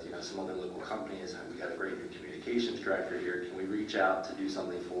with some other local companies. We got a great new communications director here. Can we reach out to do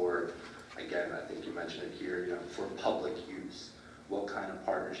something for, again, I think you mentioned it here, for public use? What kind of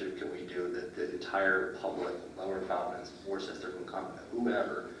partnership can we do that the entire public, Lower Providence, Worcester can come,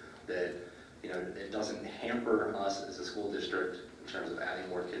 whoever, that it doesn't hamper us as a school district in terms of adding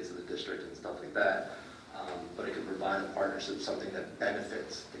more kids to the district and stuff like that, but it could provide a partnership, something that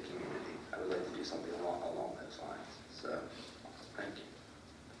benefits the community. I would like to do something along those lines. So, thank you.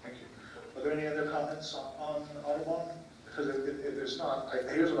 Thank you. Are there any other comments on Audubon? Because if there's not,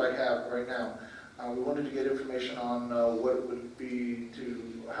 here's what I have right now. We wanted to get information on what it would be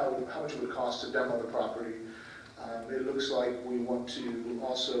how much it would cost to demo the property. It looks like we want to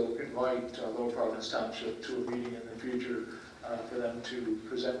also invite Lower Providence Township to a meeting in the future for them to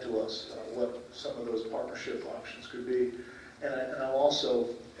present to us what some of those partnership options could be. And I'll also,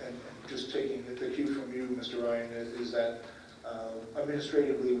 and just taking the cue from you, Mr. Ryan, is that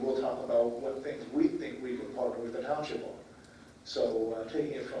administratively we'll talk about what things we think we can partner with the township on. So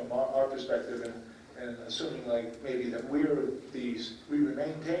taking it from our perspective and assuming like maybe that we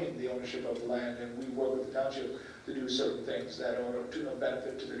maintain the ownership of the land and we work with the township to do certain things that are to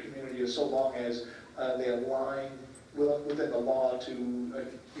benefit to the community, so long as they align within the law to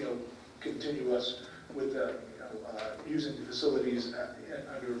continue us with using the facilities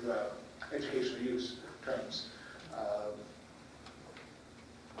under educational use terms.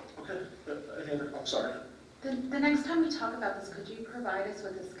 Okay, any other? I'm sorry. The next time we talk about this, could you provide us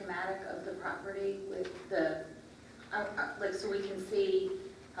with a schematic of the property with the, so we can see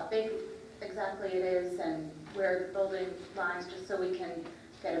how big exactly it is and where the building lies, just so we can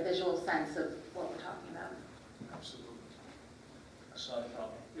get a visual sense of what we're talking about? Absolutely. That's not a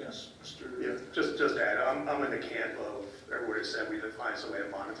problem. Yes, Mr. Yeah, just to add, I'm in the camp of everyone has said we need to find some way to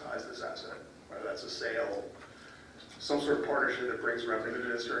monetize this asset, whether that's a sale, some sort of partnership that brings revenue to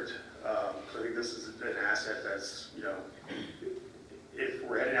the district. I think this is an asset that's, if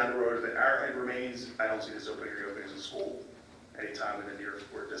we're heading down the road that Arrowhead remains, I don't see this opening as a school anytime in the near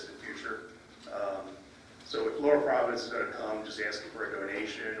or distant future. So if Lower Providence is going to come just asking for a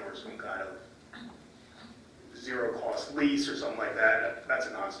donation or some kind of zero cost lease or something like that, that's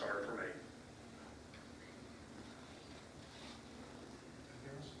a non-starter for me.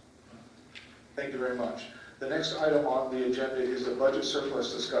 Thank you very much. The next item on the agenda is the budget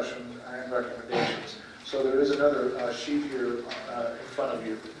surplus discussion and recommendations. So there is another sheet here in front of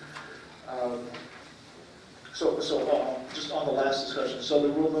you. Just on the last discussion, so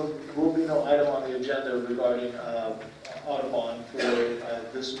there will be no item on the agenda regarding Audubon for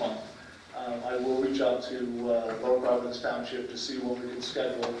this month. I will reach out to Lower Providence Township to see when we can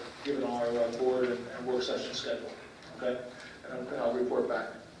schedule, given our board and work session schedule. Okay, and I'll report back.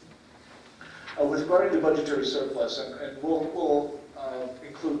 With regarding the budgetary surplus, and we'll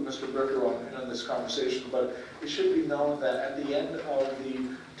include Mr. Bricker in this conversation, but it should be known that at the end of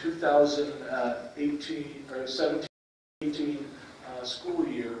the 2018 or 17-18 school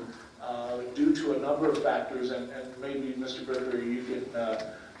year, due to a number of factors, and maybe Mr. Bricker, you can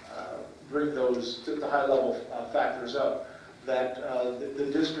bring those to the high-level factors up, that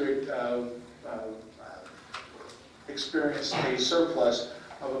the district experienced a surplus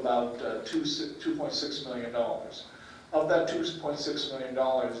of about $2.6 million. Of that $2.6 million,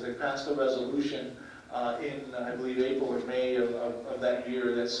 they passed a resolution in, I believe, April or May of that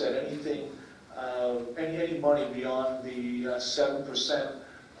year that said anything, any money beyond the 7%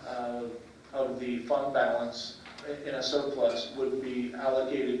 of the fund balance in a surplus would be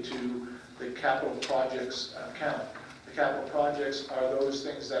allocated to the capital projects account. The capital projects are those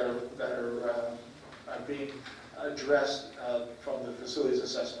things that are being addressed from the facilities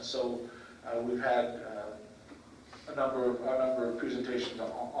assessment. So we've had a number of presentations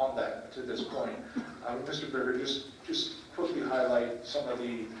on that to this point. Mr. Berger, just quickly highlight some of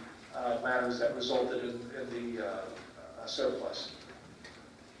the matters that resulted in the surplus.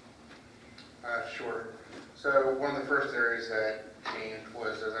 Sure. So one of the first areas that changed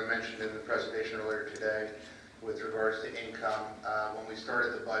was, as I mentioned in the presentation earlier today, with regards to income. When we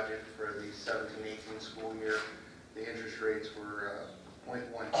started the budget for the 17-18 school year, the interest rates were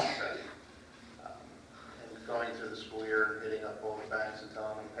 0.1%. And going through the school year and hitting up all the banks and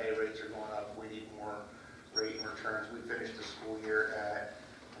telling them, hey, rates are going up, we need more rate in returns. We finished the school year at,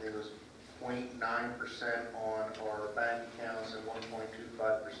 I think it was 0.9% on our bank accounts and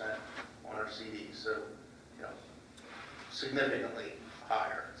 1.25% on our CDs. So, you know, significantly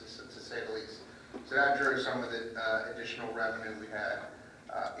higher, to say the least. So that drove some of the additional revenue we had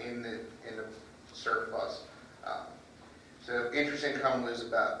in the surplus. So interest income was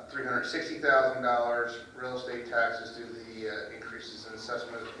about $360,000. Real estate taxes due to the increases in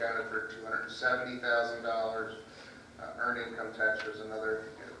assessment accounted for $270,000. Earned income tax was another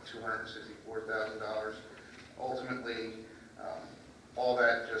 $264,000. Ultimately, all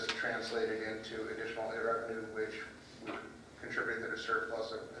that just translated into additional revenue, which contributed to the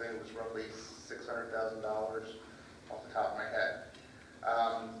surplus of, I think it was roughly $600,000 off the top of my head.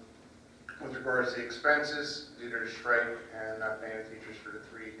 With regards to the expenses, due to the strike and not paying the teachers for the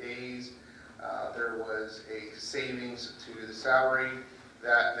 3 days, there was a savings to the salary.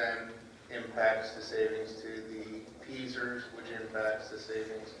 That then impacts the savings to the PESers, which impacts the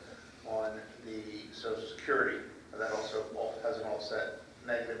savings on the Social Security. That also has an offset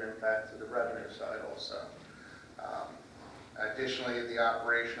negative impact to the revenue side also. Additionally, the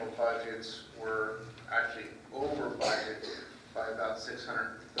operational budgets were actually over budget by about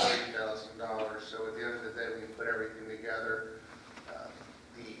 $630,000. So at the end of the day, when you put everything together,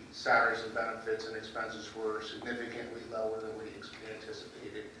 the salaries and benefits and expenses were significantly lower than we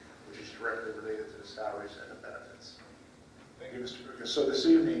anticipated, which is directly related to the salaries and the benefits. Thank you, Mr. Berger. So this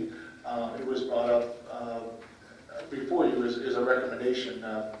evening, it was brought up before you is a recommendation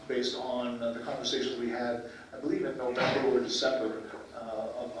based on the conversations we had, I believe in November or December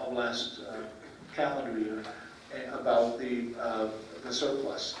of last calendar year, about the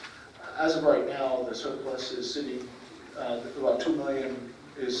surplus. As of right now, the surplus is sitting, about $2 million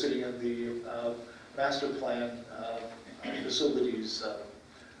is sitting in the master plan facilities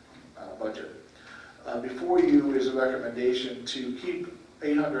budget. Before you is a recommendation to keep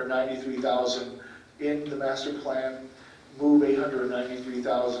 $893,000 in the master plan, move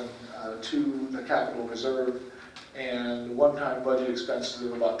 $893,000 to the capital reserve, and one-time budget expenses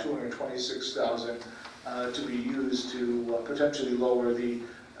of about $226,000 to be used to potentially lower the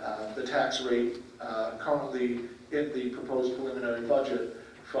tax rate currently in the proposed preliminary budget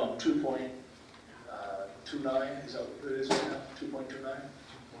from 2.29, is that what it is right now? 2.29?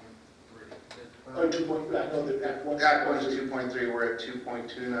 Oh, 2. I know that Act 1 was 2.3, we're at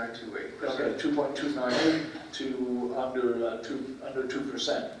 2.2928%. Okay, 2.298 to under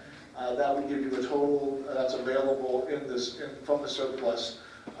 2%. That would give you a total that's available from the surplus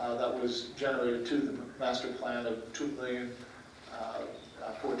that was generated to the master plan of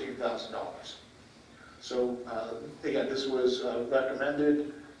 $2,014,000. So again, this was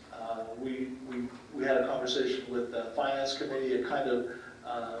recommended. We had a conversation with the Finance Committee. It kind of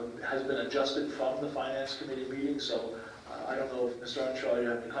has been adjusted from the Finance Committee meeting, so I don't know if Mr. Unshaw, you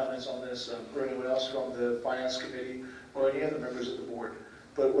have any comments on this, or anyone else from the Finance Committee, or any other members of the board.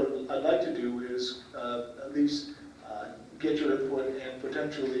 But what I'd like to do is at least get your input and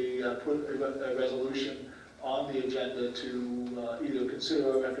potentially put a resolution on the agenda to either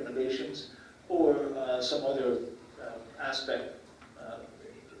consider our recommendations or some other aspect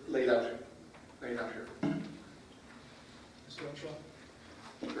laid out here. Mr. Unshaw?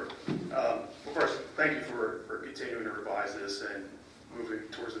 Sure. Well, first, thank you for continuing to revise this and moving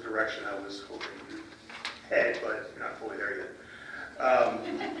towards the direction I was hoping you'd head, but you're not fully there yet.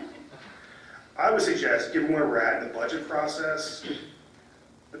 I would suggest, given where we're at in the budget process,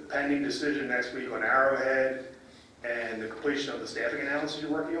 the pending decision next week on Arrowhead, and the completion of the staffing analysis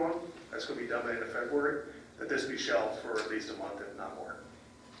you're working on, that's going to be done by the end of February, that this be shelved for at least a month, if not more.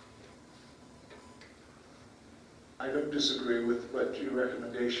 I don't disagree with what your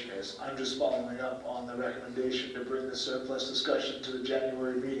recommendation is. I'm just following up on the recommendation to bring the surplus discussion to the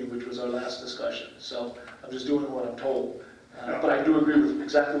January meeting, which was our last discussion. So I'm just doing what I'm told. But I do agree with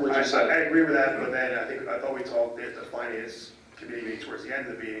exactly what you said. I agree with that, but then I thought we talked at the Finance Committee meeting towards the end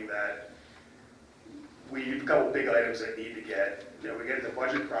of the meeting that we have a couple big items that need to get, we get the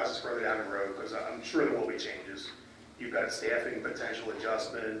budget process further down the road, because I'm sure there will be changes. You've got staffing potential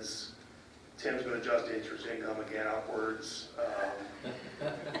adjustments. Tim's going to adjust interest income again upwards.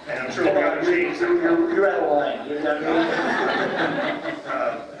 And I'm sure we'll have changes. You're out of line.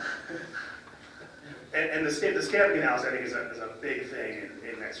 And the staffing analysis, I think, is a big thing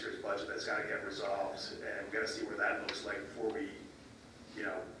in next year's budget that's got to get resolved. And we've got to see where that looks like before we,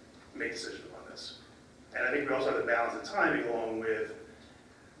 make decisions on this. And I think we also have to balance the timing along with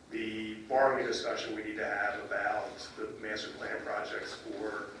the bargaining discussion we need to have about the master plan projects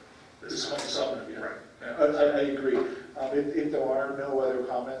for this summer. Right. I agree. If there are no other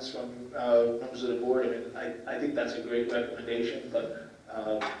comments from members of the board, I think that's a great recommendation, but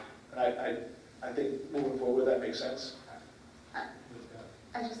I think moving forward that makes sense.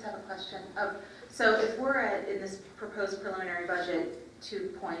 I just have a question. So if we're in this proposed preliminary budget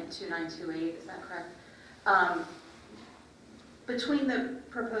 2.2928, is that correct? Between the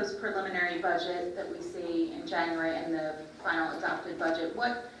proposed preliminary budget that we see in January and the final adopted budget,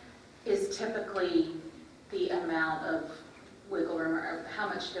 what is typically the amount of wiggle room, or how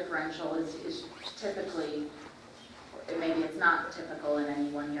much differential is typically, maybe it's not typical in any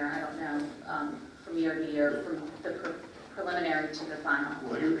one year, I don't know, from year to year, from the preliminary to the final?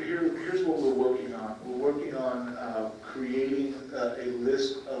 Well, here's what we're working on. We're working on creating a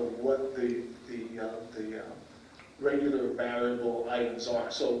list of what the regular variable items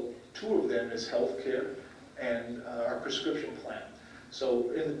are. So 2 of them is healthcare and our prescription plan. So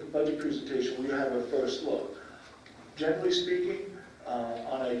in the budget presentation, we have a first look. Generally speaking,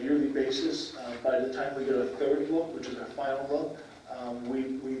 on a yearly basis, by the time we get a third look, which is our final look,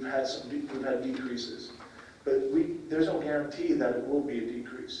 we've had decreases. But there's no guarantee that it will be a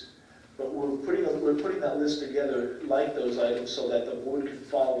decrease. But we're putting that list together like those items so that the board can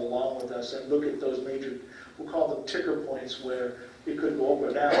follow along with us and look at those major, we'll call them ticker points, where it could go up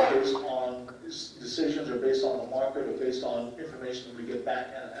or down based on decisions or based on the market or based on information that we get back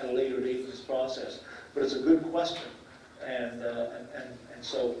at a later date in this process. But it's a good question. And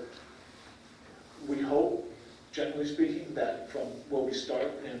so we hope, generally speaking, that from where we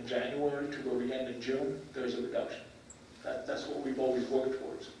start in January to where we end in June, there's a reduction. That's what we've always worked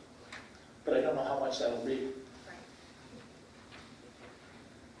towards. But I don't know how much that'll be.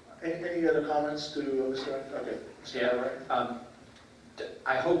 Any other comments to Mr. Okay. Yeah.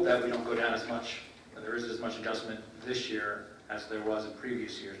 I hope that we don't go down as much, there is as much adjustment this year as there was in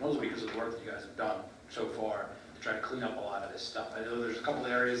previous years, mostly because of the work that you guys have done so far to try to clean up a lot of this stuff. I know there's a couple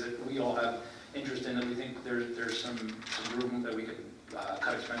of areas that we all have interest in, and we think there's some room that we could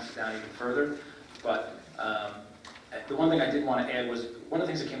cut expenses down even further. But the one thing I did want to add was, one of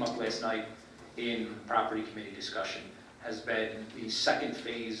the things that came up last night in property committee discussion has been the second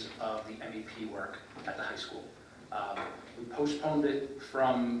phase of the MEP work at the high school. We postponed it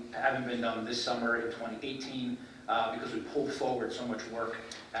from having been done this summer in 2018 because we pulled forward so much work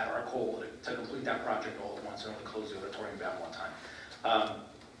at our goal to complete that project all at once and only close the auditorium down one time.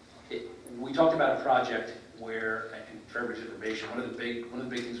 We talked about a project where, and for everybody's information, one of the big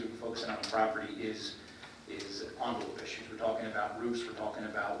things we've been focusing on property is envelope issues. We're talking about roofs, we're talking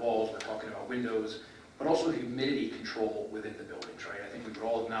about walls, we're talking about windows, but also humidity control within the buildings, right? I think we would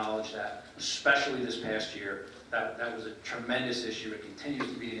all acknowledge that, especially this past year, that was a tremendous issue. It continues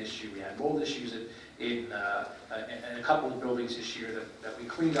to be an issue. We had mold issues in a couple of buildings this year that we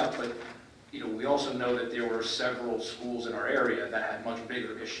cleaned up, but we also know that there were several schools in our area that had much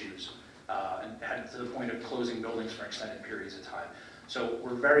bigger issues and had to the point of closing buildings for extended periods of time. So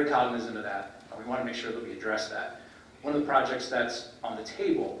we're very cognizant of that, and we want to make sure that we address that. One of the projects that's on the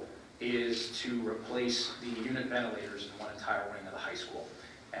table is to replace the unit ventilators in one entire wing of the high school.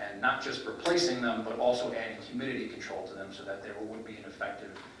 And not just replacing them, but also adding humidity control to them so that there would be an effective,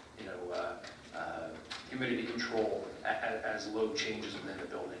 humidity control as load changes within the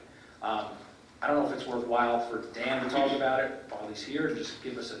building. I don't know if it's worthwhile for Dan to talk about it while he's here, and just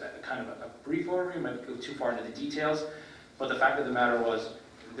give us a kind of a brief overview. We might go too far into the details, but the fact of the matter was,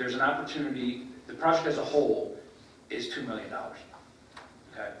 there's an opportunity. The project as a whole is $2 million.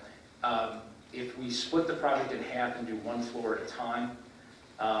 Okay, if we split the project in half and do one floor at a time,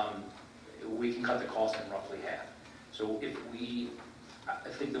 we can cut the cost in roughly half. So I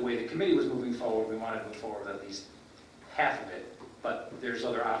think the way the committee was moving forward, we wanted to move forward with at least half of it, but there's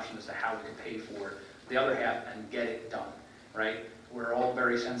other options as to how we can pay for the other half and get it done, right? We're all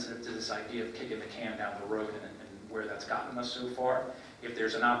very sensitive to this idea of kicking the can down the road and where that's gotten us so far. If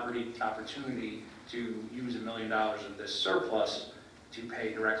there's an opportunity to use $1 million of this surplus to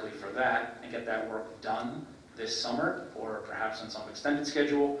pay directly for that and get that work done this summer, or perhaps on some extended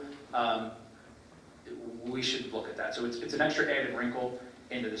schedule, we should look at that. So it's an extra added wrinkle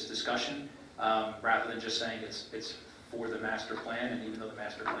into this discussion, rather than just saying it's for the master plan, and even though the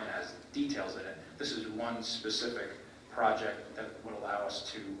master plan has details in it, this is one specific project that would allow us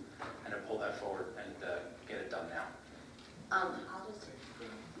to kind of pull that forward and get it done now. I'll just,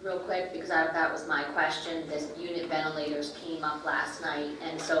 real quick, because that was my question, this unit ventilators came up last night,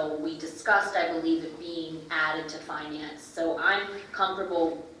 and so we discussed, I believe, it being added to finance. So I'm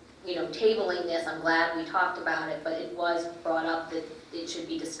comfortable, tabling this. I'm glad we talked about it, but it was brought up that it should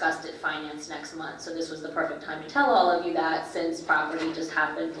be discussed at finance next month. So this was the perfect time to tell all of you that, since property just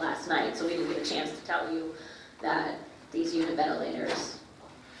happened last night, so we didn't get a chance to tell you that these unit ventilators.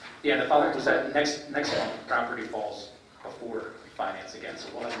 Yeah, the follow-up was that next month property falls before finance again, so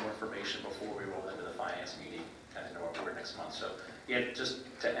we'll have more information before we roll into the finance meeting and into our board next month. So yeah, just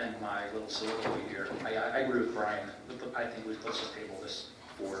to end my little soliloquy here, I agree with Brian. I think let's just table this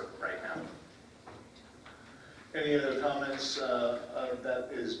for right now. Any other comments that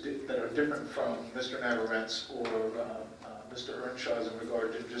are different from Mr. Navarrette's or Mr. Earnshaw's in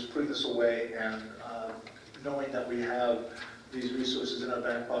regard to just putting this away and knowing that we have these resources in our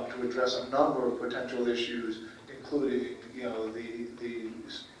back pocket to address a number of potential issues, including the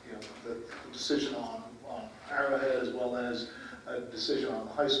decision on Arrowhead, as well as a decision on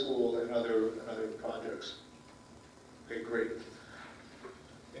the high school and other projects. Okay, great.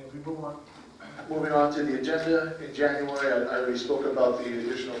 And we move on. Moving on to the agenda, in January, I already spoke about the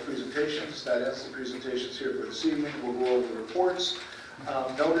additional presentations. That ends the presentations here for this evening. We'll go over the reports.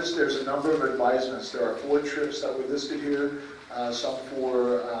 Notice there's a number of advisements. There are 4 trips that were listed here, some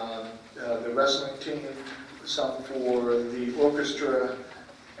for the wrestling team, some for the orchestra,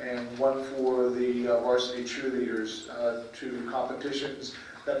 and one for the varsity cheerleaders to competitions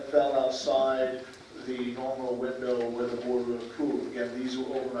that fell outside the normal window where the board would approve. Again, these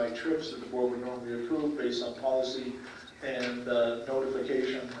were overnight trips that the board would normally approve based on policy and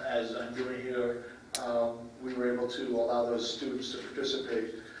notification. As I'm doing here, we were able to allow those students to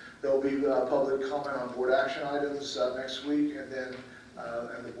participate. There will be public comment on board action items next week, and then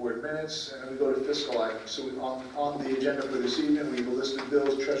and the board minutes, and then we go to fiscal items. So on the agenda for this evening, we have a list of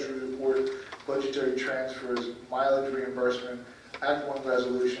bills, treasury report, budgetary transfers, mileage reimbursement, Act 1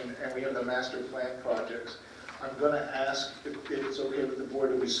 resolution, and we have the master plan projects. I'm going to ask if it's okay with the board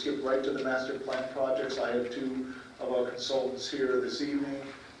that we skip right to the master plan projects. I have 2 of our consultants here this evening.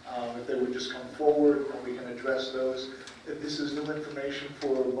 If they would just come forward and we can address those. If this is new information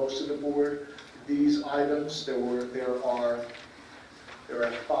for most of the board, these items, there are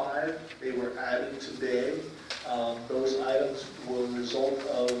 5. They were added today. Those items were a result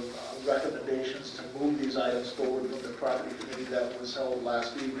of recommendations to move these items forward from the property committee that was held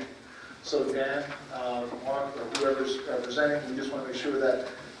last evening. So Dan, Mark, or whoever's presenting, we just want to make sure that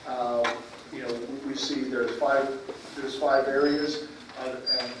we see there's 5 areas, and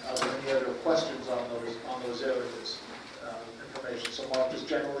are there any other questions on those areas information? So Mark, just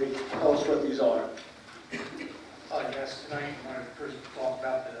generally tell us what these are. Yes, tonight I want to first talk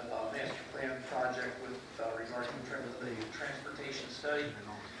about the master plan project with regard to the transportation study.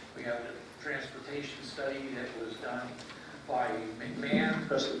 We have a transportation study that was done by McMahon.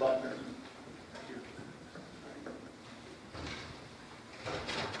 Press the button. Thank you.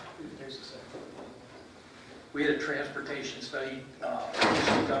 We had a transportation study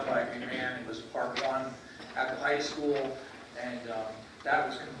initially done by a man. It was part one at the high school, and that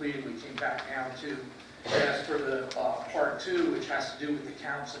was completed. We came back down to, as for the part two, which has to do with the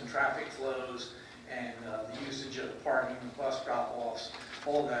counts and traffic flows and the usage of the parking and bus drop-offs,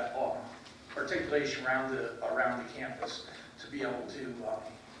 all that articulation around the campus to be able to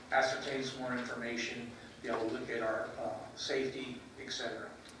ascertain some more information, be able to look at our safety, etc.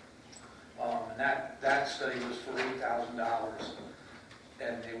 And that study was for $8,000,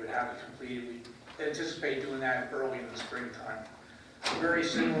 and they would have it completed. We anticipate doing that early in the springtime. Very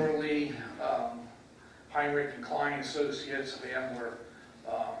similarly, Heinrich and Klein Associates of Ambler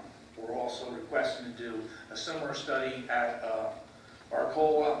were also requesting to do a similar study at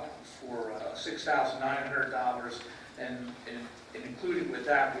Arcola for $6,900, and included with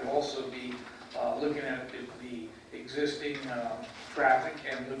that would also be looking at the existing traffic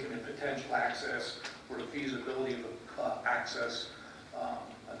and looking at potential access for the feasibility of access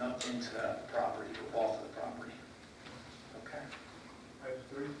enough into that property or off of the property. Okay. Item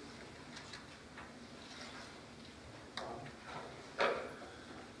 3.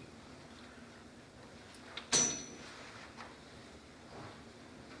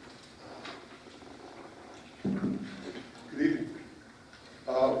 Good evening.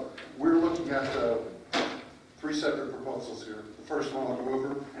 We're looking at 3 separate proposals here. The first one I'll go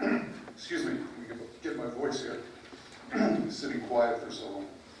over, excuse me, let me get my voice here, sitting quiet for so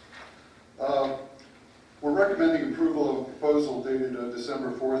long. We're recommending approval of a proposal dated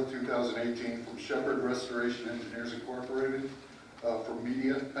December 4th, 2018 from Shepherd Restoration Engineers Incorporated from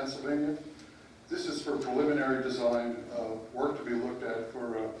Media, Pennsylvania. This is for preliminary design work to be looked at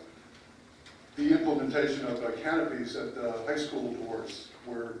for the implementation of canopies at the high school doors,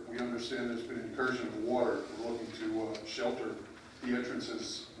 where we understand there's been incursion of water. We're looking to shelter the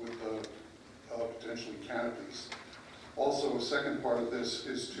entrances with potentially canopies. Also, a second part of this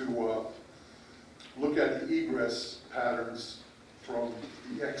is to look at the egress patterns from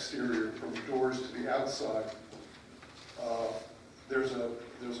the exterior, from the doors to the outside. There's a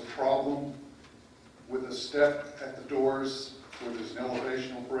problem with a step at the doors where there's an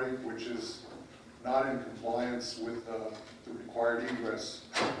elevational break, which is not in compliance with the required egress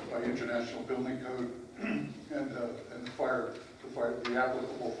by International Building Code and the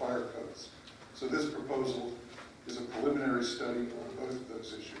applicable fire codes. So this proposal is a preliminary study on both of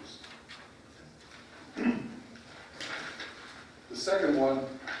those issues. The second one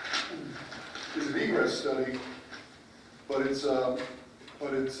is an egress study, but it's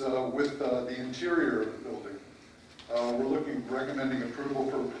with the interior of the building. We're recommending approval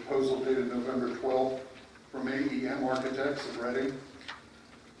for a proposal dated November 12th from AEM Architects of Reading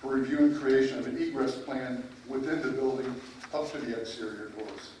for review and creation of an egress plan within the building up to the exterior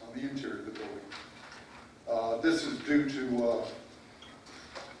doors on the interior of the building. This is due to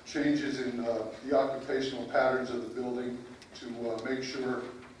changes in the occupational patterns of the building to make sure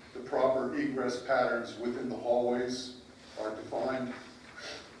the proper egress patterns within the hallways are defined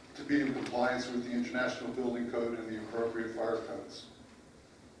to be in compliance with the International Building Code and the appropriate fire codes.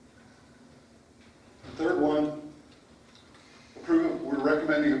 The third one, we're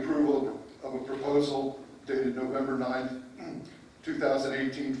recommending approval of a proposal dated November 9th,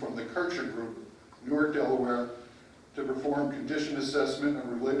 2018 from the Kircher Group, Newark, Delaware, to perform condition assessment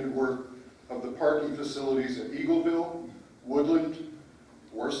and related work of the parking facilities at Eagleville, Woodland,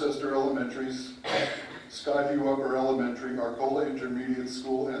 Worcester Elementaries, Skyview Upper Elementary, Arcola Intermediate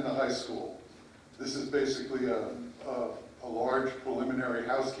School, and the high school. This is basically a large preliminary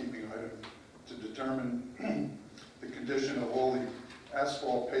housekeeping item to determine the condition of all the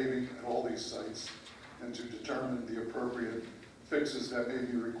asphalt paving at all these sites and to determine the appropriate fixes that may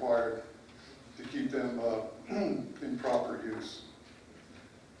be required to keep them in proper use.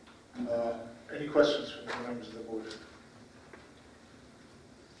 Any questions from the members of the board?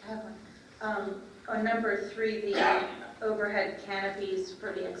 I have one. On number 3, the overhead canopies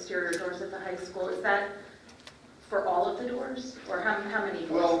for the exterior doors at the high school, is that for all of the doors, or how many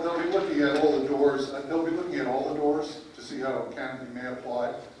doors? Well, they'll be looking at all the doors. They'll be looking at all the doors to see how a canopy may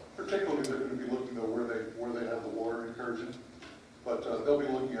apply. Particularly, they're going to be looking though where they have the water incursion. But they'll be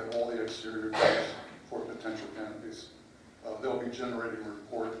looking at all the exterior doors for potential canopies. They'll be generating a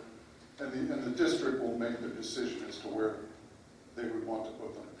report, and the district will make the decision as to where they would want to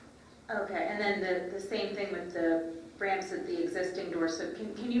put them. Okay, and then the same thing with the ramps at the existing doors. So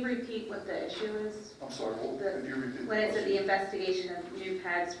can you repeat what the issue is? I'm sorry, can you repeat? When it's at the investigation of new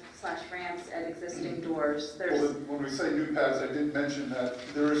pads/ramps at existing doors, Well, when we say new pads, I did mention that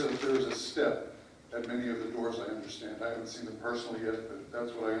there is a step at many of the doors, I understand. I haven't seen them personally yet, but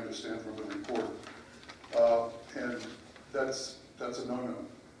that's what I understand from the report. And that's a no-no.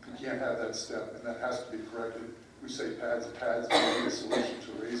 We can't have that step, and that has to be corrected. We say pads may be a solution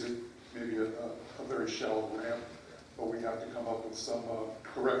to raise it, maybe a very shallow ramp, but we have to come up with some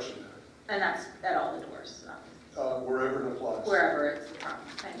correction there. And that's at all the doors, Wherever it applies. wherever it's a problem.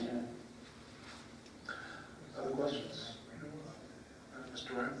 Thank you. Other questions?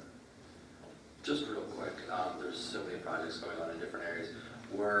 Mr. Ryan? Just real quick, there's so many projects going on in different areas.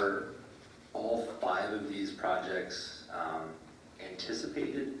 Were all 5 of these projects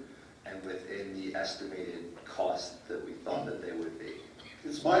anticipated and within the estimated cost that we thought that they would be?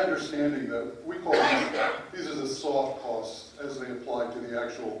 It's my understanding that we call these are the soft costs as they apply to the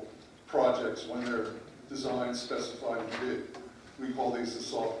actual projects when they're designed, specified, and bid. We call these the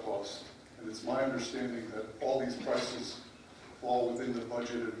soft costs. And it's my understanding that all these prices fall within the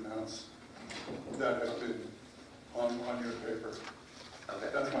budgeted amounts that have been on your paper. Okay.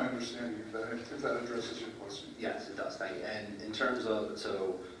 That's my understanding, if that addresses your question. Yes, it does, thank you. And in terms of,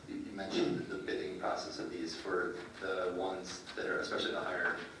 so you mentioned the bidding process of these for the ones that are, especially the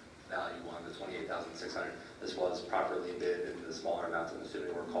higher value one, the 28,600, this was properly bid and the smaller amounts, I'm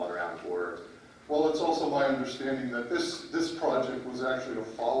assuming, were called around for. Well, it's also my understanding that this project was actually a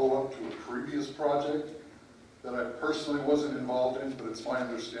follow-up to a previous project that I personally wasn't involved in, but it's my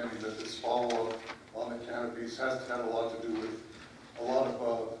understanding that this follow-up on the canopies has had a lot to do with a lot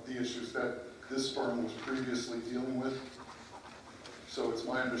of the issues that this firm was previously dealing with. So it's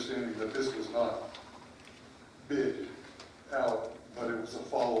my understanding that this was not bid out, but it was a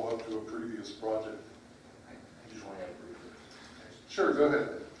follow-up to a previous project. I just want to add a brief. Sure, go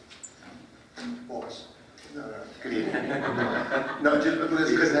ahead. Boss. No, good evening. No,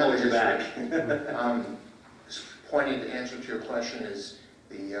 just because that was back. just pointing the answer to your question is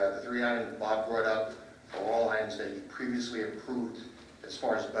the 3 items Bob brought up are all items that he previously approved as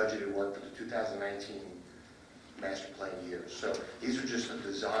far as budgeted work for the 2019 master plan year. So these are just the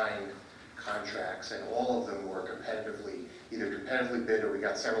design contracts, and all of them were either competitively bid, or we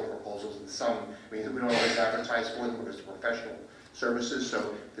got several proposals, and some, I mean, we don't always advertise for them because they're professional services,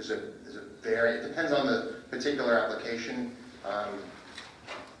 so there's a it depends on the particular application.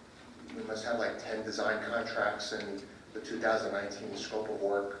 We must have like 10 design contracts in the 2019 scope of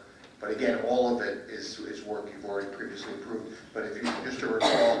work. But again, all of it is work you've already previously approved. But if you, just to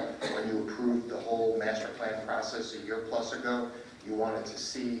recall, when you approved the whole master plan process a year plus ago, you wanted to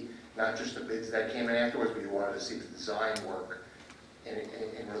see not just the bids that came in afterwards, but you wanted to see the design work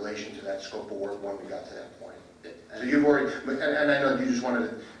in relation to that scope of work when we got to that point. So you've already, and I know you just wanted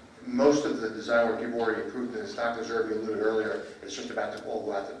to, most of the design work you've already approved, and as Dr. Zerbe alluded earlier, it's just about to all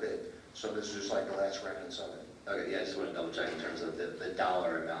go out to bid. So this is just like the last reference of it. Okay, yeah, I just want to double check in terms of the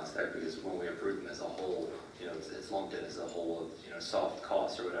dollar amounts there, because when we approve them as a whole, you know, it's lumped in as a whole of, you know, soft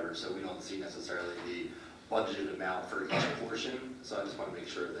costs or whatever, so we don't see necessarily the budgeted amount for each portion. So I just want to make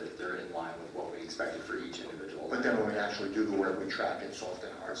sure that they're in line with what we expected for each individual. But then when we actually do the work, we track it soft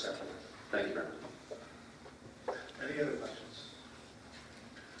and hard separately. Thank you very much. Any other questions?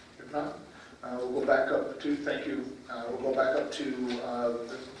 If not, we'll go back up to, thank you, we'll go back up to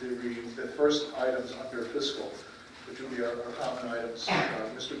the first items under fiscal, which will be our common items.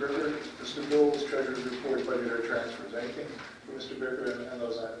 Mr. Bricker, Mr. Bowles, Treasurer's Report, Budgetary Transfers. Anything for Mr. Bricker and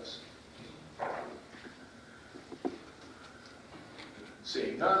those items?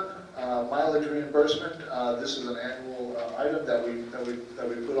 Seeing none, mileage reimbursement. This is an annual item that we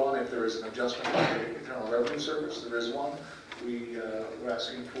put on if there is an adjustment by the Internal Revenue Service. There is one. We're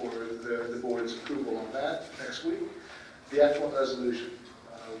asking for the board's approval on that next week. The actual resolution,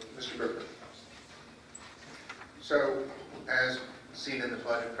 Mr. Berger. So, as seen in the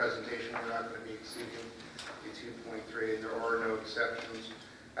budget presentation, we're not going to be exceeding the 2.3, and there are no exceptions.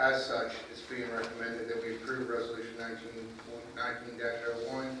 As such, it's being recommended that we approve Resolution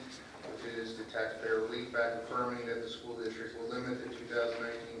 19-01, which is the taxpayer relief act, affirming that the school district will limit the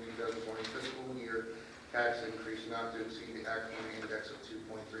 2019-2020 fiscal year tax increase not to exceed the actual index of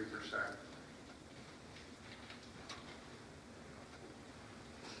 2.3%.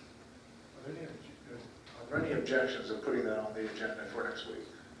 Are there any objections of putting that on the agenda for next week?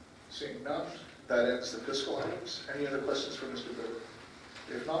 Seeing none, that ends the fiscal items. Any other questions for Mr. Berger?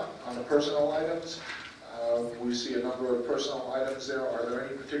 If not, on the personnel items, we see a number of personnel items there. Are there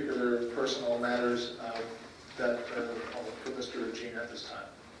any particular personnel matters that for Mr. Jean at this time?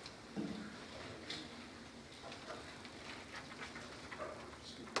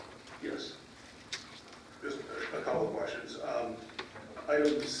 Yes. Just a couple of questions.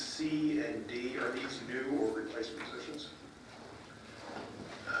 Items C and D, are these new or replacement positions?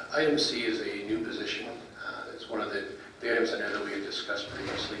 Item C is a new position. It's one of the items I know that we had discussed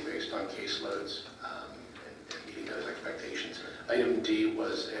previously based on caseloads. expectations. Item D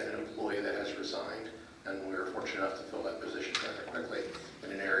was an employee that has resigned, and we were fortunate enough to fill that position rather quickly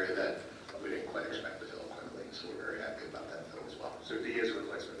in an area that we didn't quite expect to fill quickly, so we're very happy about that fill as well. So D is a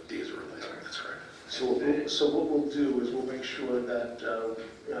replacement? D is a replacement, that's correct. So what we'll do is we'll make sure that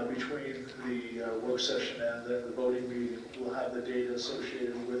between the work session and then the voting meeting, we'll have the data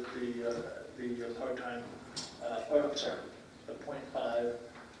associated with the part-time, the .5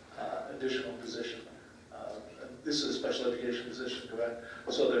 additional position. This is a special education position, correct?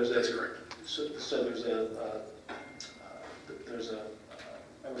 So there's a, That's correct. So there's a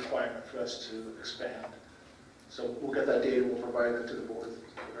requirement for us to expand. So we'll get that data, we'll provide it to the board.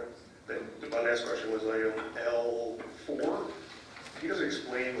 Then my last question was item L4. Can you guys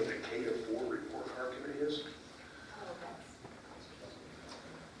explain what the K to 4 report card committee is?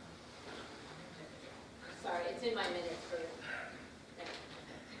 Sorry, it's in my minutes for.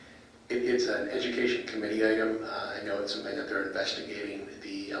 It's an education committee item. I know it's something that they're investigating,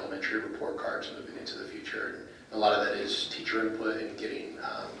 the elementary report cards moving into the future. And a lot of that is teacher input and getting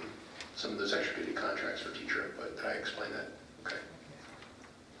some of those extra duty contracts for teacher input. Did I explain that? Okay.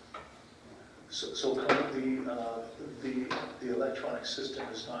 So currently, the electronic system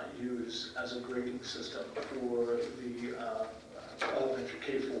is not used as a grading system for the elementary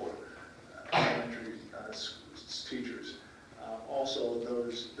K-4 elementary teachers. Also,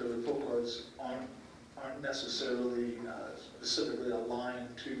 the report cards aren't necessarily specifically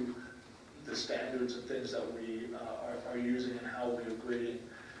aligned to the standards and things that we are using and how we are grading.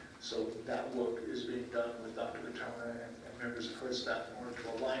 So that work is being done with Dr. Katona and members of her staff in order to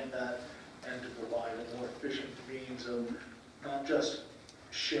align that and to provide a more efficient means of not just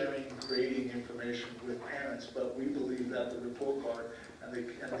sharing grading information with parents, but we believe that the report card and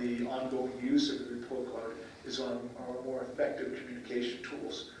the ongoing use of the report card is one of our more effective communication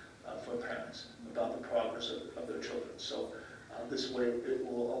tools for parents about the progress of their children. So this way it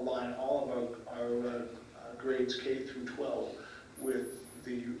will align all of our grades K through 12 with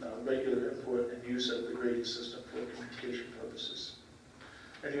the regular input and use of the grading system for communication purposes.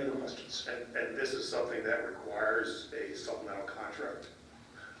 Any other questions? And this is something that requires a supplemental contract?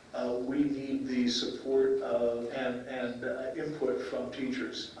 We need the support and input from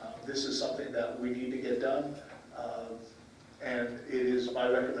teachers. This is something that we need to get done, and it is my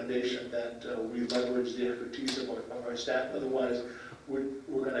recommendation that we leverage the expertise of our staff. Otherwise, we're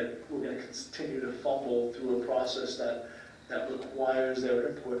going to continue to fumble through a process that requires their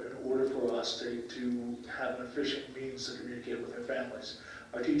input in order for us to have an efficient means to communicate with their families.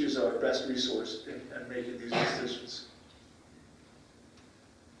 Our teachers are our best resource in making these decisions.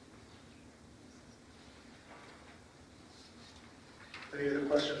 Any other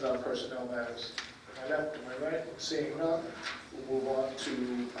questions on personnel matters? To my left, to my right, seeing none, we'll move on to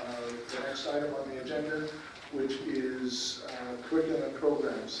the next item on the agenda, which is curriculum and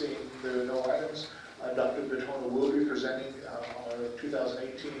program. Seeing there are no items, Dr. Katona will be presenting our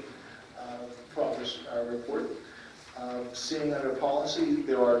 2018 progress report. Seeing under policy,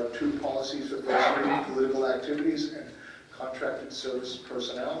 there are two policies for first reading: political activities and contracted service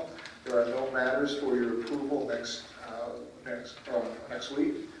personnel. There are no matters for your approval next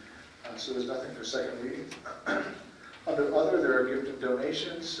week, so there's nothing for second reading. Under other, there are gift and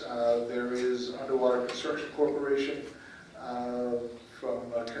donations. There is Underwater Construction Corporation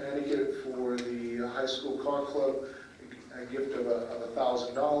from Connecticut for the high school car club, a gift of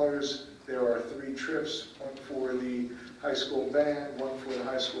 $1,000. There are 3 trips, one for the high school band, one for the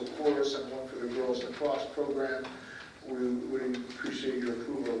high school chorus, and one for the Girls Lacrosse program. We would appreciate your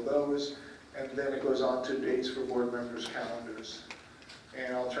approval of those. And then it goes on to dates for board members' calendars.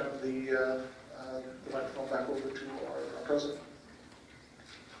 And I'll turn the microphone back over to our president.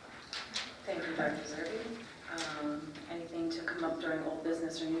 Thank you, Dr. Zerbe. Anything to come up during old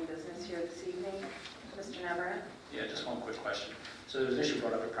business or new business here this evening? Mr. Navarrete? Yeah, just one quick question. So there was an issue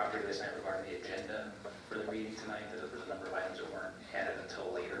brought up at property last night regarding the agenda for the meeting tonight. There was a number of items that weren't added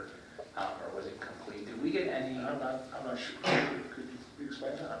until later, or was it complete? Did we get any? I'm not sure. Could you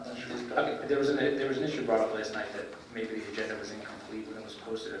explain that? I'm not sure. Okay, there was an issue brought up last night that maybe the agenda was incomplete when it was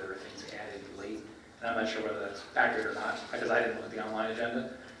posted, or there were things added late. And I'm not sure whether that's accurate or not, because I didn't look at the online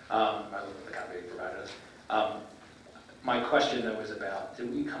agenda. I looked at the copy they provided us. My question, though, is about,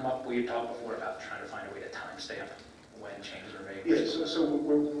 did we come up, we had talked before about trying to find a way to timestamp when changes are made? Yes, so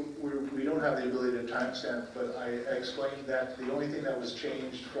we don't have the ability to timestamp, but I explained that the only thing that was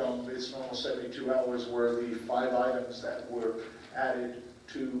changed from its normal 72 hours were the 5 items that were added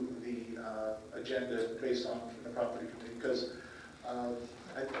to the agenda based on the property committee, because I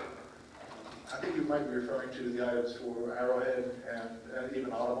think you might be referring to the items for Arrowhead and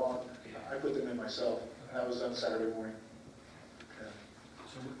even Audubon. I put them in myself. And that was done Saturday morning.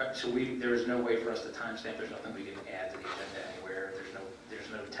 There is no way for us to timestamp, there's nothing we can add to the agenda anywhere, there's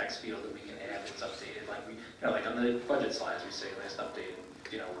no text field that we can add that's updated, like like on the budget slides, we say last updated,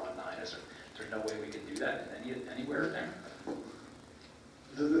 1/9, there's no way we can do that anywhere in there?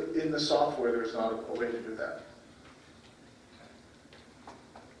 In the software, there's not a way to do that.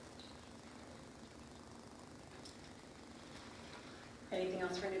 Anything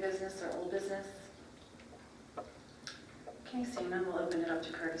else for new business or old business? Okay, seeing none, we'll open it up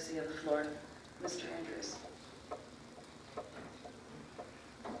to courtesy of the floor. Mr. Andrews.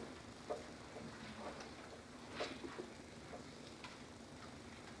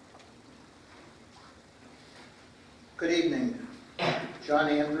 Good evening. John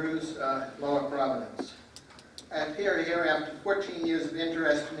Andrews, Lower Providence. I appear here after 14 years of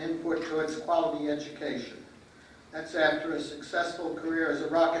interest and input towards quality education. That's after a successful career as a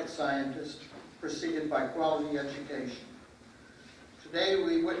rocket scientist, preceded by quality education. Today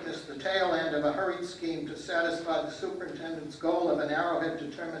we witness the tail end of a hurried scheme to satisfy the superintendent's goal of an Arrowhead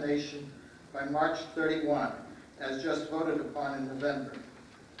determination by March 31, as just voted upon in November.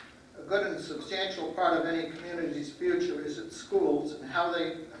 A good and substantial part of any community's future is its schools and how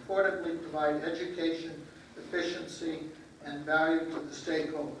they affordably provide education, efficiency, and value to the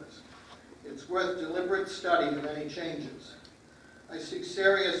stakeholders. It's worth deliberate study of any changes. I see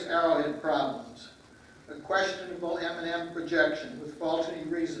serious Arrowhead problems. A questionable M&M projection with faulty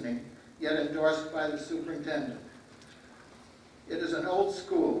reasoning, yet endorsed by the superintendent. It is an old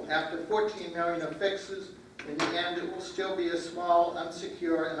school. After 14 million of fixes, in the end it will still be a small,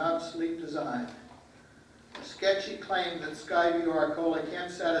 unsecure, and obsolete design. A sketchy claim that Skyview Arcola can't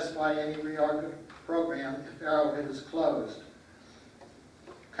satisfy any reorg program if Arrowhead is closed.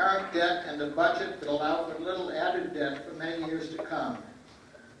 Current debt and a budget that allow for little added debt for many years to come.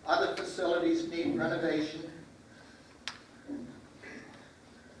 Other facilities need renovation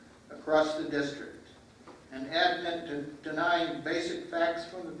across the district. An adamant to denying basic facts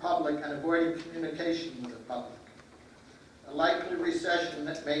from the public and avoiding communication with the public. A likely recession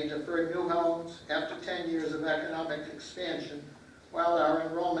that may defer new homes after 10 years of economic expansion while our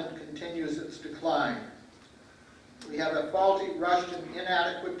enrollment continues its decline. We have a faulty, rushed, and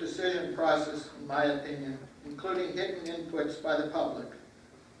inadequate decision process, in my opinion, including hidden inputs by the public.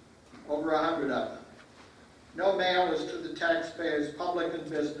 Over 100 of them. No mail is to the taxpayers, public and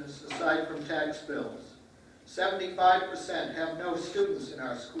business, aside from tax bills. 75% have no students in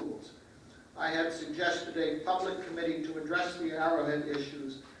our schools. I had suggested a public committee to address the Arrowhead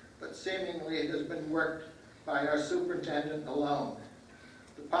issues, but seemingly it has been worked by our superintendent alone.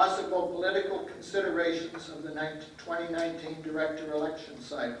 The possible political considerations of the 2019 director election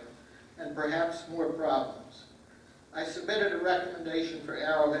cycle, and perhaps more problems. I submitted a recommendation for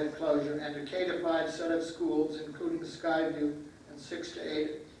Arrowhead closure and a K-5 set of schools, including Skyview and 6 to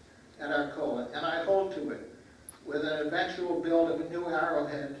 8 at Arcola, and I hold to it, with an eventual build of a new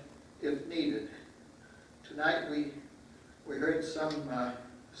Arrowhead if needed. Tonight we heard some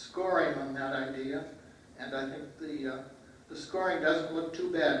scoring on that idea, and I think the scoring doesn't look too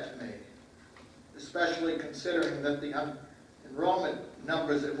bad to me, especially considering that the enrollment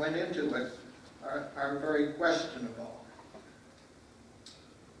numbers that went into it are very questionable.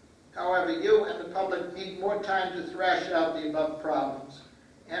 However, you and the public need more time to thrash out the above problems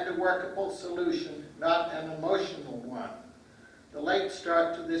and a workable solution, not an emotional one. The late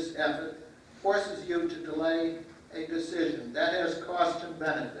start to this effort forces you to delay a decision. That has cost and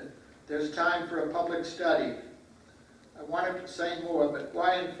benefit. There's time for a public study. I wanted to say more, but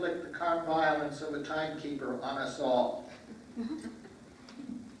why inflict the calm violence of a timekeeper on us all?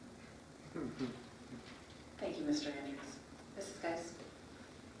 Thank you, Mr. Andrews. Mrs. Geis.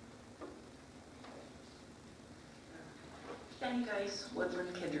 Jenny Geis,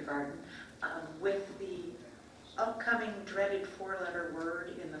 Woodland Kindergarten. With the upcoming dreaded four-letter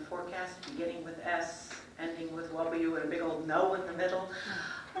word in the forecast, beginning with S, ending with W, and a big old no in the middle,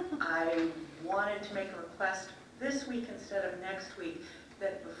 I wanted to make a request this week instead of next week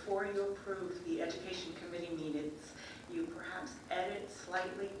that before you approve the Education Committee minutes, you perhaps edit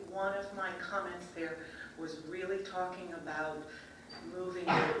slightly. One of my comments there was really talking about moving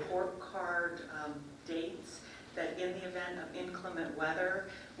the report card dates, that in the event of inclement weather,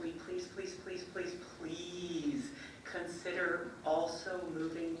 we please consider also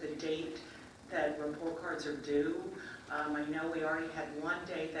moving the date that report cards are due. I know we already had one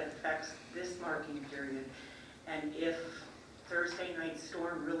date that affects this marking period, and if Thursday night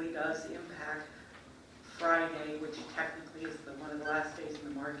storm really does impact Friday, which technically is one of the last days in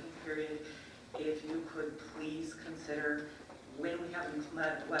the marking period, if you could please consider when we have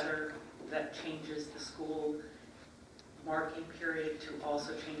inclement weather that changes the school marking period to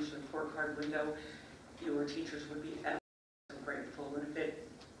also change the report card window, your teachers would be ever so grateful. And if it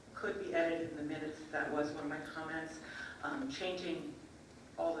could be edited in the minutes, that was one of my comments. Changing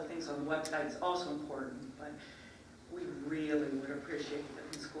all the things on the website is also important, but we really would appreciate that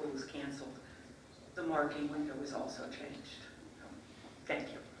when school is canceled, the marking window is also changed. Thank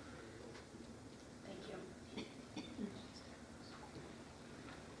you. Thank you.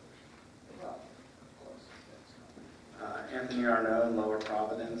 Anthony Arnaud, Lower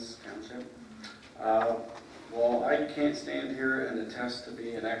Providence Township. Well, I can't stand here and attest to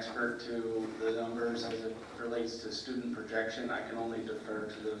be an expert to the numbers as it relates to student projection. I can only defer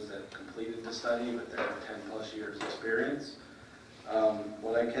to those that completed the study, but they have 10+ years experience.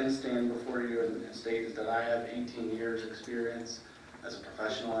 What I can stand before you and state is that I have 18 years experience as a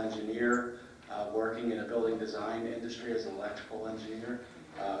professional engineer, working in a building design industry as an electrical engineer.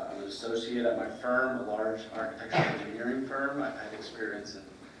 I'm an associate at my firm, a large architectural engineering firm. I've had experience in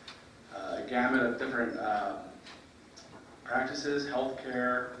a gamut of different practices,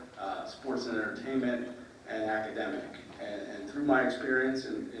 healthcare, sports and entertainment, and academic. And through my experience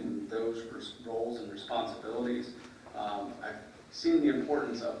in those roles and responsibilities, I've seen the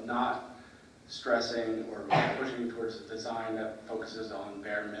importance of not stressing or pushing towards a design that focuses on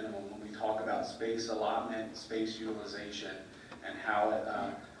bare minimum when we talk about space allotment, space utilization, and how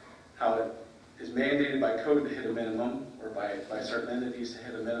it is mandated by code to hit a minimum, or by certain entities to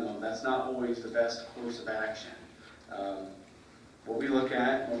hit a minimum. That's not always the best course of action. What we look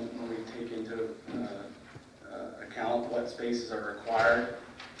at when we take into account what spaces are required,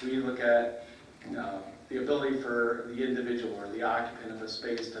 we look at the ability for the individual or the occupant of a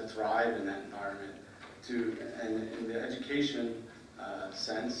space to thrive in that environment. And in the education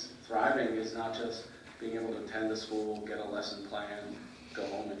sense, thriving is not just being able to attend the school, get a lesson plan, go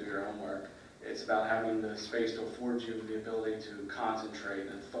home and do your homework. It's about having the space to afford you the ability to concentrate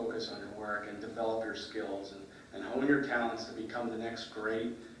and focus on your work and develop your skills and hone your talents to become the next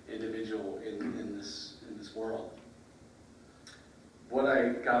great individual in this world. What I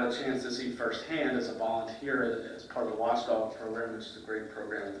got a chance to see firsthand as a volunteer as part of the Watchdog program, which is a great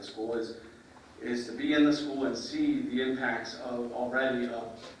program at the school, is to be in the school and see the impacts of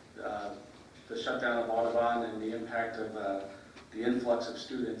the shutdown of Audubon and the impact of the influx of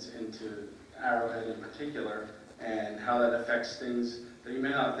students into Arrowhead in particular, and how that affects things that you may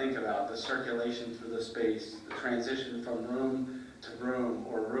not think about, the circulation through the space, the transition from room to room,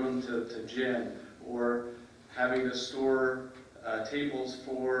 or room to gym, or having to store tables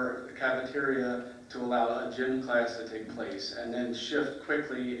for the cafeteria to allow a gym class to take place, and then shift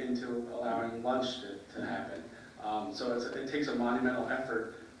quickly into allowing lunch to happen. So it takes a monumental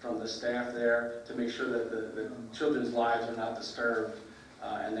effort from the staff there to make sure that the children's lives are not disturbed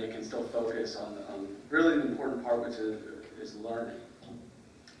and they can still focus on really the important part, which is learning.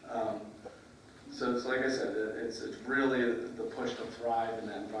 So it's like I said, it's really the push to thrive in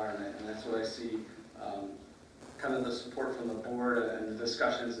that environment, and that's what I see. Kind of the support from the board and the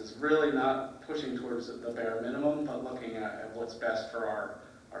discussions is really not pushing towards the bare minimum, but looking at what's best for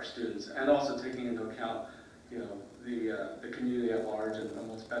our students, and also taking into account, the community at large and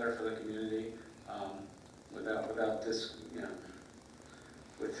what's better for the community, without this,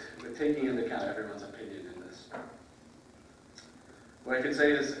 with taking into account everyone's opinion in this. What I can say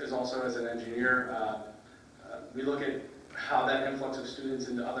is also as an engineer, we look at how that influx of students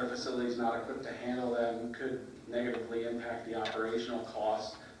into other facilities not equipped to handle them could negatively impact the operational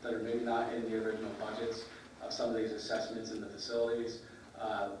costs that are maybe not in the original budgets of some of these assessments in the facilities.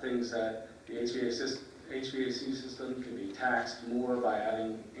 Things that the HVAC system can be taxed more by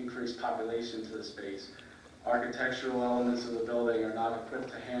adding increased population to the space. Architectural elements of the building are not equipped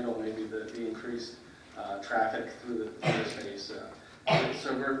to handle maybe the increased traffic through the space.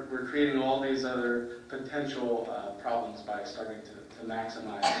 So we're creating all these other potential problems by starting to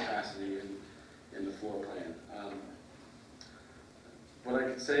maximize capacity in the floor plan. What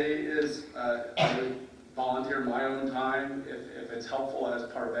I can say is I would volunteer my own time if it's helpful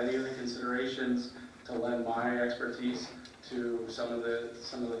as part of any of the considerations to lend my expertise to some of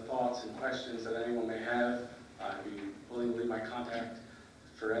the thoughts and questions that anyone may have. I'd be willing to leave my contact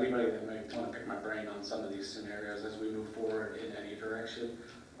for anybody that may want to pick my brain on some of these scenarios as we move forward in any direction.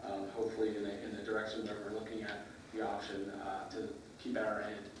 Hopefully in the direction that we're looking at the option to keep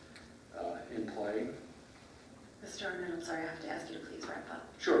Arrowhead in play. Mr. Arnott, I'm sorry, I have to ask you to please wrap up.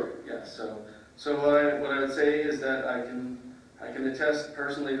 Sure, yes. So what I would say is that I can attest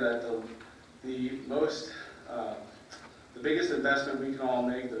personally that the biggest investment we can all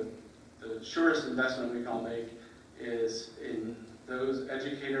make, the surest investment we can all make is in those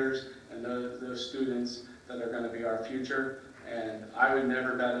educators and those students that are going to be our future. And I would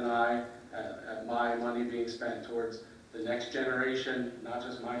never bat an eye at my money being spent towards the next generation, not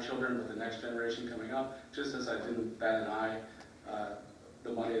just my children, but the next generation coming up, just as I didn't bat an eye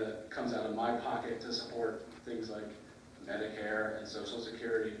the money that comes out of my pocket to support things like Medicare and Social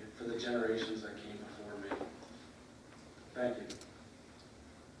Security for the generations that came before me. Thank you.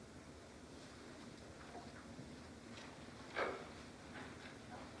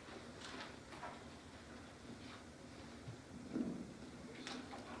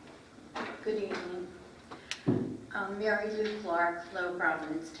 Good evening. Mary Lou Clark, Lower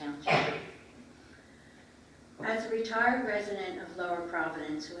Providence Township. As a retired resident of Lower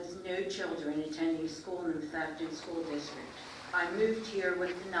Providence who has no children attending school in the Methacton School District, I moved here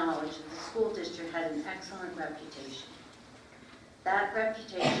with the knowledge that the school district had an excellent reputation. That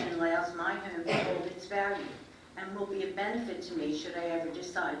reputation allows my home to hold its value and will be a benefit to me should I ever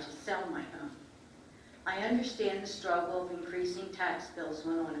decide to sell my home. I understand the struggle of increasing tax bills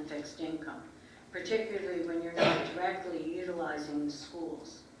when on a fixed income, particularly when you're not directly utilizing the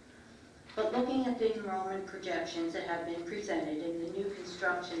schools. But looking at the enrollment projections that have been presented and the new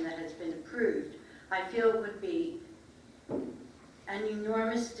construction that has been approved, I feel it would be an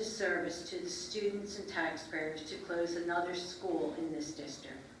enormous disservice to the students and taxpayers to close another school in this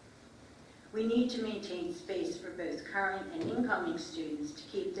district. We need to maintain space for both current and incoming students to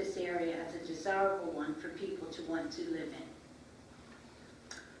keep this area as a desirable one for people to want to live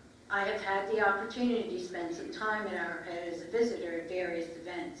in. I have had the opportunity to spend some time at Arrowhead as a visitor at various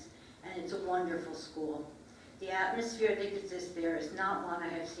events, and it's a wonderful school. The atmosphere that exists there is not one I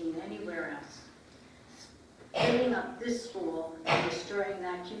have seen anywhere else. Splitting up this school and destroying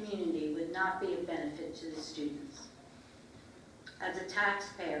that community would not be a benefit to the students. As a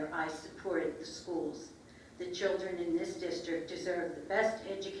taxpayer, I support the schools. The children in this district deserve the best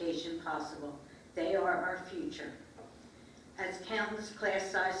education possible. They are our future. As countless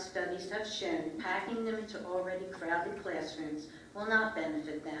class size studies have shown, packing them into already crowded classrooms will not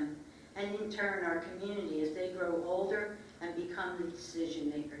benefit them, and in turn our community as they grow older and become the decision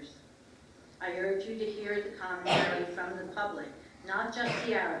makers. I urge you to hear the commentary from the public, not just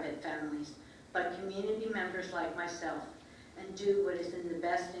the Arrowhead families, but community members like myself, and do what is in the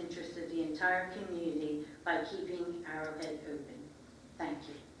best interest of the entire community by keeping Arrowhead open. Thank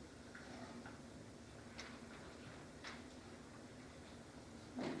you.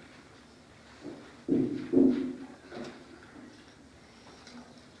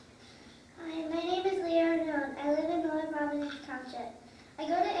 Hi, my name is Leah Arnone. I live in Lower Providence Township. I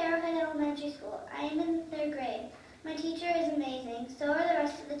go to Arrowhead Elementary School. I am in the 3rd grade. My teacher is amazing. So are the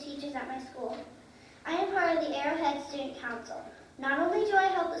rest of the teachers at my school. I am part of the Arrowhead Student Council. Not only do I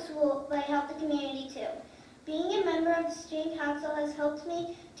help the school, but I help the community too. Being a member of the Student Council has helped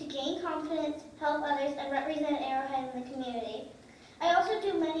me to gain confidence, help others, and represent Arrowhead in the community. I also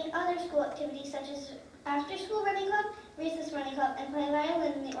do many other school activities such as after-school running club, recess running club, and play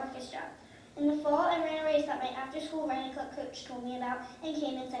violin in the orchestra. In the fall, I ran a race that my after-school running club coach told me about and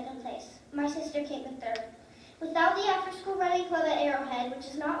came in 2nd place. My sister came in 3rd. Without the after-school running club at Arrowhead, which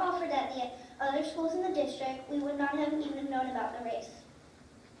is not offered at the other schools in the district, we would not have even known about the race.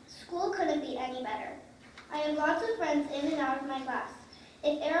 School couldn't be any better. I have lots of friends in and out of my class.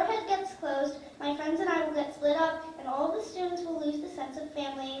 If Arrowhead gets closed, my friends and I will get split up, and all of the students will lose the sense of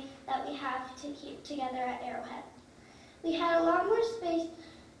family that we have to keep together at Arrowhead. We had a lot more space.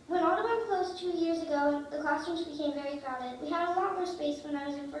 When Audubon closed 2 years ago, the classrooms became very crowded. We had a lot more space when I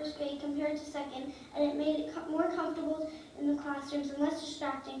was in 1st grade compared to 2nd, and it made it more comfortable in the classrooms and less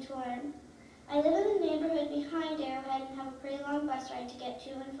distracting to learn. I live in the neighborhood behind Arrowhead and have a pretty long bus ride to get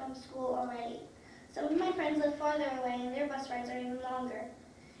to and from school already. Some of my friends live farther away and their bus rides are even longer.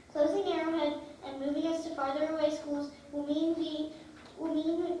 Closing Arrowhead and moving us to farther away schools will mean we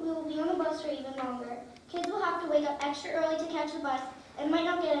will be on the bus for even longer. Kids will have to wake up extra early to catch the bus and might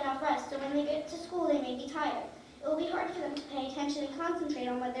not get enough rest, so when they get to school they may be tired. It will be hard for them to pay attention and concentrate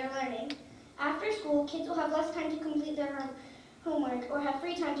on what they're learning. After school, kids will have less time to complete their homework or have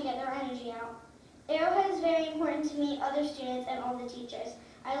free time to get their energy out. Arrowhead is very important to me, other students, and all the teachers.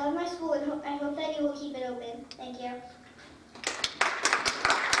 I love my school and I hope that you will keep it open. Thank you.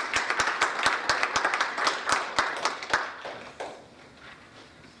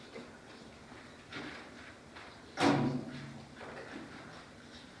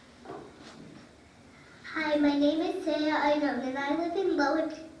 Hi, my name is Sarah Arnone, and I live in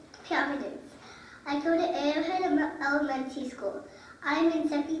Lower Providence. I go to Arrowhead Elementary School. I am in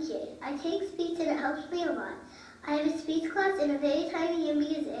 2nd grade. I take speech and it helps me a lot. I have a speech class in a very tiny room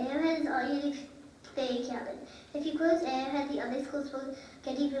because Arrowhead is already stay counted. If you close Arrowhead, the other schools will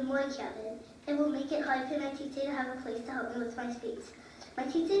get even more counted. It will make it hard for my teacher to have a place to help me with my speech. My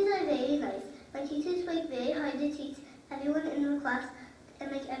teachers are very nice. My teachers work very hard to teach everyone in the class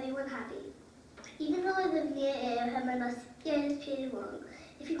and make everyone happy. Even though I live near Arrowhead, my bus yard is pretty long.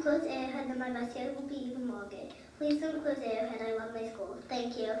 If you close Arrowhead, then my bus yard will be even longer. Please don't close Arrowhead. I love my school.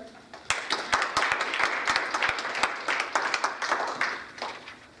 Thank you.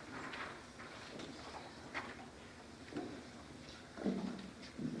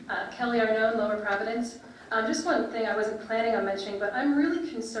 Kelly Arnone, Lower Providence. Just one thing I wasn't planning on mentioning, but I'm really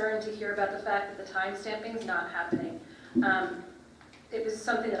concerned to hear about the fact that the time stamping is not happening. It was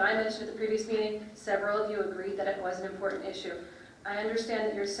something that I mentioned at the previous meeting. Several of you agreed that it was an important issue. I understand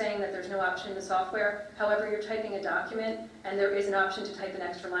that you're saying that there's no option in the software. However, you're typing a document, and there is an option to type an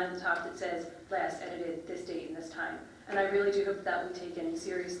extra line at the top that says, last edited this date and this time. And I really do hope that will be taken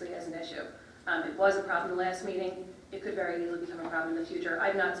seriously as an issue. It was a problem the last meeting. It could very easily become a problem in the future.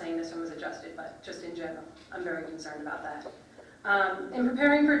 I'm not saying this one was adjusted, but just in general, I'm very concerned about that. In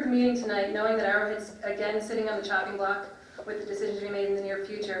preparing for the meeting tonight, knowing that Arrowhead's again sitting on the chopping block with the decision to be made in the near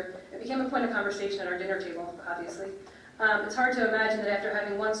future, it became a point of conversation at our dinner table, obviously. It's hard to imagine that after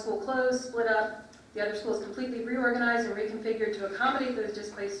having one school closed, split up, the other schools completely reorganized and reconfigured to accommodate those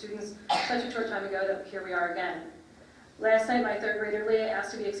displaced students such a short time ago that here we are again. Last night, my third grader Leah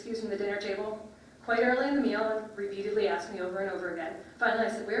asked to be excused from the dinner table quite early in the meal and repeatedly asked me over and over again. Finally, I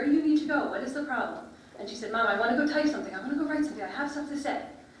said, "Where do you need to go? What is the problem?" And she said, "Mom, I want to go type something. I want to go write something. I have stuff to say."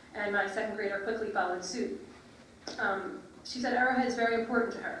 And my second grader quickly followed suit. She said Arrowhead is very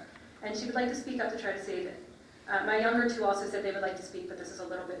important to her, and she would like to speak up to try to save it. My younger two also said they would like to speak, but this is a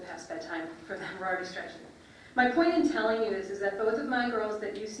little bit past bedtime for them. We're already stretching it. My point in telling you this is that both of my girls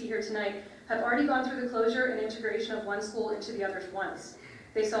that you see here tonight have already gone through the closure and integration of one school into the others once.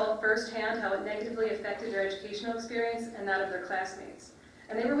 They saw firsthand how it negatively affected their educational experience and that of their classmates.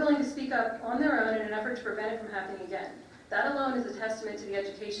 And they were willing to speak up on their own in an effort to prevent it from happening again. That alone is a testament to the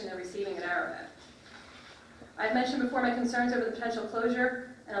education they're receiving at Arrowhead. I've mentioned before my concerns over the potential closure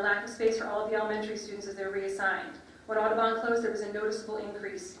and a lack of space for all of the elementary students as they're reassigned. When Audubon closed, there was a noticeable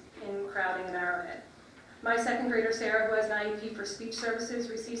increase in crowding at Arrowhead. My second grader, Sarah, who has an IEP for speech services,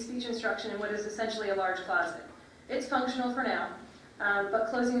 receives speech instruction in what is essentially a large closet. It's functional for now, but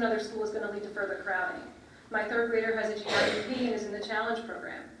closing another school is going to lead to further crowding. My third grader has a GIEP and is in the challenge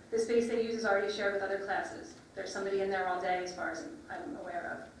program. The space they use is already shared with other classes. There's somebody in there all day as far as I'm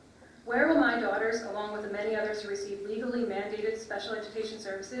aware of. Where will my daughters, along with the many others who receive legally mandated special education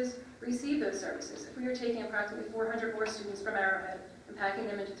services, receive those services if we are taking approximately 400 more students from Arrowhead and packing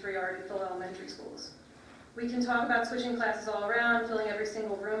them into 3 already full elementary schools? We can talk about switching classes all around, filling every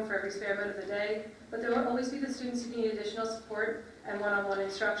single room for every spare minute of the day, but there will always be the students who need additional support and one-on-one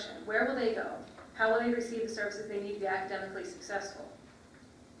instruction. Where will they go? How will they receive the services they need to be academically successful?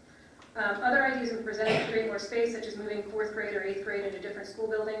 Other ideas have been presented to create more space, such as moving 4th grade or 8th grade into different school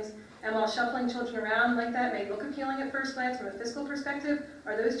buildings. And while shuffling children around like that may look appealing at first glance from a fiscal perspective,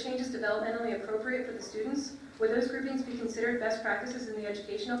 are those changes developmentally appropriate for the students? Would those groupings be considered best practices in the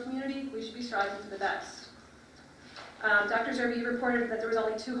educational community? We should be striving for the best. Dr. Zerbe reported that there was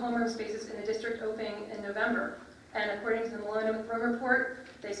only 2 homeroom spaces in the district opening in November. And according to the Malone Room report,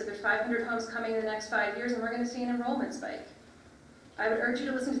 they said there's 500 homes coming in the next 5 years, and we're going to see an enrollment spike. I would urge you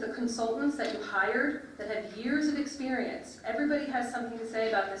to listen to the consultants that you hired that have years of experience. Everybody has something to say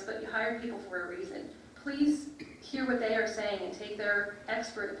about this, but you hired people for a reason. Please hear what they are saying and take their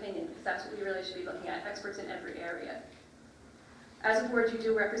expert opinion, because that's what we really should be looking at, experts in every area. As a board, you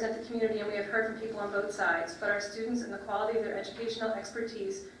do represent the community, and we have heard from people on both sides, but our students and the quality of their educational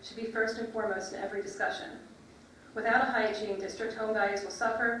expertise should be first and foremost in every discussion. Without a high-achieving district, home values will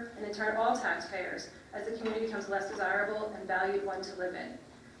suffer, and in turn all taxpayers, as the community becomes less desirable and valued one to live in.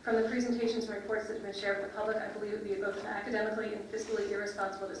 From the presentations and reports that have been shared with the public, I believe it would be both an academically and fiscally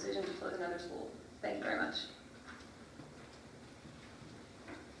irresponsible decision to close another school. Thank you very much.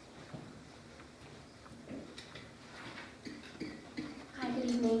 Hi, good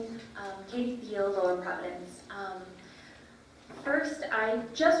evening. Katie Thiel, Lower Providence. First, I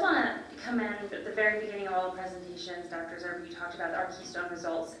just want to commend at the very beginning of all the presentations, Dr. Zerbe, you talked about our Keystone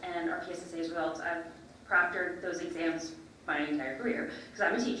results and our PSSA's results. I've proctored those exams my entire career because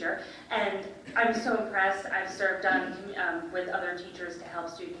I'm a teacher, and I'm so impressed. I've served on with other teachers to help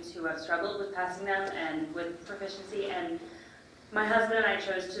students who have struggled with passing them and with proficiency, and my husband and I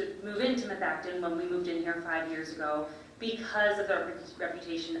chose to move into Methacton when we moved in here 5 years ago because of the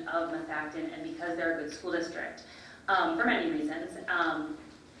reputation of Methacton and because they're a good school district. For many reasons,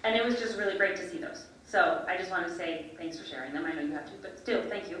 and it was just really great to see those. So I just want to say thanks for sharing them. I know you have to, but still,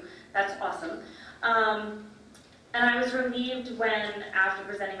 thank you. That's awesome. And I was relieved when, after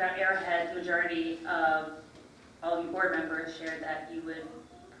presenting about Arrowhead, the majority of all of you board members shared that you would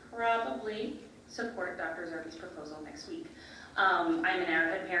probably support Dr. Zerbe's proposal next week. I'm an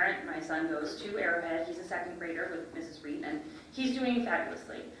Arrowhead parent. My son goes to Arrowhead. He's a second grader with Mrs. Reed, and he's doing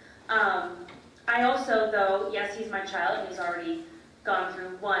fabulously. I also, though, yes, he's my child, and he's already gone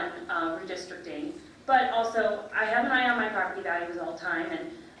through one redistricting, but also I have an eye on my property values all the time,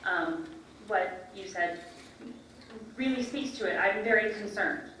 and what you said really speaks to it. I'm very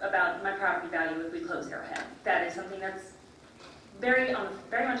concerned about my property value if we close Arrowhead. That is something that's very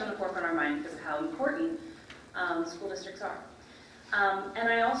much on the forefront of our mind because of how important school districts are. And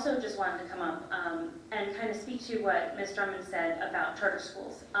I also just wanted to come up and kind of speak to what Ms. Drummond said about charter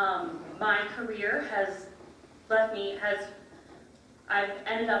schools. My career has left me, I've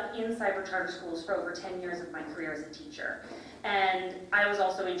ended up in cyber charter schools for over 10 years of my career as a teacher. And I was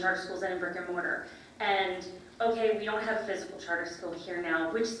also in charter schools and in brick and mortar. And okay, we don't have a physical charter school here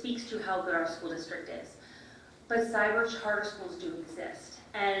now, which speaks to how good our school district is. But cyber charter schools do exist.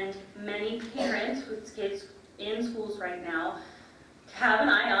 And many parents with kids in schools right now have an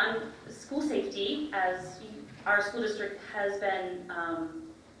eye on school safety, as our school district has been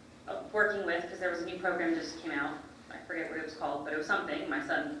working with, because there was a new program that just came out. I forget what it was called, but it was something. My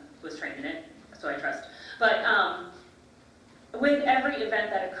son was trained in it, so I trust. But with every event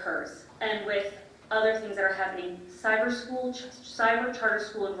that occurs, and with other things that are happening, cyber charter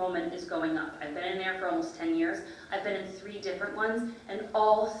school enrollment is going up. I've been in there for almost 10 years. I've been in 3 different ones, and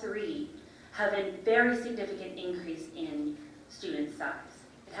all 3 have a very significant increase in student size.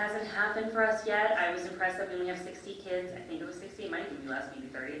 It hasn't happened for us yet. I was impressed that we only have 60 kids. I think it was 60. It might even be less, maybe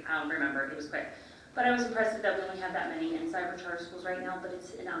 30. I don't remember. It was quick. But I was impressed that we only have that many in cyber charter schools right now, but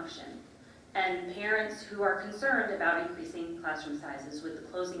it's an option. And parents who are concerned about increasing classroom sizes with the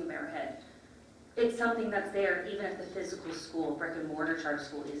closing of Arrowhead, it's something that's there even if the physical school, brick and mortar charter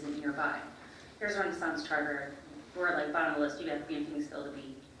school, isn't nearby. Here's Renaissance Charter. We're like bottom of the list. You have to be in Kingsville to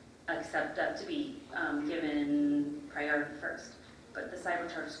be given priority first. But the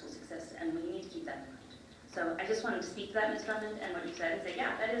cyber charter schools exist, and we need to keep that in mind. So I just wanted to speak to that, Ms. Drummond, and what you said, and say,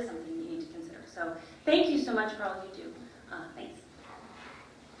 yeah, that is something you need to consider. So thank you so much for all you do. Thanks.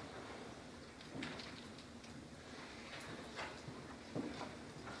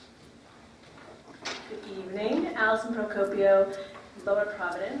 Good evening, Allison Procopio, Lower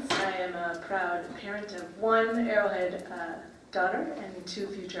Providence. I am a proud parent of 1 Arrowhead daughter and 2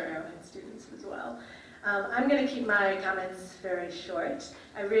 future Arrowhead students as well. I'm going to keep my comments very short.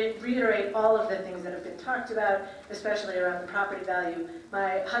 I reiterate all of the things that have been talked about, especially around the property value.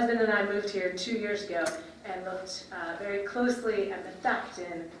 My husband and I moved here 2 years ago and looked very closely at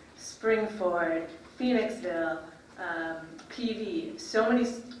Methacton, Springford, Phoenixville, PV, so many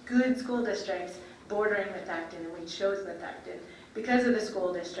good school districts bordering Methacton, and we chose Methacton because of the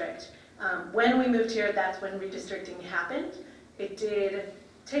school district. When we moved here, that's when redistricting happened. It did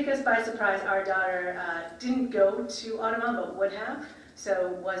take us by surprise. Our daughter didn't go to Ottawa, but would have,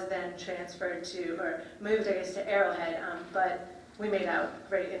 so was then transferred to, or moved, I guess, to Arrowhead, but we made out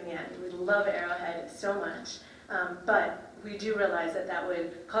great in the end. We love Arrowhead so much, but we do realize that that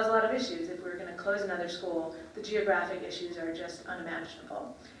would cause a lot of issues. If we were going to close another school, the geographic issues are just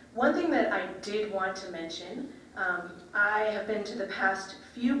unimaginable. One thing that I did want to mention, I have been to the past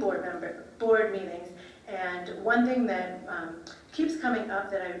few board meetings, and one thing that keeps coming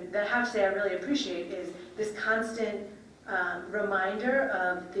up that I have to say I really appreciate is this constant reminder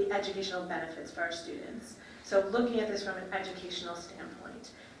of the educational benefits for our students. So looking at this from an educational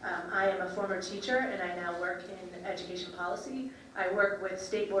standpoint, I am a former teacher and I now work in education policy. I work with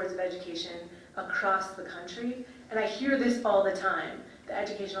state boards of education across the country, and I hear this all the time, the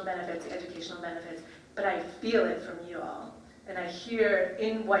educational benefits, but I feel it from you all. And I hear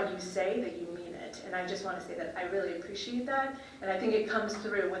in what you say that you mean it. And I just want to say that I really appreciate that. And I think it comes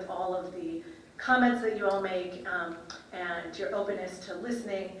through with all of the comments that you all make and your openness to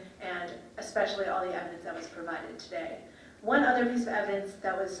listening, and especially all the evidence that was provided today. One other piece of evidence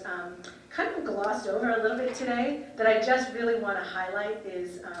that was kind of glossed over a little bit today that I just really want to highlight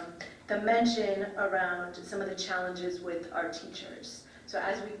is the mention around some of the challenges with our teachers. So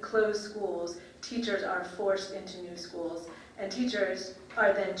as we close schools, teachers are forced into new schools, and teachers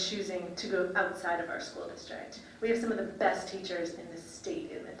are then choosing to go outside of our school district. We have some of the best teachers in the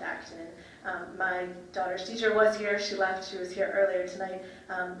state in Methacton. My daughter's teacher was here. She left. She was here earlier tonight.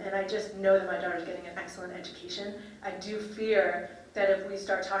 And I just know that my daughter's getting an excellent education. I do fear that if we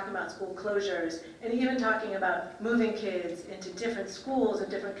start talking about school closures and even talking about moving kids into different schools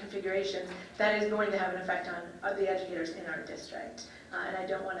and different configurations, that is going to have an effect on the educators in our district. And I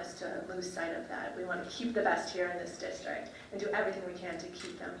don't want us to lose sight of that. We want to keep the best here in this district and do everything we can to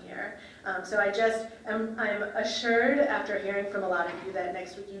keep them here. So I'm assured after hearing from a lot of you that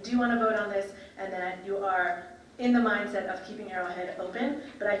next week you do want to vote on this and that you are in the mindset of keeping Arrowhead open,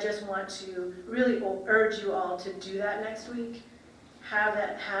 but I just want to really urge you all to do that next week. Have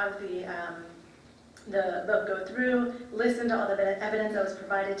the vote go through, listen to all the evidence that was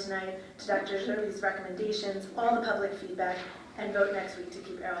provided tonight, to Dr. Zerbe's recommendations, all the public feedback, and vote next week to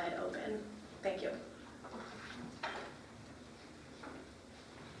keep Arrowhead open. Thank you.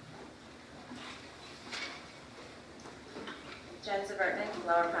 Jen Zabertnick,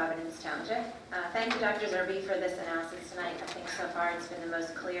 Lower Providence Township. Thank you, Dr. Zerbe, for this analysis tonight. I think so far it's been the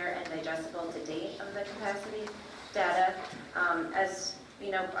most clear and digestible to date of the capacity data. As you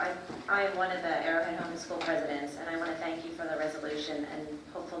know, I am one of the Arrowhead Home School presidents, and I want to thank you for the resolution and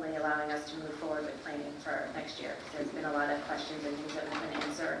hopefully allowing us to move forward with planning for next year. There's been a lot of questions and things that we can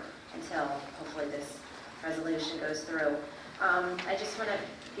answer until hopefully this resolution goes through. I just want to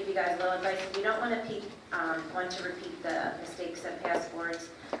give you guys a little advice. If you don't want to repeat the mistakes of past boards,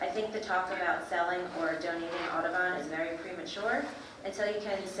 I think the talk about selling or donating Audubon is very premature until you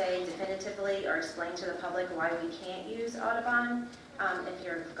can say definitively or explain to the public why we can't use Audubon if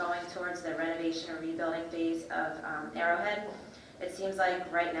you're going towards the renovation or rebuilding phase of Arrowhead. It seems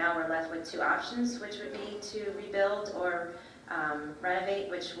like right now we're left with two options, which would be to rebuild or renovate,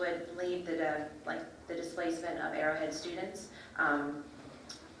 which would leave the displacement of Arrowhead students.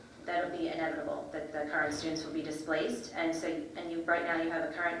 That would be inevitable, that the current students will be displaced, and right now you have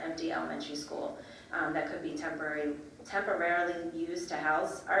a current empty elementary school that could be temporarily used to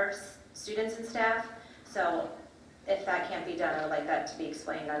house our students and staff. So if that can't be done, I would like that to be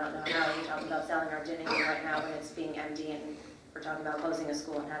explained. I don't know how you're talking about selling or donating right now when it's being empty and we're talking about closing a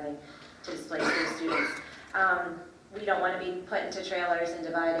school and having to displace those students. We don't want to be put into trailers and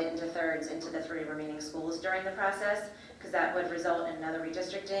divided into thirds into the 3 remaining schools during the process, because that would result in another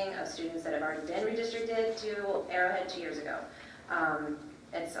redistricting of students that have already been redistricted to Arrowhead 2 years ago.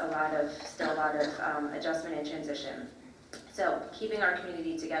 It's still a lot of adjustment and transition. So keeping our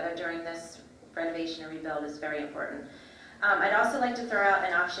community together during this renovation and rebuild is very important. I'd also like to throw out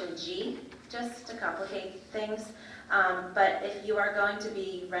an option G, just to complicate things. But if you are going to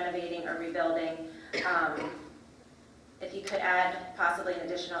be renovating or rebuilding, if you could add possibly an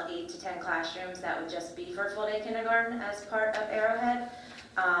additional 8 to 10 classrooms, that would just be for full-day kindergarten as part of Arrowhead.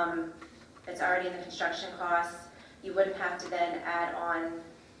 It's already in the construction costs. You wouldn't have to then add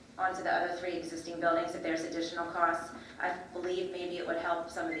onto the other 3 existing buildings if there's additional costs. I believe maybe it would help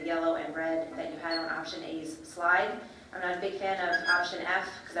some of the yellow and red that you had on option A's slide. I'm not a big fan of option F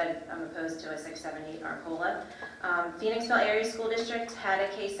because I'm opposed to a 6, 7, 8 Arcola. Phoenixville Area School District had a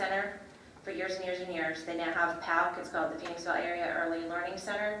K Center for years and years and years. They now have PALC. It's called the Phoenixville Area Early Learning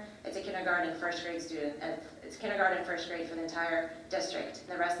Center. It's a kindergarten, first grade student. It's kindergarten and first grade for the entire district.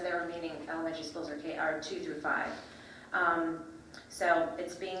 The rest of their remaining elementary schools are 2 through 5. So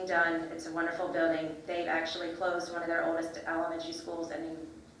it's being done. It's a wonderful building. They've actually closed one of their oldest elementary schools and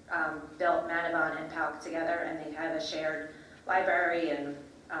built Manavon and PALC together, and they have a shared library, and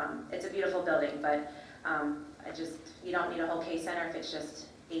it's a beautiful building. But you don't need a whole K Center if it's just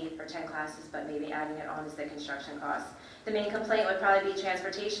 8 or 10 classes, but maybe adding it on is the construction costs. The main complaint would probably be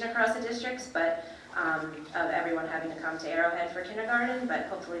transportation across the districts, but of everyone having to come to Arrowhead for kindergarten, but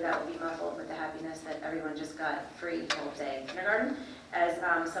hopefully that will be muffled with the happiness that everyone just got free full-day kindergarten. As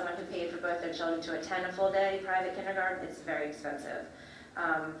someone who paid for both their children to attend a full-day private kindergarten, it's very expensive.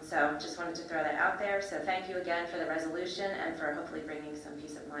 So just wanted to throw that out there. So thank you again for the resolution and for hopefully bringing some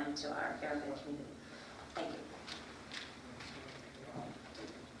peace of mind to our Arrowhead community. Thank you.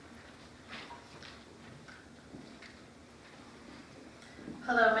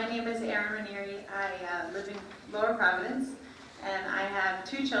 Hello, my name is Erin Ranieri. I live in Lower Providence, and I have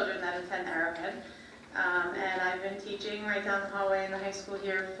 2 children that attend Arrowhead. And I've been teaching right down the hallway in the high school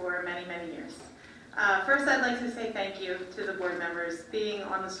here for many, many years. First, I'd like to say thank you to the board members. Being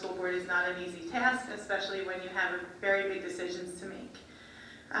on the school board is not an easy task, especially when you have very big decisions to make.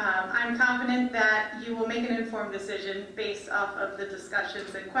 I'm confident that you will make an informed decision based off of the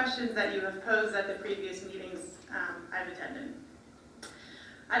discussions and questions that you have posed at the previous meetings I've attended.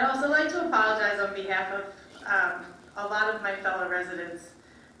 I'd also like to apologize on behalf of a lot of my fellow residents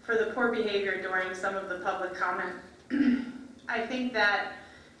for the poor behavior during some of the public comment. I think that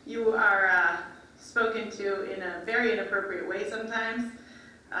you are spoken to in a very inappropriate way sometimes,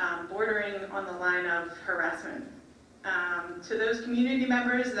 bordering on the line of harassment. To those community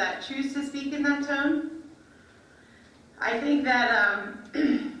members that choose to speak in that tone, I think that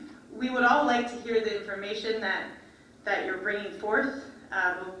we would all like to hear the information that you're bringing forth,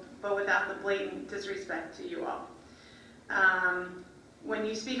 but without the blatant disrespect to you all. When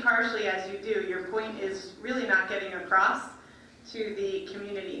you speak harshly as you do, your point is really not getting across to the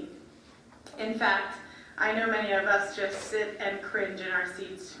community. In fact, I know many of us just sit and cringe in our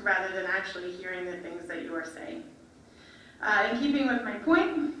seats rather than actually hearing the things that you are saying. In keeping with my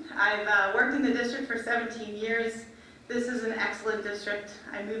point, I've worked in the district for 17 years. This is an excellent district.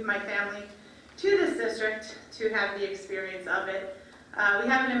 I moved my family to this district to have the experience of it. We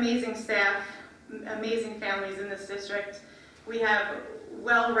have an amazing staff, amazing families in this district. We have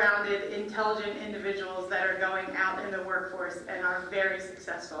well-rounded, intelligent individuals that are going out in the workforce and are very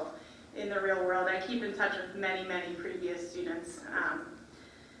successful in the real world. I keep in touch with many, many previous students.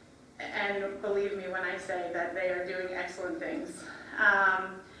 And believe me when I say that they are doing excellent things.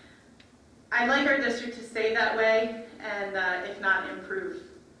 I'd like our district to stay that way and if not improve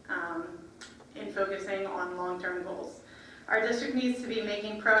in focusing on long-term goals. Our district needs to be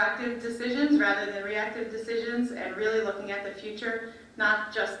making proactive decisions rather than reactive decisions and really looking at the future,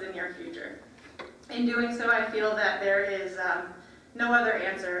 not just the near future. In doing so, I feel that there is no other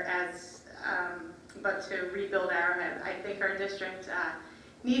answer but to rebuild Arrowhead. I think our district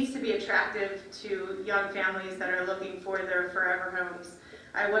needs to be attractive to young families that are looking for their forever homes.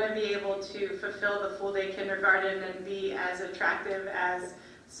 I want to be able to fulfill the full-day kindergarten and be as attractive as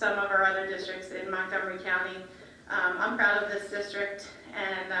some of our other districts in Montgomery County. I'm proud of this district,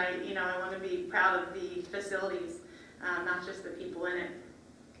 and I want to be proud of the facilities, not just the people in it.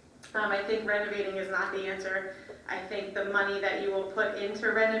 I think renovating is not the answer. I think the money that you will put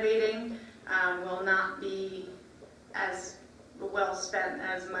into renovating will not be as well spent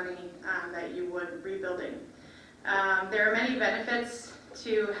as money that you would rebuilding. There are many benefits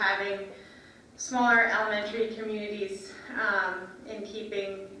to having smaller elementary communities in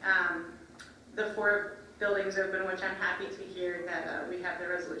keeping the 4 buildings open, which I'm happy to hear that we have the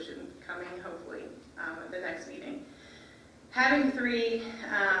resolution coming hopefully at the next meeting. Having 3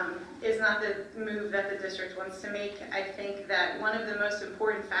 is not the move that the district wants to make. I think that one of the most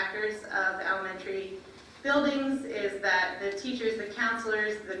important factors of the elementary buildings is that the teachers, the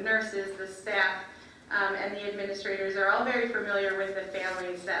counselors, the nurses, the staff, and the administrators are all very familiar with the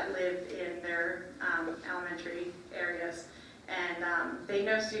families that live in their elementary areas. And they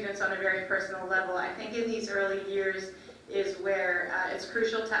know students on a very personal level. I think in these early years is where it's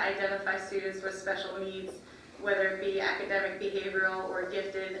crucial to identify students with special needs, whether it be academic, behavioral, or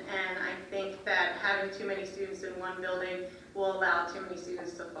gifted. And I think that having too many students in one building will allow too many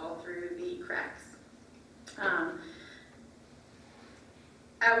students to fall through the cracks.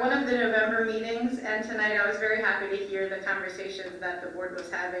 At one of the November meetings, and tonight, I was very happy to hear the conversations that the board was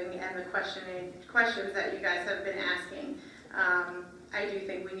having and the questions that you guys have been asking. I do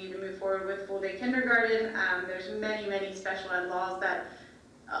think we need to move forward with full-day kindergarten. There's many, many special ed laws that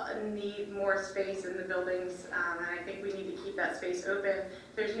need more space in the buildings, and I think we need to keep that space open.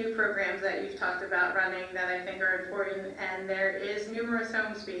 There's new programs that you've talked about running that I think are important, and there is numerous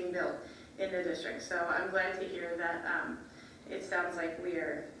homes being built in the district. So I'm glad to hear that it sounds like we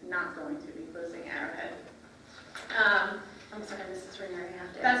are not going to be closing Arrowhead. I'm sorry, Mrs. Renier, you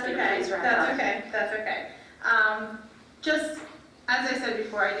have to. That's okay. That's okay. That's okay. Just as I said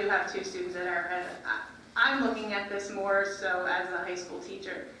before, I do have 2 students at Arrowhead. I'm looking at this more so as a high school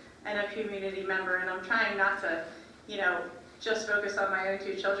teacher and a community member, and I'm trying not to, just focus on my own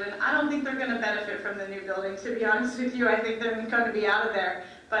 2 children. I don't think they're going to benefit from the new building, to be honest with you. I think they're going to be out of there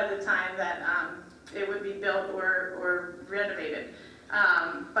by the time that it would be built or renovated.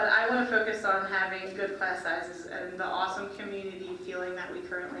 But I want to focus on having good class sizes and the awesome community feeling that we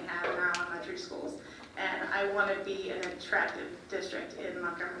currently have in our elementary schools. And I want to be an attractive district in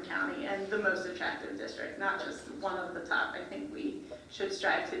Montgomery County, and the most attractive district, not just one of the top. I think we should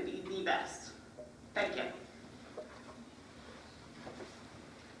strive to be the best. Thank you.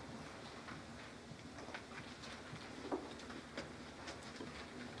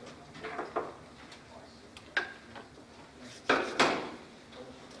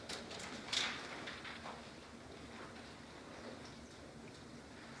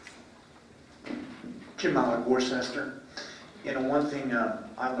 Jim Alec, Worcester. One thing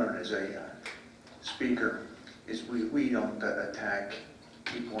I learned as a speaker is we don't attack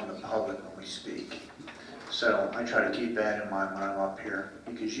people in the public when we speak. So I try to keep that in mind when I'm up here,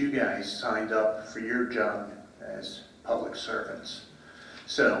 because you guys signed up for your job as public servants.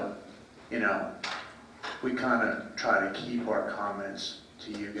 So, we kind of try to keep our comments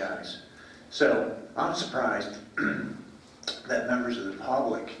to you guys. So I'm surprised that members of the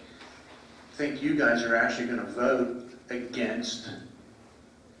public think you guys are actually going to vote against,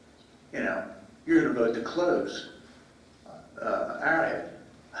 you're going to vote to close Arrowhead.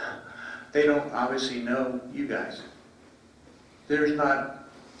 They don't obviously know you guys. There's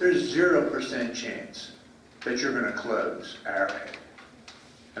 0% chance that you're going to close Arrowhead.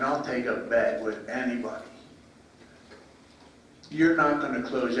 And I'll take a bet with anybody. You're not going to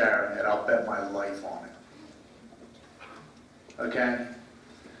close Arrowhead. I'll bet my life on it. Okay?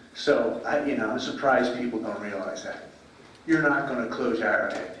 So, I'm surprised people don't realize that. You're not going to close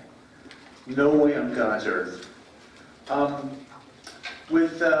Arrowhead. No way on God's earth.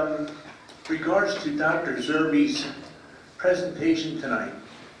 With regards to Dr. Zerbe's presentation tonight,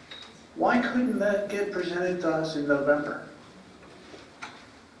 why couldn't that get presented to us in November?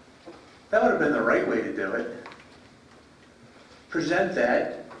 That would have been the right way to do it. Present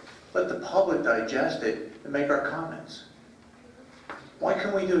that, let the public digest it, and make our comments. Why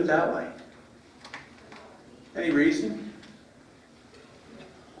can't we do it that way? Any reason?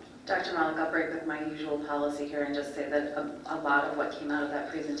 Dr. Malik, I'll break with my usual policy here and just say that a lot of what came out of that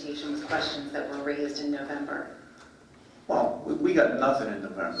presentation was questions that were raised in November. Well, we got nothing in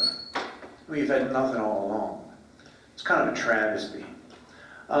November. We've had nothing all along. It's kind of a travesty.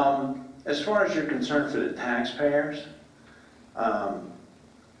 As far as you're concerned for the taxpayers, I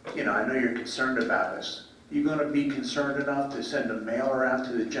know you're concerned about us. You going to be concerned enough to send a mailer out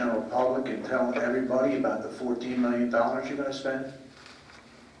to the general public and tell everybody about the $14 million you're going to spend?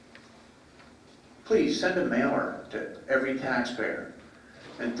 Please send a mailer to every taxpayer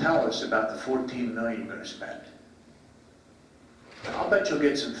and tell us about the $14 million you're going to spend. I'll bet you'll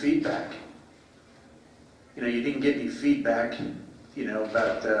get some feedback. You didn't get any feedback,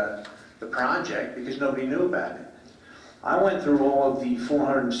 about the project because nobody knew about it. I went through all of the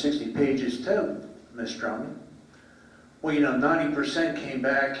 460 pages too, Ms. Drummond. Well, 90% came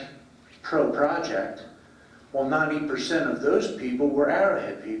back pro-project. Well, 90% of those people were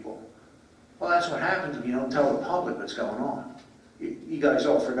Arrowhead people. Well, that's what happens when you don't tell the public what's going on. You guys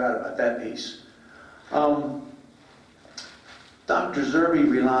all forgot about that piece. Dr. Zerbe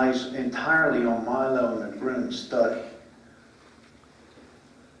relies entirely on Milo and McBroom's study.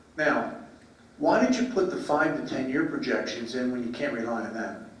 Now, why did you put the 5 to 10 year projections in when you can't rely on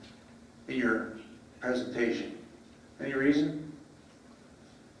them in your presentation? Any reason?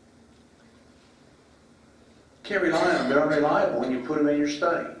 Can't rely on them. They're unreliable when you put them in your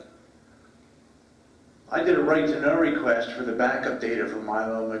study. I did a right to know request for the backup data for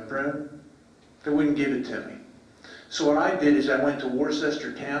Milo and McBroom. They wouldn't give it to me. So what I did is I went to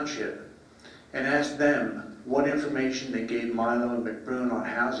Worcester Township and asked them what information they gave Milo and McBroom on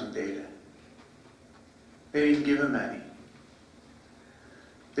housing data. They didn't give them any.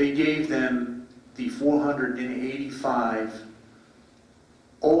 They gave them the 485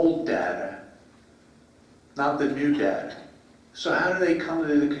 old data, not the new data. So how do they come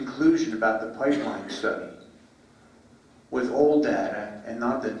to the conclusion about the pipeline study with old data and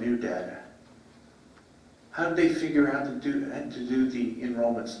not the new data? How did they figure out to do the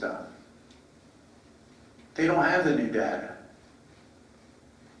enrollment stuff? They don't have the new data.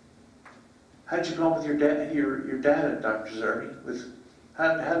 How did you come up with your data, Dr. Zerbe?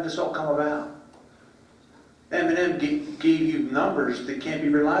 How did this all come about? M&M gave you numbers that can't be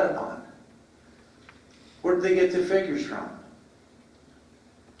relied upon. Where did they get the figures from?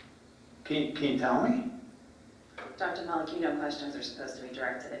 Can you tell me? Dr. Malik, questions are supposed to be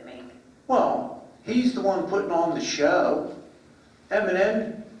directed at me. Well, he's the one putting on the show.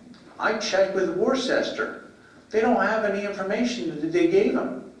 M&M, I checked with Worcester. They don't have any information that they gave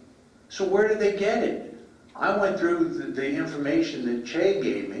him. So where did they get it? I went through the information that Che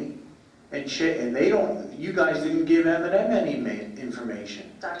gave me, and they don't. You guys didn't give M&M any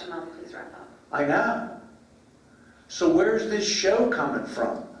information. Dr. Malik, please wrap up. I know. So where's this show coming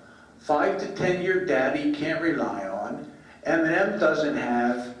from? 5 to 10 year data you can't rely on. M&M doesn't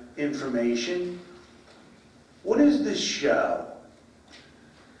have information. What is this show?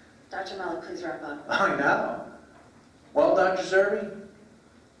 Dr. Malik, please wrap up. I know. Well, Dr. Zerbe?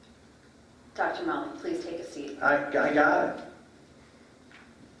 Dr. Malik, please take a seat. I got it.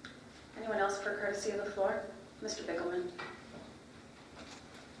 Anyone else for courtesy of the floor? Mr. Bickelman.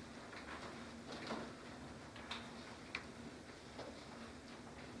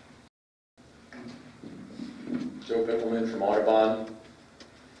 Joe Bickelman from Audubon.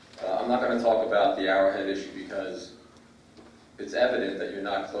 I'm not going to talk about the Arrowhead issue because it's evident that you're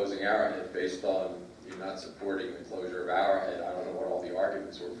not closing Arrowhead based on you not supporting the closure of Arrowhead. I don't know what all the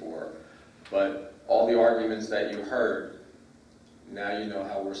arguments were for, but all the arguments that you heard Now you know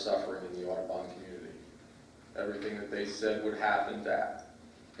how we're suffering in the Audubon community. Everything that they said would happen, that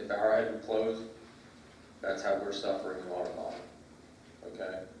if Arrowhead would close, that's how we're suffering in Audubon.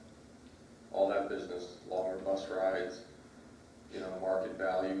 Okay? All that business, longer bus rides, market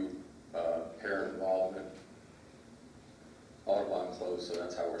value, parent involvement. Audubon closed, so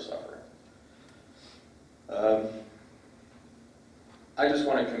that's how we're suffering. I just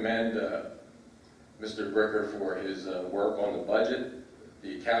want to commend Mr. Bricker for his work on the budget,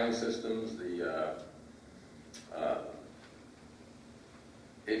 the accounting systems,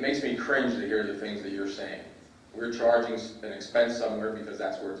 it makes me cringe to hear the things that you're saying. We're charging an expense somewhere because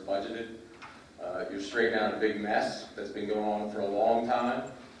that's where it's budgeted. You're straightening out a big mess that's been going on for a long time.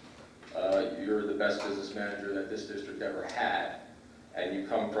 You're the best business manager that this district ever had. And you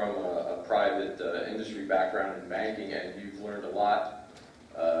come from a private industry background in banking, and you've learned a lot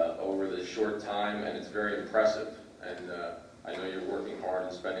over this short time, and it's very impressive. And I know you're working hard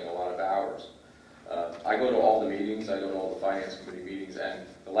and spending a lot of hours. I go to all the meetings, I go to all the Finance Committee meetings, and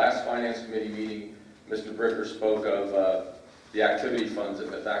the last Finance Committee meeting, Mr. Bricker spoke of the activity funds at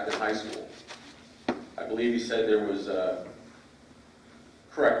Methacton High School. I believe he said there was,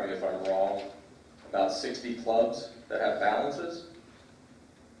 correct me if I'm wrong, about 60 clubs that have balances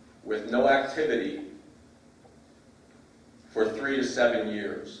with no activity for 3 to 7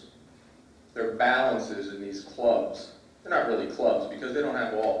 years. Their balances in these clubs, they're not really clubs because they don't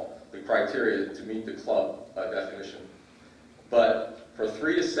have all the criteria to meet the club definition. But for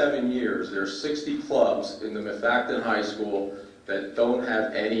 3 to 7 years, there are 60 clubs in the Methacton High School that don't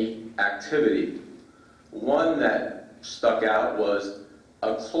have any activity. One that stuck out was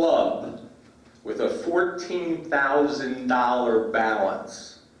a club with a $14,000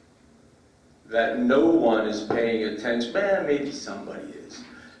 balance that no one is paying attention, maybe somebody is,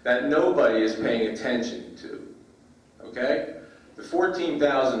 that nobody is paying attention to, okay? The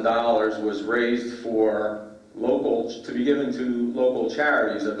 $14,000 was raised for to be given to local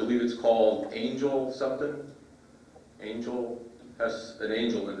charities. I believe it's called Angel something. Angel has an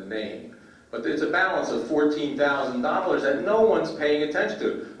angel in the name. But it's a balance of $14,000 that no one's paying attention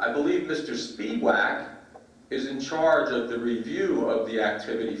to. I believe Mr. Speedwack is in charge of the review of the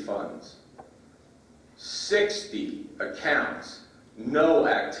activity funds. 60 accounts, no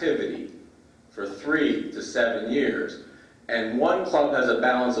activity for 3 to 7 years. And one club has a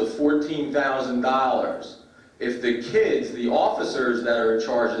balance of $14,000. If the kids, the officers that are in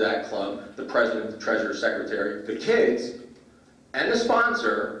charge of that club, the president, the treasurer, secretary, the kids, and the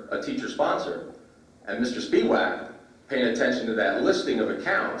sponsor, a teacher sponsor, and Mr. Speedwack, paying attention to that listing of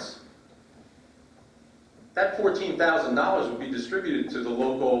accounts, that $14,000 would be distributed to the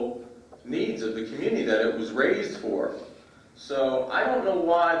local needs of the community that it was raised for. So I don't know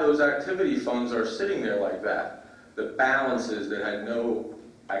why those activity funds are sitting there like that. The balances that had no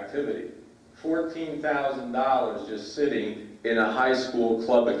activity. $14,000 just sitting in a high school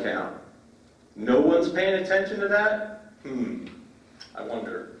club account. No one's paying attention to that? I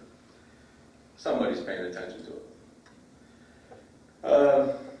wonder. Somebody's paying attention to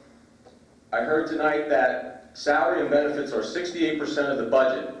it. I heard tonight that salary and benefits are 68% of the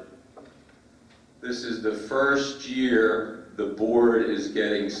budget. This is the first year the board is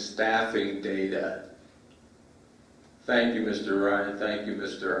getting staffing data. Thank you, Mr. Ryan. Thank you,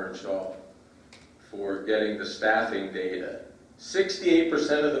 Mr. Earnshaw, for getting the staffing data.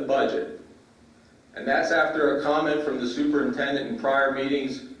 68% of the budget. And that's after a comment from the superintendent in prior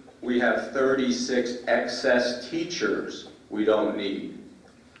meetings, we have 36 excess teachers we don't need.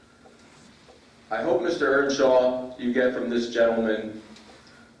 I hope, Mr. Earnshaw, you get from this gentleman,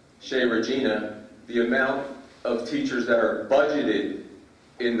 Shea Regina, the amount of teachers that are budgeted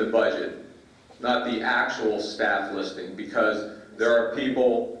in the budget, not the actual staff listing, because there are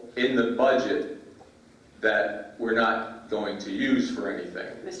people in the budget that we're not going to use for anything.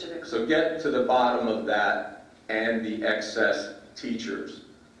 Mr. Vickers. So get to the bottom of that and the excess teachers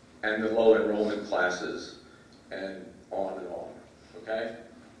and the low enrollment classes and on, okay?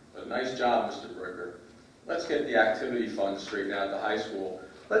 But nice job, Mr. Bricker. Let's get the activity funds straightened out at the high school.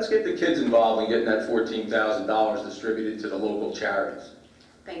 Let's get the kids involved in getting that $14,000 distributed to the local charities.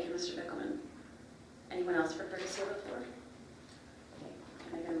 Thank you, Mr. Vickelman. Anyone else for courtesy of the floor? Okay.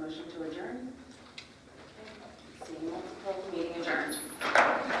 Can I get a motion to adjourn? Okay. Seeing multiple, meeting adjourned.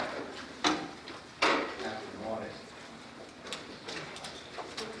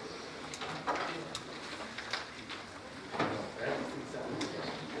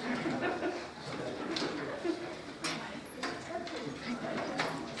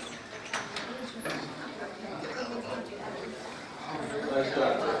 Nice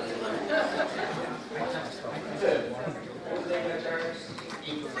job. meeting adjourned.